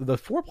really the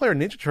 4-player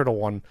Ninja Turtle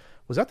one.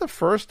 Was that the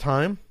first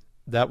time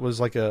that was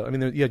like you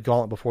had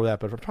Gauntlet before that,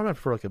 but if I'm talking about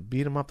for like a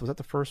beat 'em up, was that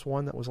the first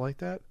one that was like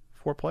that?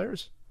 4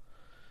 players?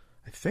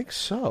 I think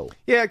so.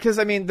 Yeah, because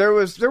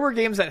there were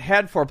games that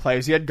had 4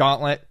 players. You had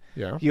Gauntlet.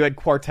 Yeah. You had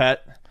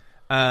Quartet.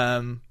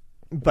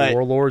 But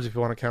Warlords, if you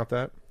want to count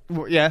that.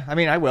 Yeah,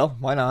 I will.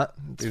 Why not?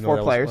 It's 4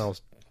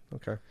 players.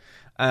 Okay.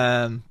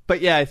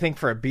 But yeah, I think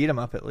for a beat 'em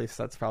up at least,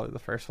 that's probably the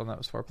first one that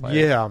was 4 players.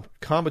 Yeah,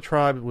 Combat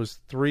Tribe was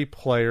 3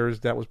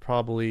 players. That was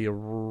probably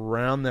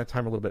around that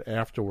time, a little bit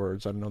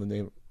afterwards. I don't know the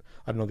name.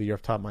 I don't know the year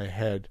off the top of my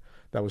head.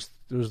 There was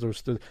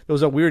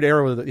a weird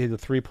era where they had the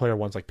 3-player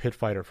ones like Pit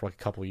Fighter for like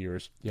a couple of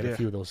years. You had a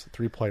few of those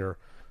 3-player.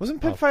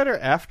 Wasn't Pit Fighter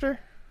after?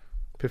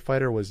 Pit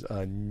Fighter was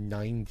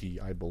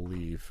 90, I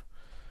believe.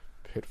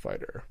 Pit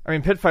Fighter.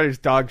 Pit Fighter's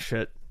dog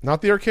shit.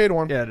 Not the arcade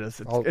one. Yeah, it is.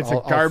 It's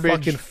a garbage. I'll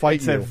fucking fight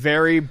it's you. a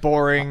very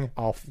boring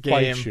I'll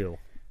game. fight you.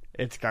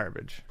 It's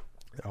garbage.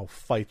 I'll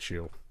fight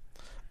you.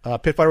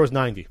 Pit Fighter was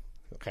 90.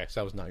 Okay,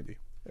 so that was 90.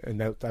 And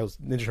that was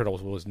Ninja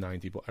Turtles was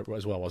 90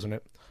 as well, wasn't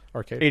it?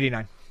 Arcade?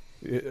 89.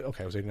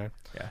 Okay, it was 89?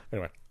 Yeah.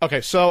 Anyway.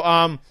 Okay,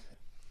 so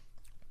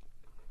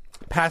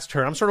past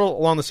turn. I'm sort of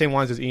along the same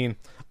lines as Ian.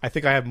 I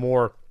think I have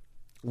more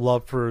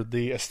love for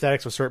the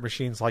aesthetics of certain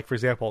machines. Like, for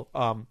example,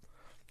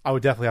 I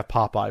would definitely have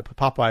Popeye.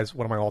 Popeye is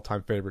one of my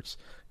all-time favorites.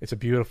 It's a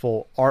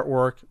beautiful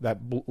artwork, that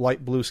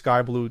light blue,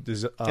 sky blue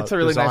it's a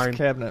really design. nice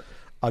cabinet.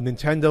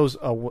 Nintendo's,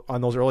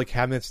 on those early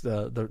cabinets,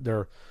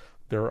 their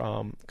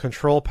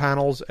control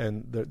panels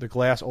and the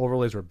glass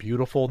overlays were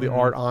beautiful. The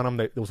art on them,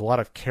 there was a lot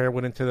of care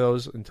went into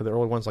those, into the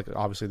early ones, like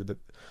obviously the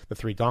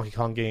 3 Donkey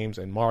Kong games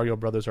and Mario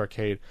Brothers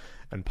Arcade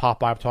and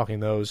Popeye. I'm talking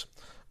those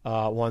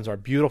ones are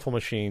beautiful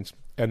machines,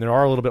 and they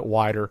are a little bit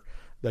wider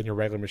than your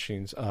regular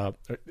machines.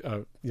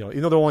 Even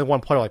though they're only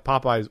 1 player, like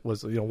Popeye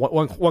was,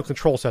 one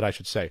control set, I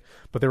should say,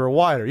 but they were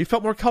wider. You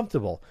felt more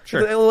comfortable.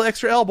 Sure. A little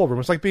extra elbow room.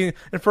 It's like being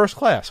in first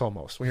class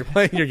almost when you're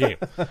playing your game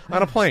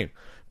on a plane.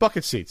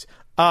 Bucket seats.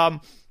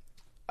 I'm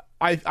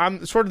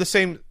sort of the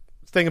same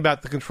thing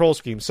about the control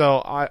scheme.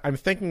 So I'm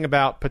thinking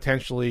about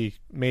potentially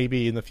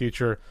maybe in the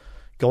future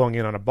going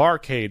in on a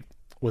barcade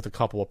with a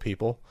couple of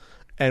people.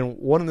 And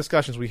one of the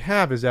discussions we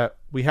have is that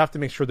we have to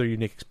make sure they're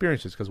unique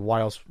experiences, because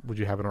why else would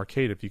you have an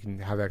arcade if you can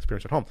have that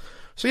experience at home?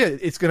 So yeah,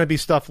 it's going to be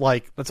stuff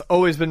like... That's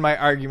always been my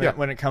argument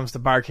when it comes to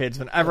barcades.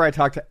 Whenever I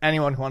talk to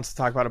anyone who wants to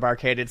talk about a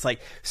barcade, it's like,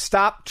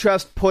 stop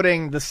just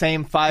putting the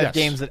same 5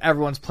 games that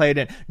everyone's played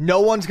in. No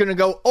one's going to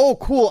go, oh,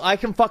 cool, I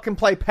can fucking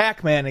play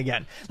Pac-Man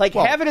again.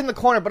 Have it in the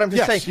corner, but I'm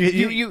just saying,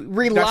 you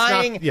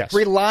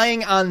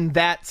relying on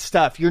that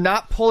stuff. You're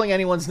not pulling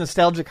anyone's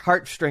nostalgic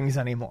heartstrings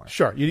anymore.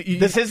 Sure.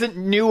 This isn't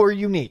new or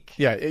unique.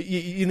 Yeah,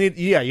 you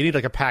need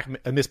like a Pac-Man.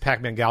 Miss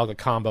Pac-Man Galaga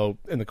combo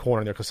in the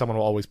corner there because someone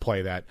will always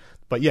play that.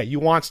 But yeah, you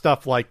want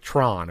stuff like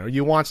Tron, or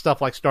you want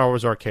stuff like Star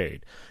Wars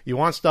Arcade. You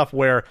want stuff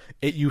where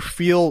you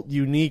feel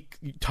unique,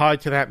 tied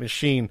to that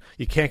machine.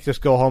 You can't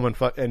just go home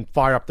and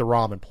fire up the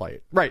ROM and play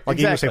it. Right, like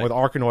you were saying with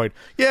Arkanoid.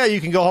 Yeah,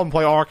 you can go home and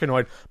play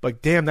Arkanoid,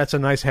 but damn, that's a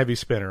nice heavy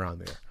spinner on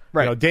there.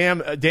 Right. You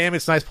know, damn,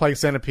 it's nice playing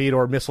Centipede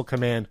or Missile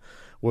Command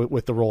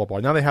with the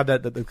rollerball. Now they have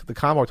that the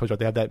combo I told you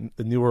about. They have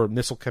the newer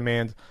Missile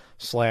Command /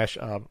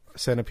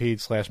 Centipede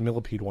 /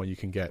 Millipede one you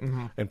can get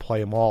and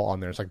play them all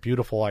on there. It's like a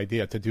beautiful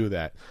idea to do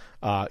that.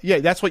 Yeah,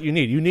 that's what you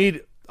need. You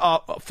need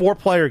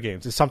 4-player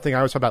games. It's something I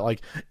always talk about.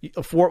 Like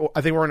 4. I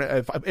think we're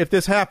gonna if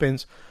this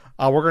happens,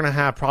 we're gonna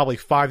have probably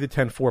 5 to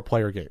 10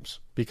 4-player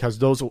games because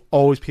those will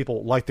always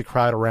people like to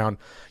crowd around.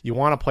 You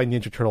want to play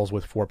Ninja Turtles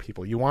with 4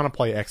 people. You want to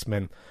play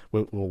X-Men.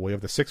 We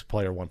have the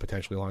 6-player one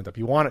potentially lined up.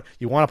 You want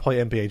to play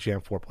NBA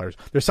Jam 4 players.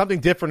 There's something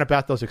different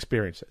about those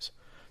experiences.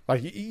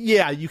 Like,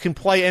 yeah, you can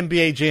play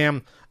NBA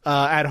Jam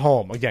at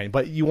home again,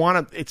 but you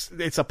want to.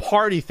 It's a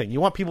party thing. You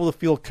want people to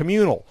feel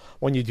communal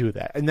when you do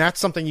that, and that's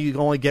something you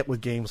can only get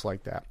with games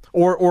like that,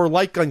 or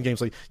light gun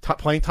games like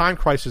playing Time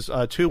Crisis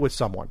 2 with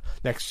someone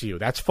next to you.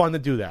 That's fun to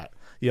do that.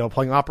 You know,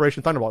 playing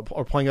Operation Thunderbolt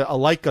or playing a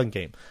light gun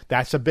game.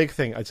 That's a big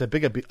thing. It's a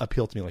big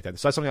appeal to me like that.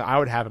 So that's something I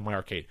would have in my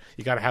arcade.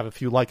 You got to have a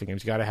few light gun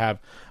games. You got to have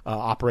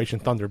Operation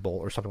Thunderbolt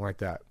or something like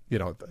that. You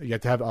know, you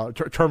have to have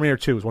Terminator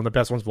 2 is one of the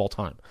best ones of all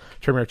time.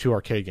 Terminator 2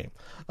 arcade game.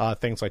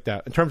 Things like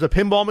that. In terms of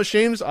pinball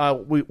machines,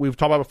 we've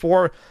talked about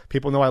before.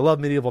 People know I love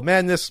Medieval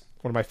Madness.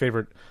 One of my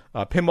favorite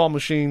pinball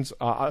machines.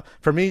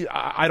 For me,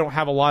 I don't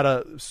have a lot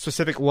of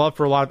specific love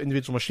for a lot of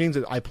individual machines.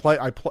 I try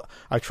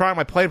them.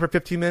 I play it for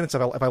 15 minutes.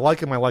 If I like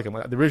them, I like them.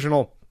 The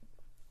original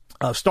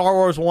Star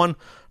Wars one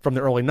from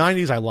the early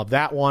 90s, I love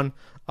that one.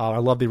 I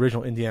love the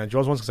original Indiana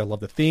Jones ones because I love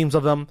the themes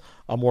of them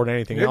more than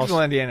anything else. The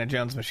original Indiana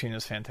Jones machine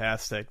is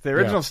fantastic. The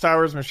original Star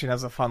Wars machine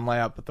has a fun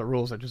layout, but the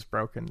rules are just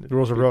broken. The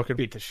rules are broken?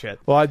 Beat to shit.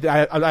 Well,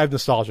 I have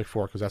nostalgic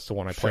for it because that's the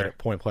one I played at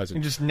Point Pleasant.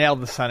 You just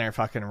nailed the center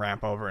fucking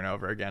ramp over and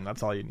over again.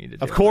 That's all you need to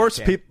do. Of course,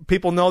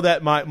 people know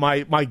that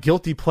my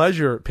guilty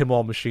pleasure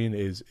pinball machine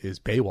is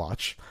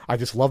Baywatch. I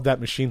just love that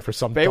machine for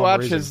some dumb reason.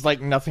 Baywatch is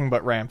like nothing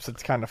but ramps.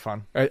 It's kind of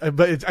fun.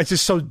 But it's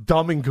just so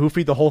dumb and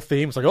goofy, the whole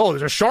theme. It's like, oh,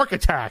 there's a shark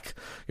attack.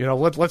 You know,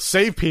 let's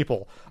save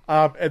people.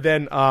 And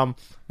then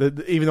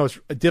even though it's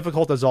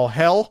difficult as all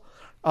hell,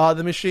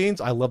 the machines,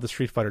 I love the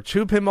Street Fighter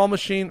 2 pinball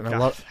machine, and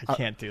I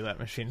can't do that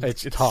machine.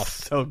 It's tough.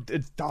 So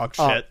it's dog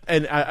shit.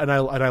 And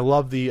I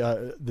love the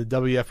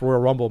WF Royal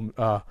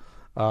Rumble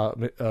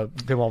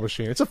pinball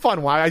machine. It's a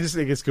fun one. I just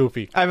think it's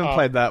goofy. I haven't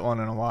played that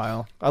one in a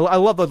while. I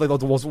love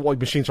those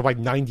machines from like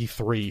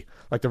 '93,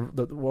 like some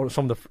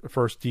of the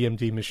first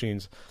DMD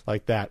machines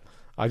like that.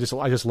 I just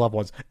love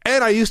ones.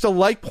 And I used to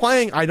like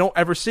playing, I don't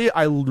ever see it,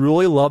 I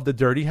really love the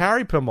Dirty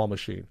Harry pinball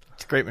machine.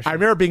 It's a great machine. I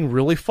remember being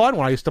really fun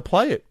when I used to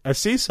play it at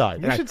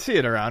Seaside. You should see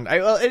it around.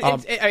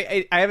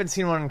 I haven't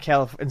seen one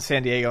in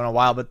San Diego in a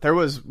while, but there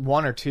was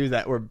 1 or 2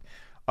 that were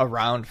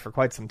around for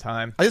quite some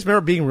time. I just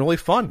remember being really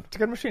fun. It's a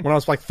good machine. When I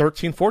was like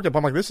 13, 14,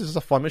 I'm like, this is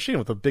a fun machine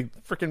with a big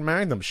freaking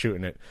Magnum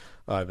shooting it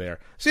there.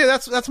 So yeah,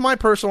 that's my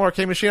personal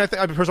arcade machine. I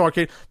think personal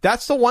arcade.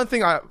 That's the one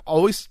thing I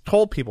always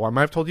told people. I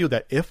might have told you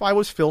that if I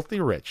was filthy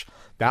rich,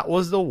 that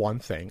was the one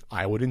thing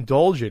I would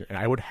indulge in, and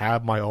I would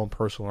have my own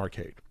personal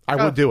arcade.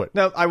 I would do it.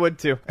 No, I would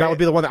too. That would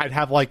be the one that I'd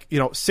have, like,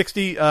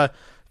 60,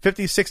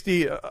 50,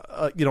 60,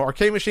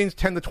 arcade machines,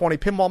 10 to 20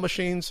 pinball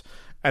machines,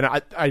 and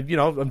I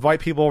invite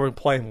people over and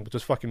play them,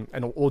 just fucking,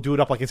 and we'll do it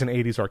up like it's an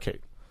 80s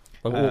arcade.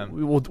 Like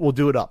we'll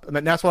do it up, and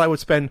that's what I would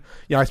spend.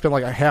 I spend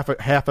like half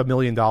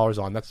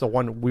 $1,000,000 on. That's the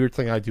one weird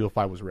thing I'd do if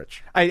I was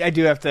rich. I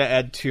do have to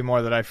add 2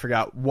 more that I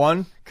forgot.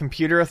 One,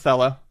 Computer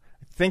Othello.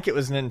 I think it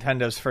was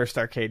Nintendo's first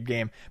arcade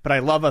game, but I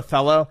love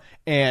Othello,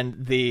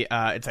 and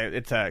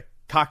it's a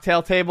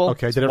cocktail table.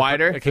 Okay, it's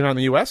wider. It came out in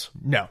the U.S.?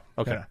 No.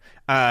 Okay.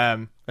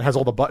 No. It has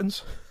all the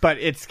buttons, but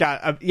it's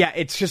got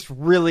it's just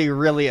really,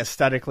 really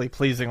aesthetically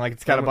pleasing. Like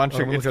it's got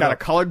a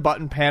colored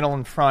button panel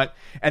in front,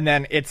 and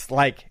then it's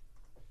like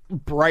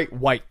bright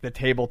white, the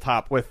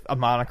tabletop with a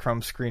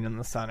monochrome screen in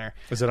the center.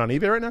 Is it on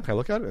eBay right now? Can I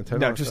look at it?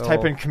 No, just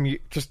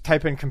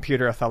type in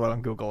Computer Othello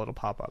in Google. It'll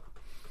pop up.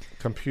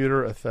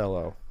 Computer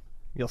Othello.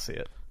 You'll see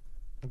it.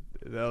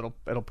 It'll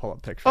pull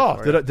up pictures.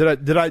 Oh,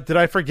 did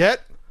I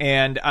forget?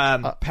 And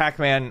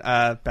Pac-Man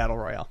Battle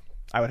Royale.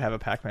 I would have a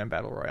Pac-Man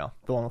Battle Royale,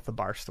 the one with the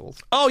bar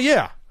stools. Oh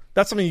yeah,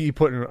 that's something you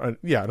put in a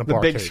the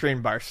bar big cave.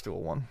 Screen bar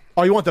stool one.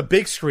 Oh, you want the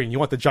big screen? You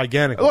want the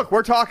gigantic one. Look,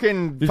 we're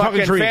talking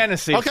fucking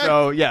fantasy, okay.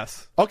 So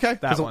yes. Okay,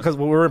 because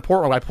when we were in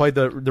Portland, I played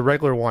the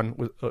regular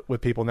one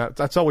with people, and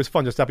that's always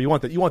fun. Just that,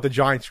 but you want the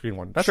giant screen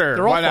one. Sure,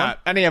 they're all why fun.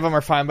 not? Any of them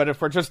are fine, but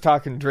if we're just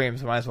talking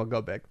dreams, we might as well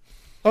go big.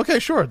 Okay,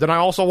 sure. Then I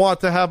also want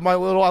to have my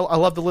little. I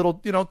love the little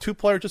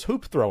 2-player just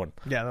hoop throwing.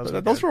 Yeah,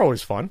 those are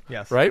always fun.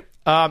 Yes, right.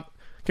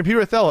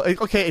 Computer Othello.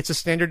 Okay, it's a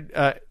standard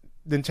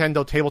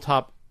Nintendo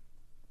tabletop,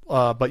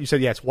 but you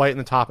said it's white in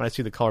the top, and I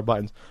see the color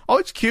buttons. Oh,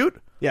 it's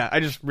cute. Yeah, I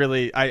just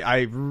really,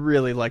 I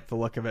really like the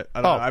look of it.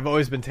 I don't know. I've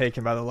always been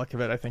taken by the look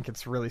of it. I think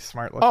it's really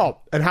smart looking. Oh,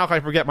 and how can I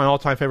forget my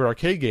all-time favorite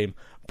arcade game,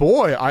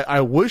 boy,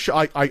 I wish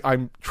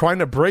I'm trying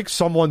to break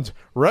someone's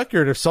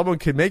record. If someone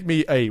could make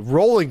me a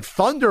Rolling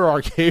Thunder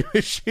arcade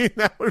machine,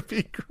 that would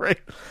be great.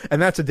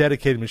 And that's a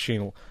dedicated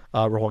machine,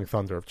 Rolling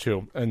Thunder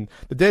too. And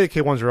the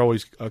dedicated ones are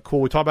always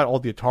cool. We talk about all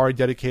the Atari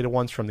dedicated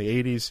ones from the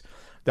 80s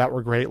that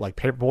were great, like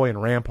Paperboy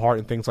and Rampart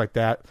and things like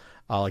that,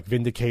 like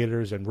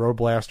Vindicators and Road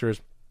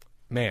Blasters.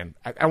 Man,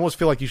 I almost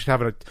feel like you should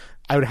have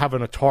I would have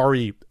an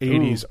Atari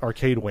 80s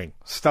arcade wing.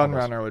 Stun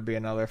Runner would be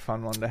another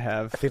fun one to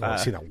have. I think I've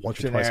seen that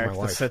once or twice in my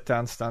life. Sit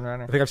down Stun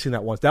Runner. I think I've seen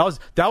that once. That was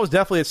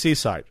definitely at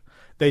Seaside.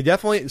 They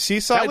definitely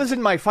Seaside. That was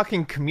in my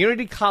fucking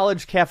community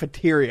college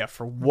cafeteria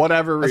for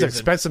whatever reason. That's an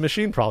expensive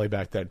machine probably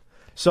back then.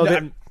 So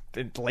in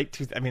late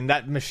I mean,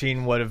 that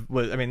machine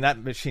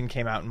that machine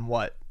came out in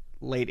what,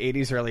 late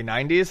 80s, early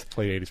 90s?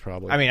 Late 80s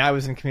probably. I mean, I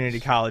was in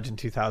community college in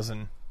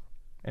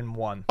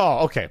 2001.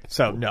 Oh, okay.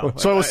 So no.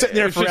 So it was sitting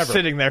there forever. Just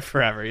sitting there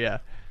forever. Yeah.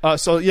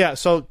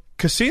 So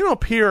Casino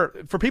Pier,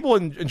 for people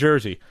in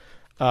Jersey,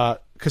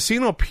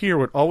 Casino Pier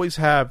would always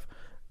have.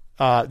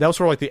 That was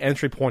sort of like the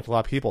entry point to a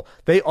lot of people.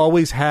 They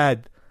always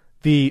had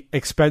the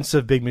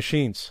expensive big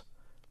machines.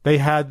 They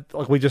had,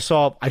 like we just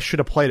saw. I should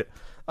have played it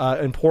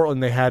in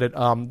Portland. They had it.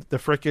 The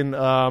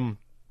frickin'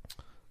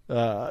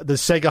 the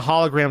Sega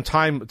hologram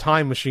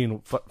time machine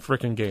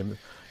frickin' game.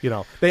 You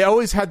know, they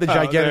always had the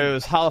gigantic. It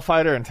was Hollow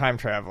Fighter and Time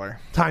Traveler.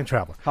 Time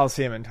Traveler.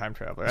 Coliseum and Time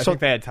Traveler. I think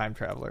they had Time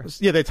Traveler.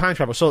 Yeah, they had Time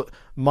Traveler. So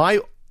my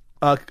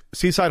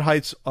Seaside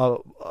Heights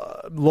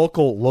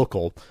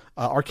local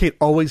arcade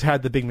always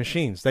had the big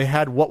machines. They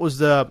had what was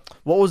the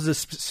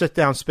sit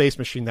down space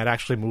machine that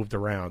actually moved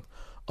around?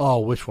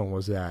 Oh, which one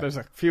was that? There's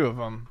a few of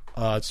them.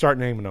 Start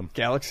naming them.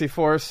 Galaxy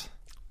Force.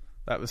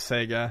 That was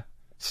Sega.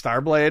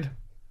 Starblade.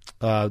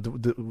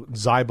 The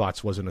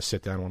Zybots wasn't a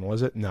sit down one,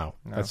 was it? No,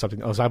 that's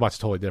something. Oh, Zybots is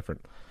totally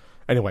different.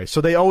 Anyway,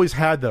 so they always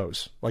had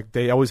those. Like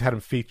they always had them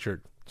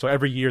featured. So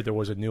every year there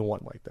was a new one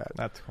like that.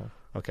 That's cool.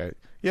 Okay,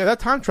 yeah, that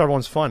time travel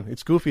one's fun.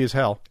 It's goofy as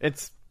hell.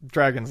 It's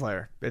Dragon's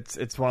Lair.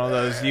 It's one of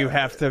those you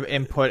have to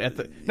input at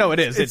the. No, it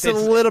is. It's a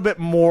little bit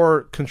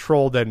more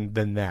controlled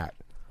than that.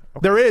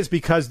 Okay. There is,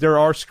 because there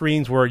are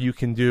screens where you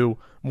can do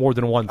more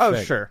than one thing.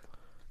 Oh, sure.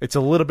 It's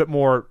a little bit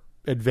more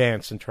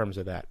advanced in terms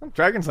of that.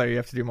 Dragon's Lair, you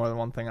have to do more than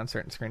one thing on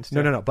certain screens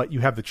too. No, but you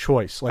have the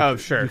choice. Like,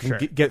 sure, you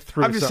can get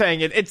through. I'm just saying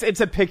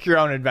it's a pick your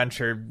own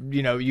adventure.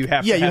 You know, you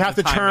have you have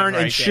to turn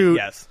and shoot.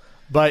 Yes,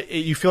 but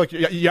you feel like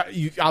you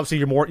obviously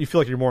you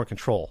feel like you're more in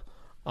control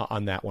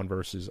on that one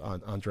versus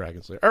on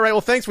Dragon's Lair. All right,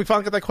 well, thanks. We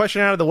finally got that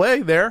question out of the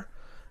way there,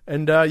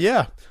 and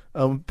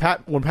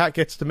Pat, when Pat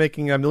gets to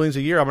making millions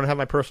a year, I'm going to have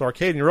my personal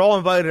arcade, and you're all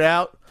invited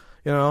out.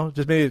 You know,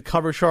 just maybe a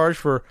cover charge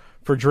for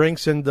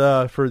drinks and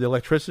for the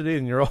electricity,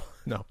 and you're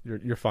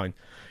fine.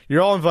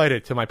 You're all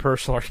invited to my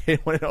personal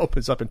arcade when it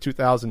opens up in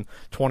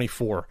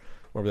 2024,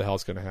 wherever the hell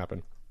it's going to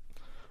happen.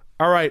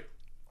 All right,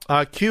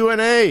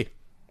 Q&A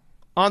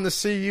on the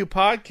CU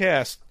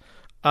podcast.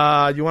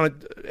 You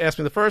want to ask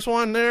me the first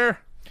one there?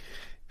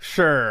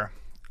 Sure.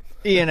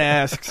 Ian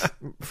asks,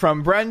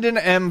 from Brendan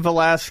M.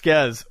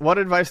 Velasquez, what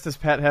advice does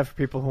Pat have for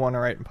people who want to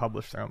write and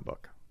publish their own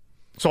book?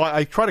 So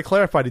I try to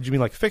clarify, did you mean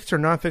like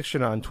fiction or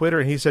nonfiction on Twitter?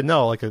 And he said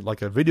no, like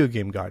a video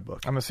game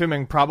guidebook. I'm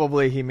assuming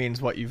probably he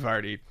means what you've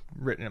already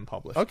written and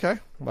published. Okay.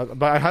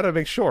 But I had to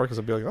make sure, because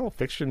I'd be like, oh,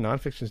 fiction,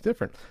 nonfiction is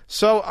different.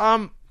 So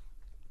I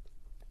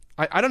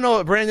don't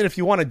know, Brandon, if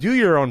you want to do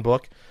your own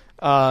book,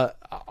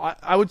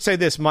 I would say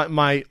this.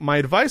 My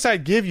advice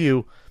I'd give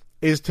you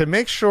is to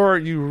make sure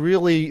you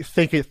really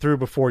think it through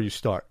before you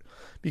start.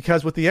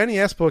 Because with the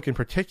NES book in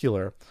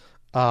particular,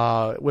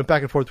 went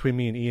back and forth between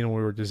me and Ian when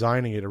we were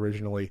designing it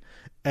originally,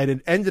 and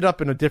it ended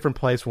up in a different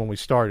place when we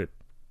started.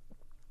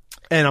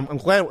 And I'm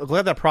glad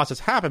that process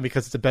happened,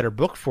 because it's a better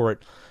book for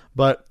it.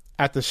 But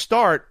at the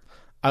start,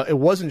 it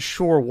wasn't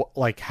sure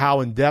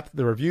how in depth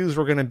the reviews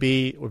were going to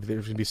be, if there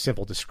was going to be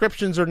simple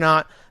descriptions or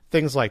not,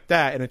 things like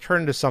that. And it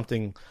turned into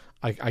something,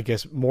 I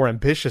guess, more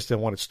ambitious than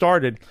when it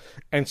started.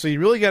 And so you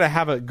really got to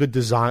have a good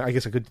design,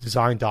 a good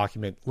design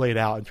document laid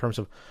out in terms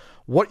of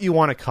what you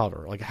want to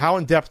cover. Like, how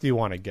in depth do you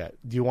want to get?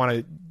 Do you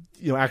want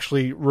to,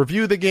 actually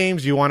review the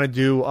games? Do you want to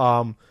do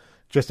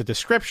just a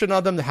description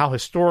of them? How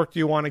historic do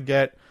you want to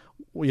get?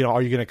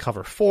 Are you going to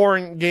cover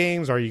foreign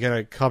games? Are you going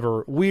to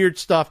cover weird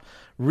stuff?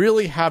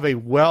 Really have a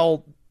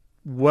well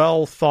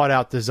thought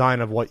out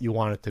design of what you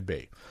want it to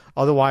be.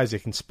 Otherwise, it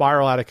can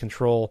spiral out of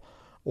control,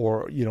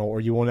 or you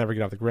will never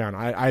get off the ground.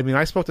 I mean,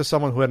 I spoke to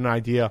someone who had an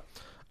idea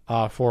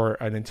for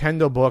a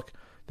Nintendo book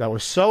that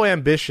was so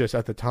ambitious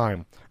at the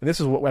time, and this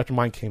is what after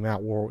mine came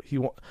out, where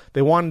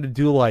they wanted to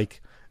do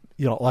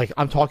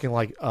I'm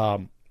talking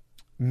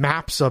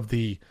maps of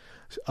the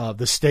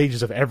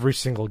stages of every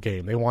single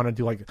game. They want to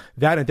do like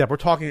that in depth. We're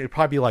talking it'd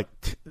probably be like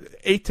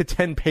 8 to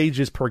 10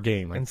 pages per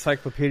game. Like,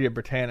 Encyclopedia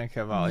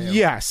Britannica volume.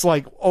 Yes,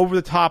 like over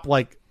the top.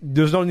 Like,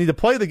 there's no need to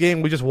play the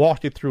game. We just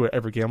walked you through it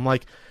every game. I'm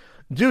like,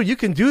 dude, you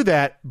can do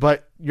that,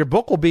 but your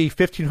book will be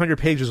 1,500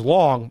 pages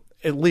long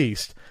at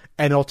least,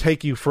 and it'll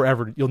take you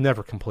forever. You'll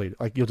never complete it.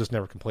 Like, you'll just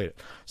never complete it.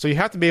 So you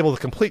have to be able to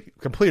complete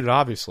it,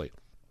 obviously.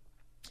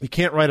 You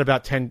can't write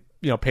about 10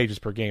 pages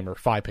per game or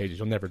 5 pages.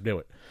 You'll never do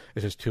it.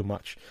 It's just too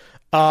much.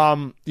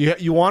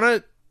 You want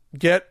to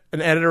get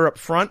an editor up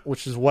front,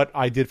 which is what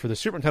I did for the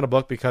Super Nintendo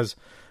book, because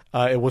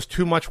it was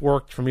too much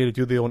work for me to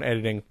do the own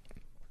editing.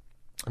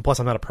 And plus,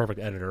 I'm not a perfect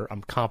editor.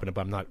 I'm competent,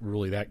 but I'm not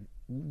really that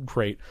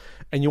great.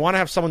 And you want to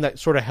have someone that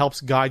sort of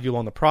helps guide you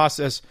along the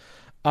process.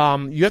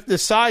 You have to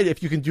decide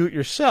if you can do it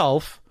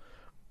yourself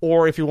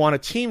or if you want a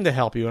team to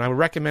help you. And I would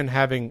recommend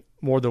having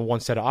more than one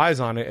set of eyes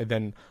on it. And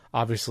then,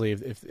 obviously,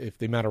 if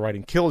the amount of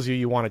writing kills you,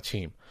 you want a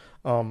team.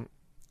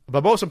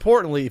 But most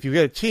importantly, if you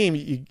get a team,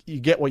 you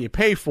get what you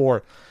pay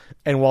for.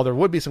 And while there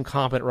would be some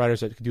competent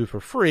writers that could do it for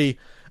free,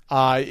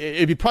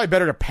 it'd be probably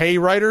better to pay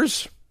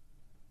writers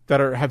that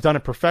have done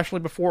it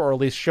professionally before, or at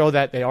least show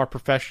that they are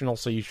professional.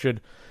 So you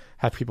should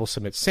have people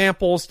submit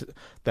samples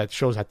that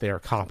shows that they are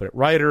competent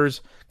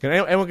writers.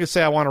 Anyone can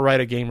say, I want to write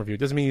a game review. It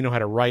doesn't mean you know how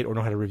to write or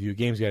know how to review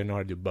games. You got to know how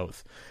to do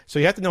both. So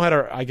you have to know how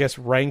to, I guess,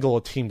 wrangle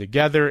a team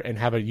together and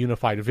have a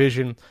unified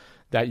vision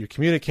that you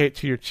communicate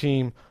to your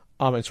team,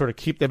 and sort of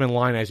keep them in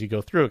line as you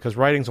go through it. Because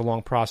writing's a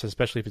long process,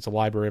 especially if it's a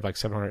library of like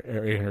 700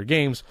 or 800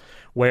 games,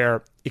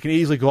 where it can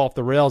easily go off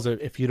the rails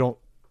if you don't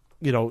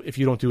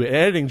do an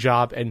editing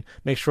job and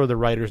make sure the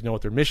writers know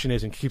what their mission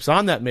is and keeps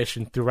on that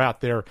mission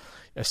throughout their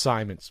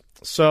assignments.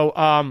 So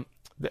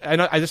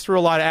I just threw a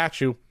lot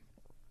at you.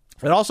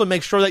 And also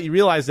make sure that you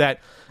realize that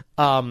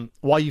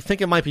while you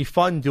think it might be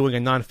fun doing a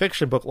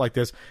nonfiction book like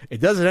this,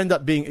 it doesn't end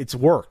up being, it's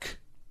work.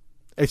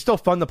 It's still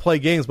fun to play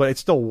games, but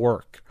it's still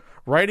work.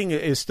 Writing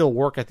is still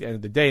work at the end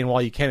of the day, and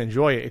while you can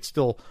enjoy it, it's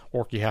still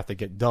work you have to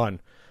get done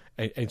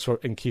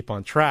and keep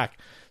on track.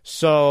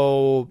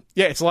 So,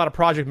 yeah, it's a lot of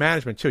project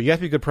management, too. You have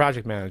to be a good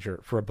project manager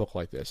for a book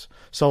like this.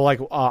 So, like,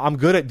 I'm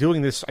good at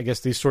doing this, I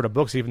guess, these sort of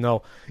books, even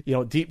though,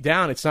 deep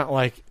down, it's not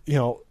like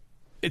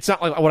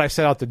what I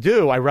set out to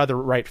do. I rather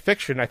write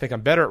fiction. I think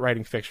I'm better at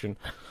writing fiction.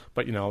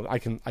 But, I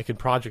can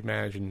project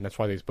manage, and that's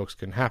why these books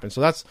can happen.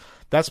 So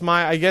that's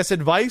my, I guess,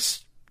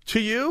 advice to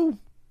you,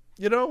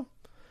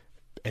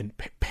 And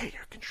pay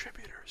your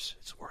contributors.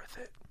 It's worth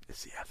it.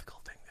 It's the ethical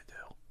thing to do.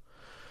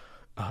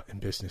 In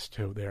business,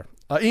 too, there.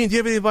 Ian, do you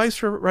have any advice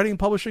for writing and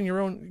publishing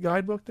your own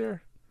guidebook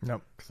there?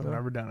 Nope, because I've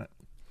never done it.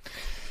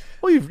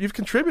 Well, you've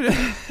contributed.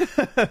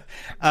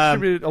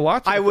 Contributed a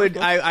lot to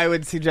I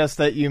would suggest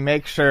that you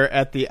make sure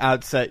at the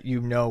outset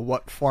you know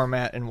what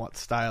format and what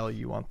style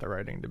you want the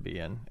writing to be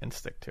in and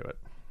stick to it.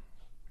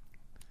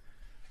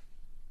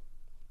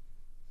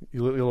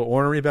 You a little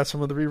ornery about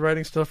some of the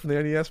rewriting stuff from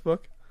the NES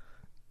book?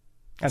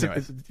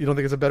 You don't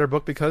think it's a better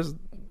book because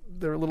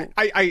they're a little...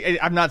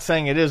 I'm not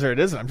saying it is or it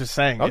isn't. I'm just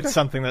saying It's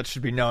something that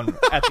should be known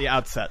at the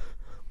outset.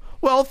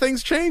 Well,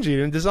 things changing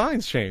and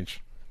designs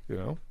change,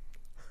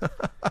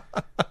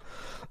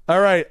 All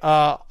right,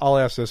 I'll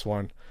ask this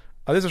one.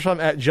 This is from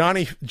at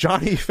Johnny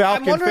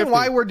Falcon. I'm wondering 50.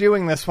 why we're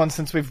doing this one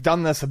since we've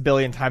done this a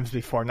billion times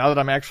before. Now that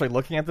I'm actually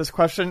looking at this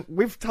question,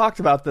 we've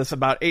talked about this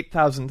about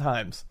 8,000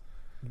 times.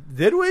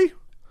 Did we?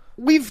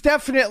 We've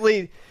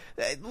definitely...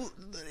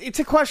 It's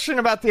a question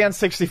about the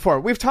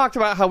N64. We've talked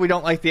about how we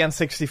don't like the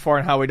N64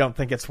 and how we don't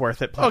think it's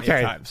worth it plenty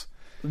of times.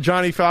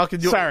 Johnny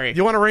Falcon, Sorry. Do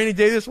you want to rainy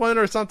day this one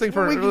or something?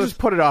 We can just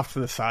put it off to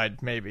the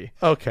side, maybe.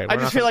 Okay. I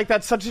just feel like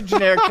that's such a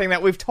generic thing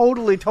that we've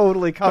totally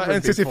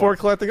covered N64 before.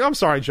 collecting. I'm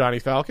sorry, Johnny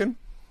Falcon.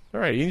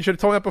 All right, you should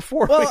have told me that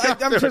before. Well,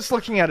 I'm just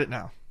looking at it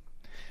now.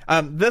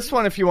 This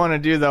one, if you want to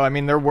do, though,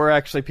 there were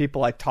actually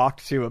people I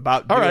talked to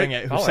about doing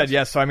it who said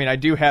yes. So, I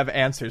do have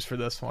answers for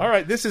this one. All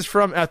right, this is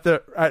from at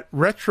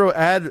Retro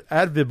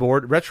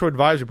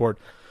Advisory Board.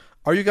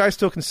 Are you guys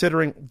still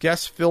considering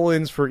guest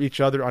fill-ins for each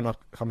other on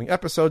upcoming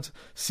episodes?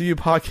 CU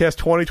Podcast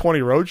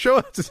 2020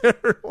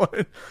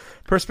 Roadshow?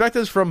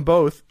 Perspectives from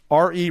both.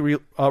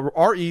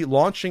 RE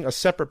launching a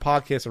separate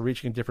podcast and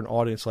reaching a different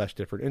audience /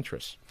 different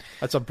interests.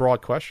 That's a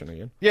broad question,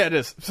 Ian. Yeah, it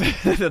is.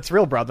 That's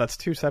real broad. That's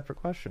two separate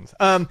questions.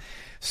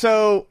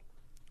 So,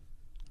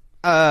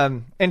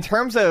 in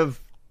terms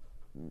of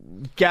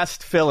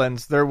guest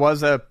fill-ins, there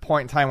was a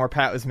point in time where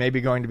Pat was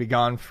maybe going to be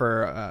gone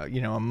for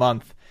a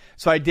month.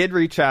 So I did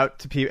reach out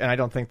to people, and I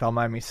don't think they'll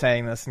mind me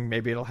saying this, and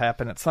maybe it'll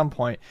happen at some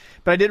point.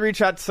 But I did reach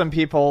out to some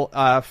people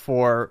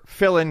for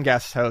fill-in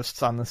guest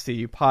hosts on the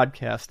CU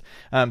podcast.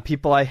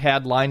 People I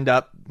had lined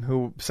up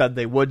who said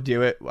they would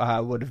do it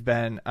would have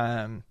been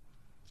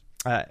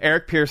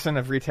Eric Pearson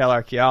of Retail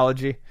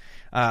Archaeology.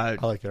 I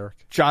like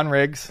Eric. John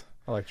Riggs.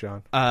 I like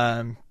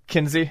John.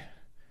 Kinsey.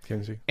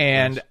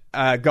 And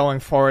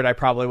going forward, I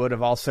probably would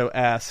have also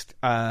asked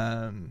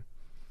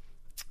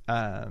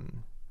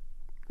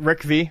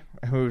Rick V,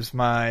 who's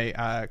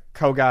my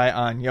co-guy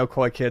on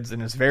Yokoi Kids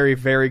and is very,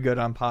 very good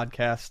on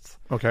podcasts.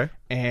 Okay.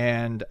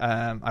 And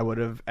I would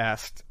have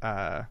asked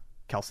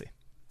Kelsey.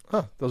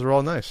 Oh, those are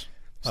all nice.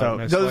 So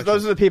nice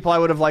those are the people I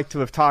would have liked to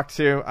have talked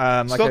to.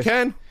 I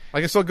can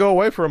still go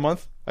away for a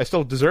month. I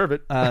still deserve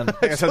it.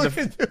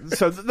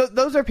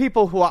 Those are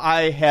people who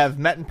I have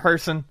met in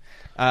person.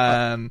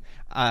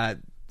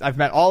 I've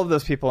met all of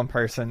those people in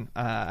person.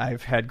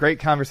 I've had great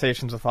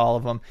conversations with all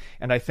of them,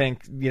 and I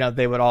think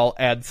they would all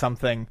add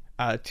something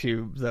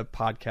to the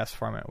podcast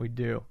format we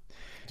do.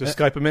 Just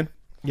Skype them in.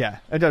 Yeah,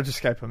 I don't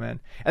just Skype them in.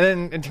 And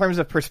then in terms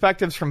of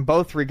perspectives from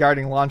both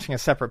regarding launching a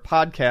separate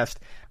podcast,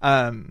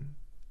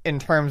 in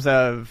terms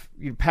of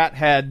Pat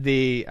had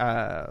the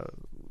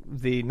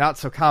Not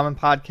So Common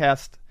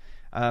podcast.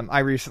 I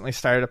recently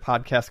started a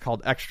podcast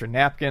called Extra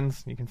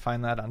Napkins. You can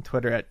find that on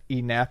Twitter at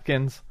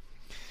eNapkins.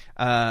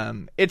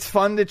 It's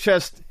fun to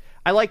just...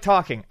 I like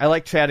talking. I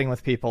like chatting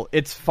with people.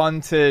 It's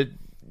fun to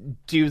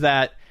do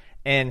that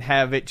and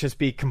have it just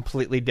be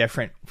completely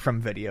different from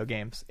video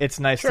games.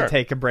 It's nice to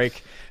take a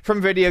break from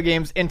video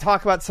games and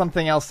talk about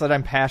something else that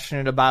I'm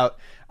passionate about.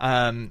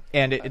 And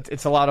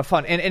it's a lot of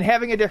fun. And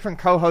having a different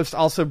co-host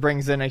also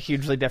brings in a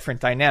hugely different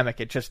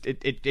dynamic. It just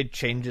it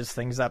changes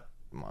things up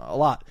a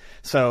lot.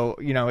 So,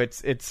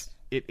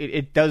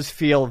 it does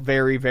feel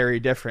very, very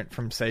different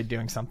from, say,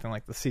 doing something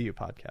like the CU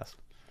podcast.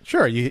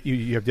 Sure,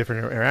 you have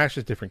different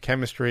interactions, different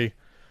chemistry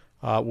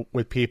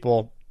with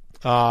people.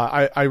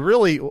 I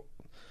really...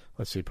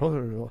 Let's see.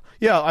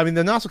 Yeah, I mean,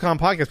 the Not So Common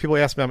podcast, people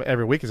ask me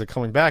every week, is it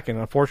coming back? And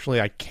unfortunately,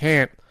 I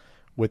can't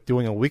with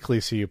doing a weekly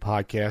CU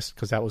podcast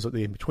because that was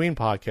the in-between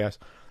podcast.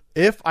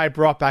 If I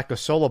brought back a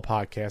solo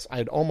podcast,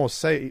 I'd almost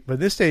say, but in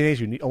this day and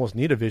age, you almost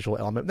need a visual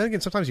element. Then again,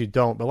 sometimes you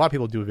don't, but a lot of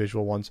people do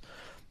visual ones.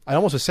 I'd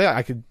almost say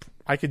I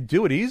could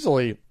do it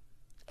easily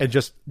and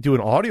just do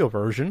an audio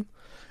version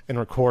and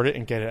record it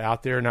and get it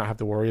out there and not have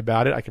to worry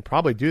about it. I could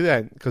probably do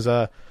that because,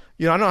 I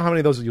don't know how many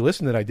of those you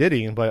listened that I did,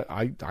 Ian, but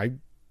I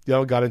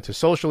got into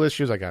social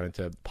issues. I got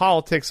into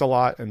politics a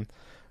lot. And,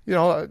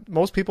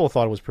 most people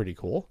thought it was pretty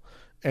cool.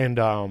 And,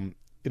 then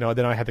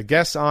I had the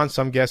guests on.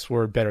 Some guests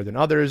were better than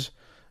others.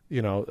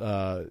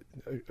 We'll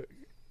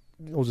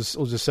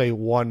just say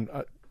one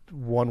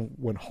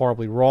went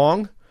horribly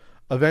wrong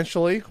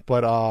eventually.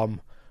 But, I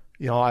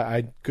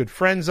had good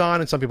friends on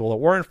and some people that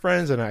weren't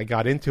friends. And I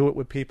got into it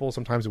with people.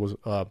 Sometimes it was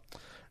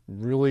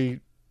really,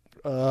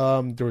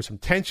 there was some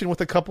tension with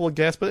a couple of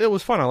guests. But it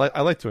was fun.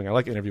 I like doing it. I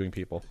like interviewing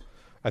people.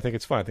 I think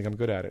it's fun. I think I'm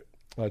good at it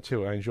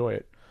too. I enjoy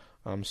it.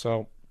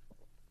 So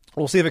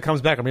we'll see if it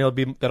comes back. I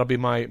mean, that'll be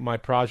my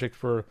project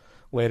for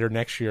later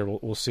next year.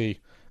 We'll see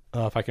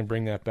if I can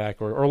bring that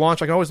back or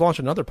launch. I can always launch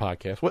another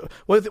podcast.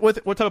 What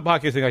type of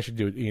podcast thing I should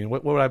do, Ian?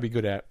 What would I be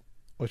good at?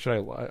 What should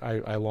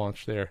I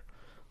launch there?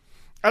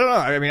 I don't know.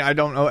 I mean, I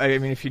don't know. I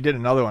mean, if you did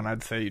another one,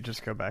 I'd say you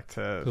just go back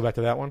to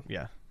that one.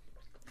 Yeah,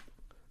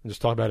 and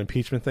just talk about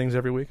impeachment things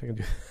every week. I can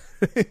do.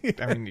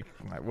 I mean,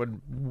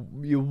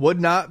 you would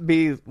not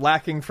be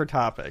lacking for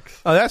topics.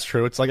 Oh, that's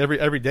true. It's like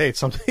every day it's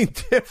something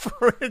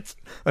different,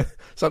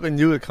 something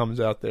new that comes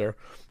out there.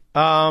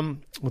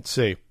 Let's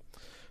see.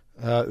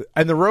 And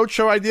the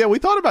roadshow idea, we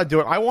thought about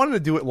doing. I wanted to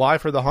do it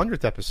live for the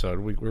 100th episode.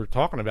 We were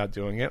talking about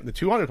doing it. The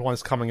 200th one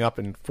is coming up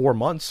in 4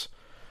 months,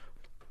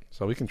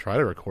 so we can try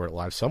to record it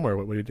live somewhere.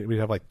 We'd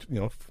have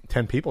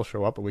 10 people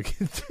show up, and we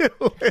can do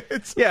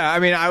it. Yeah, I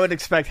mean, I would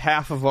expect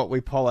half of what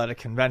we pull at a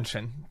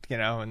convention,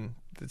 and.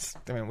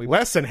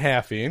 Less than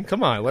half, Ian.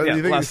 Come on,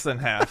 less than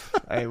half.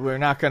 We're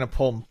not going to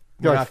pull.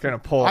 We're not going to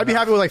pull. I'd be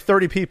happy with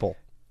 30 people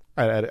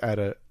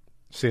at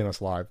seeing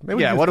us live.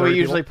 Maybe what do we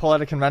usually pull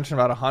at a convention?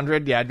 About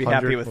 100? Yeah, I'd be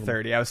happy with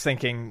 30. I was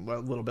thinking a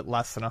little bit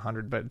less than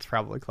 100, but it's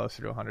probably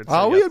closer to 100.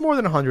 So we had more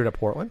than 100 at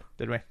Portland.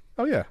 Did we?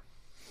 Oh yeah.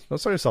 Don't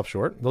sell yourself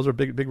short. Those are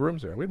big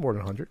rooms there. We had more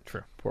than 100.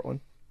 True. Portland.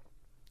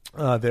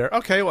 There.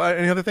 Okay. Well,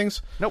 any other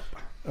things? Nope.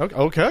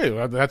 Okay.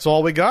 Well, that's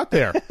all we got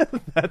there.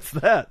 That's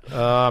that.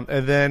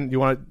 And then you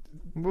want to.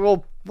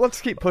 Well, let's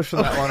keep pushing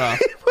that one off.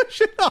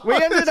 We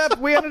ended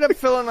up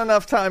filling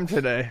enough time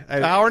today.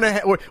 Hour and a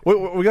half.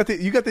 We got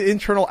you got the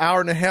internal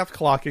hour and a half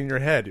clock in your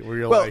head where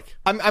you're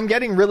I'm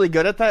getting really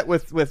good at that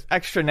with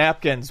Extra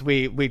Napkins.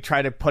 We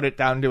try to put it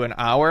down to an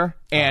hour,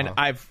 and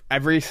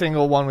every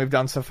single one we've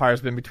done so far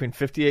has been between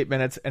 58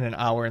 minutes and an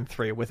hour and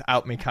 3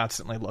 without me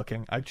constantly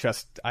looking.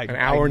 An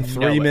hour and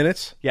 3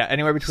 minutes. Yeah,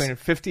 anywhere between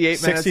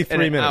 58 minutes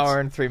and an hour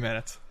and 3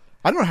 minutes.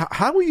 I don't know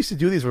how we used to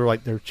do these. Where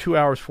they're 2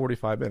 hours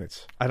 45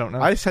 minutes. I don't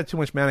know. I just had too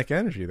much manic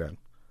energy then.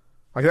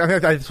 I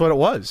think that's what it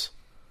was.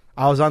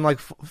 I was on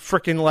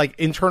freaking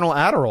internal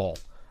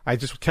Adderall. I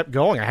just kept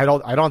going. I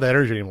don't have that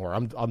energy anymore.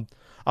 I'm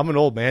an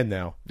old man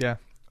now. Yeah.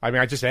 I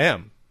mean, I just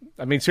am.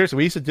 I mean, seriously,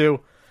 we used to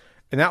do,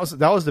 and that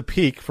was the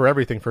peak for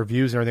everything, for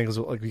views and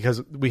everything,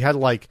 because we had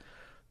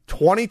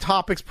 20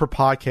 topics per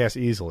podcast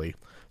easily.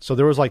 So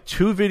there was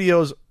 2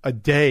 videos a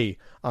day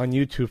on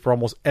YouTube for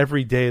almost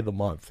every day of the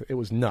month. It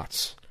was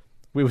nuts.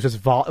 It was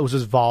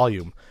just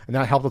volume, and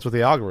that helped us with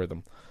the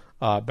algorithm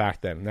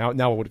back then.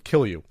 Now it would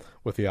kill you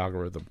with the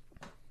algorithm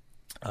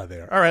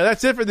there. All right,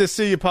 that's it for this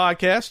CU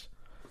podcast.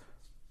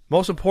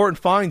 Most important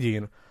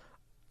finding.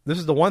 This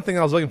is the one thing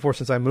I was looking for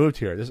since I moved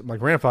here. My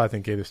grandfather, I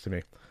think, gave this to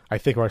me. I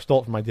think, or I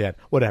stole it from my dad.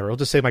 Whatever. I'll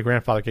just say my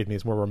grandfather gave me.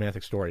 It's more a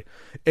romantic story.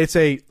 It's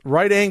a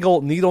right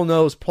angle needle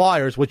nose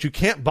pliers, which you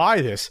can't buy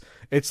this.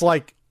 It's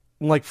like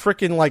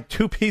freaking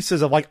 2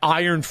 pieces of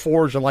iron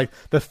forged in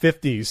the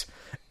 50s.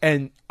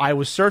 And I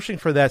was searching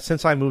for that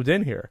since I moved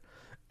in here.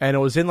 And it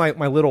was in my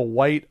little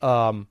white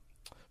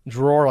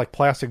drawer,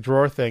 plastic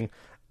drawer thing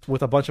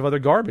with a bunch of other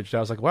garbage. And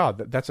I was like, wow,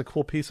 that's a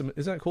cool piece of,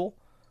 isn't that cool?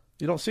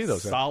 You don't see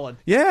those. Solid.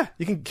 Yeah.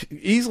 You can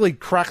easily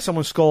crack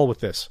someone's skull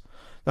with this.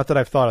 Not that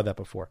I've thought of that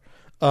before.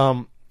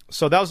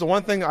 So that was the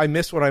one thing I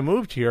missed when I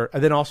moved here.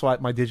 And then also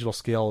my digital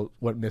scale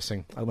went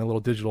missing. My little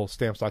digital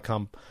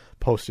Stamps.com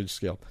postage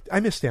scale. I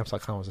miss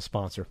Stamps.com as a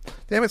sponsor.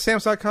 Damn it,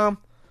 Stamps.com.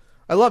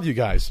 I love you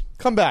guys.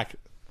 Come back.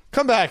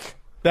 Come back.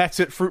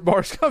 That's it, Fruit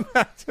Bars. Come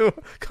back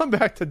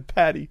to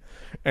Patty.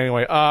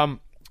 Anyway, yeah,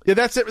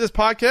 that's it for this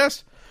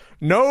podcast.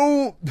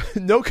 No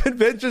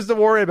conventions to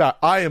worry about.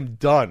 I am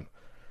done.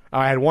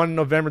 I had one in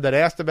November that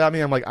asked about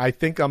me. I'm like, I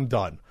think I'm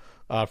done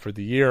for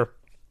the year.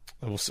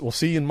 We'll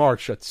see you in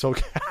March at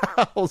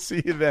SoCal. We'll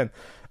see you then.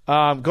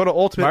 Go to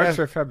Ultimate March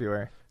or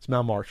February? It's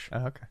now March.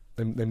 Oh, okay.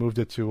 They moved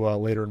it to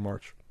later in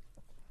March.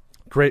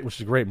 Great, which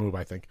is a great move,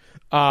 I think.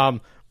 Go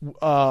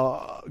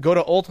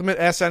to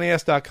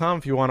ultimatesnes.com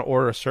if you want to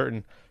order a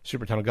certain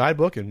Super Nintendo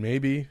guidebook, and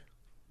maybe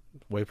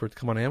wait for it to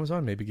come on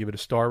Amazon. Maybe give it a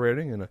star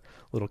rating and a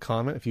little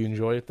comment if you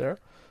enjoy it there.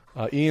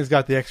 Ian's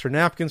got the Extra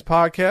Napkins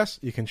podcast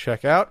you can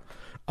check out.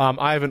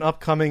 I have an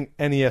upcoming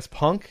NES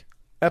Punk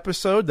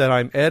episode that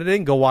I'm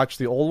editing. Go watch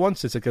the old one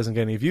since it doesn't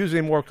get any views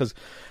anymore because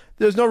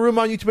there's no room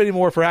on YouTube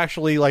anymore for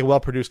actually like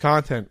well-produced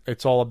content.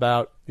 It's all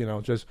about,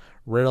 just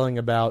riddling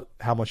about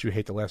how much you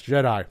hate The Last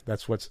Jedi.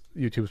 That's what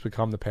YouTube's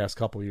become the past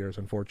couple of years,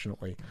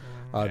 unfortunately.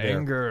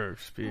 Anger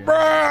speed.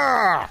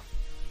 Brah!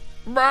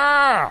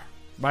 Brah!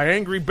 My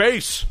angry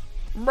bass.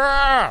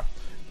 Brah!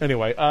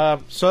 Anyway,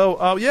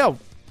 yeah,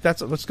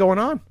 that's what's going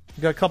on.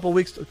 You got a couple of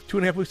weeks,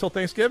 2.5 weeks till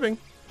Thanksgiving.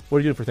 What are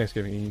you doing for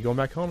Thanksgiving? You going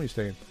back home or are you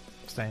staying?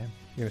 Staying.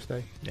 You gonna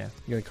stay? Yeah.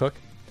 You gonna cook?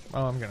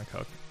 Oh, I'm gonna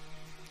cook.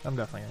 I'm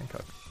definitely gonna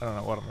cook. I don't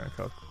know what I'm gonna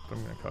cook, but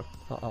I'm gonna cook.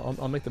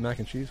 I'll make the mac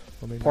and cheese.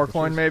 Pork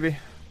loin, maybe.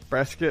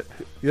 Brisket.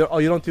 You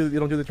don't do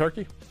the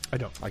turkey? I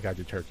don't. I gotta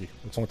do turkey.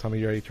 It's the only time of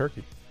year I eat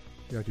turkey.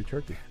 You gotta do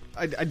turkey.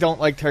 I don't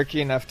like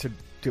turkey enough to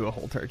do a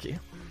whole turkey.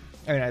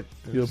 I mean,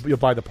 You'll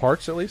buy the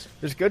parts at least.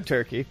 there's good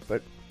turkey,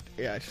 but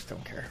yeah, I just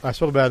don't care. I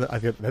spoke about it. I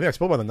think I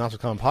spoke about the Not So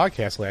Common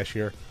podcast last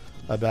year.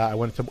 About I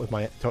went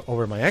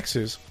over my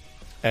ex's,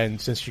 and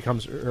since she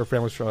comes, her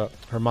family's from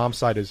her mom's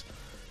side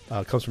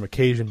comes from a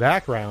Cajun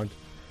background.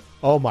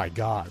 Oh my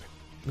God,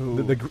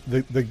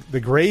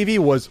 the gravy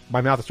was,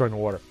 my mouth is starting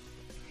to water.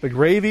 The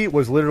gravy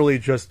was literally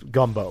just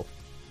gumbo.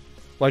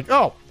 Like,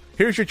 oh,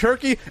 here's your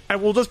turkey,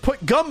 and we'll just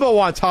put gumbo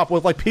on top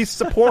with like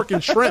pieces of pork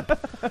and shrimp,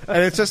 and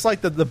it's just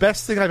like the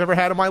best thing I've ever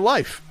had in my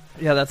life.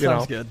 Yeah, that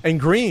sounds good. And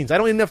greens. I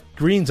don't eat enough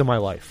greens in my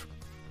life.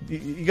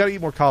 You got to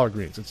eat more collard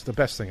greens. It's the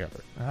best thing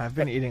ever. I've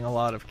been eating a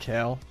lot of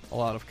kale, a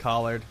lot of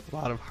collard, a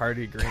lot of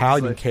hearty greens.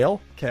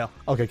 Kale? Kale.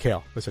 Okay,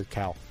 kale. This is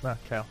Cal. No,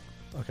 kale.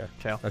 Okay.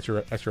 Kale. That's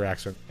your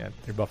accent. Yeah.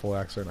 Your Buffalo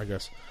accent, I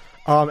guess.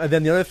 And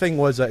then the other thing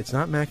was it's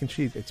not mac and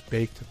cheese. It's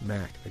baked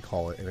mac, they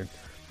call it. And it,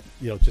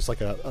 just like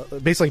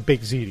basically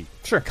baked ziti.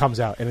 Sure. Comes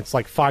out. And it's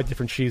like 5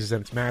 different cheeses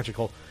and it's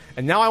magical.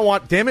 And now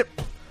damn it,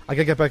 I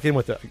got to get back in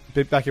with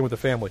the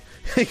family.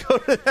 Go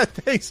to that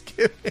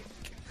Thanksgiving.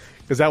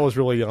 Because that was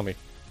really yummy.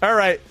 All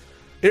right.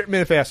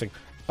 Intermittent fasting.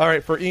 All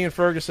right, for Ian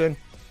Ferguson,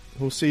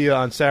 we'll see you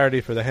on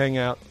Saturday for the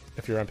hangout.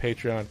 If you're on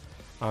Patreon,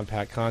 I'm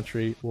Pat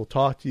Contry. We'll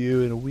talk to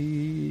you in a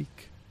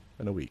week.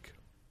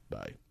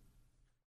 Bye.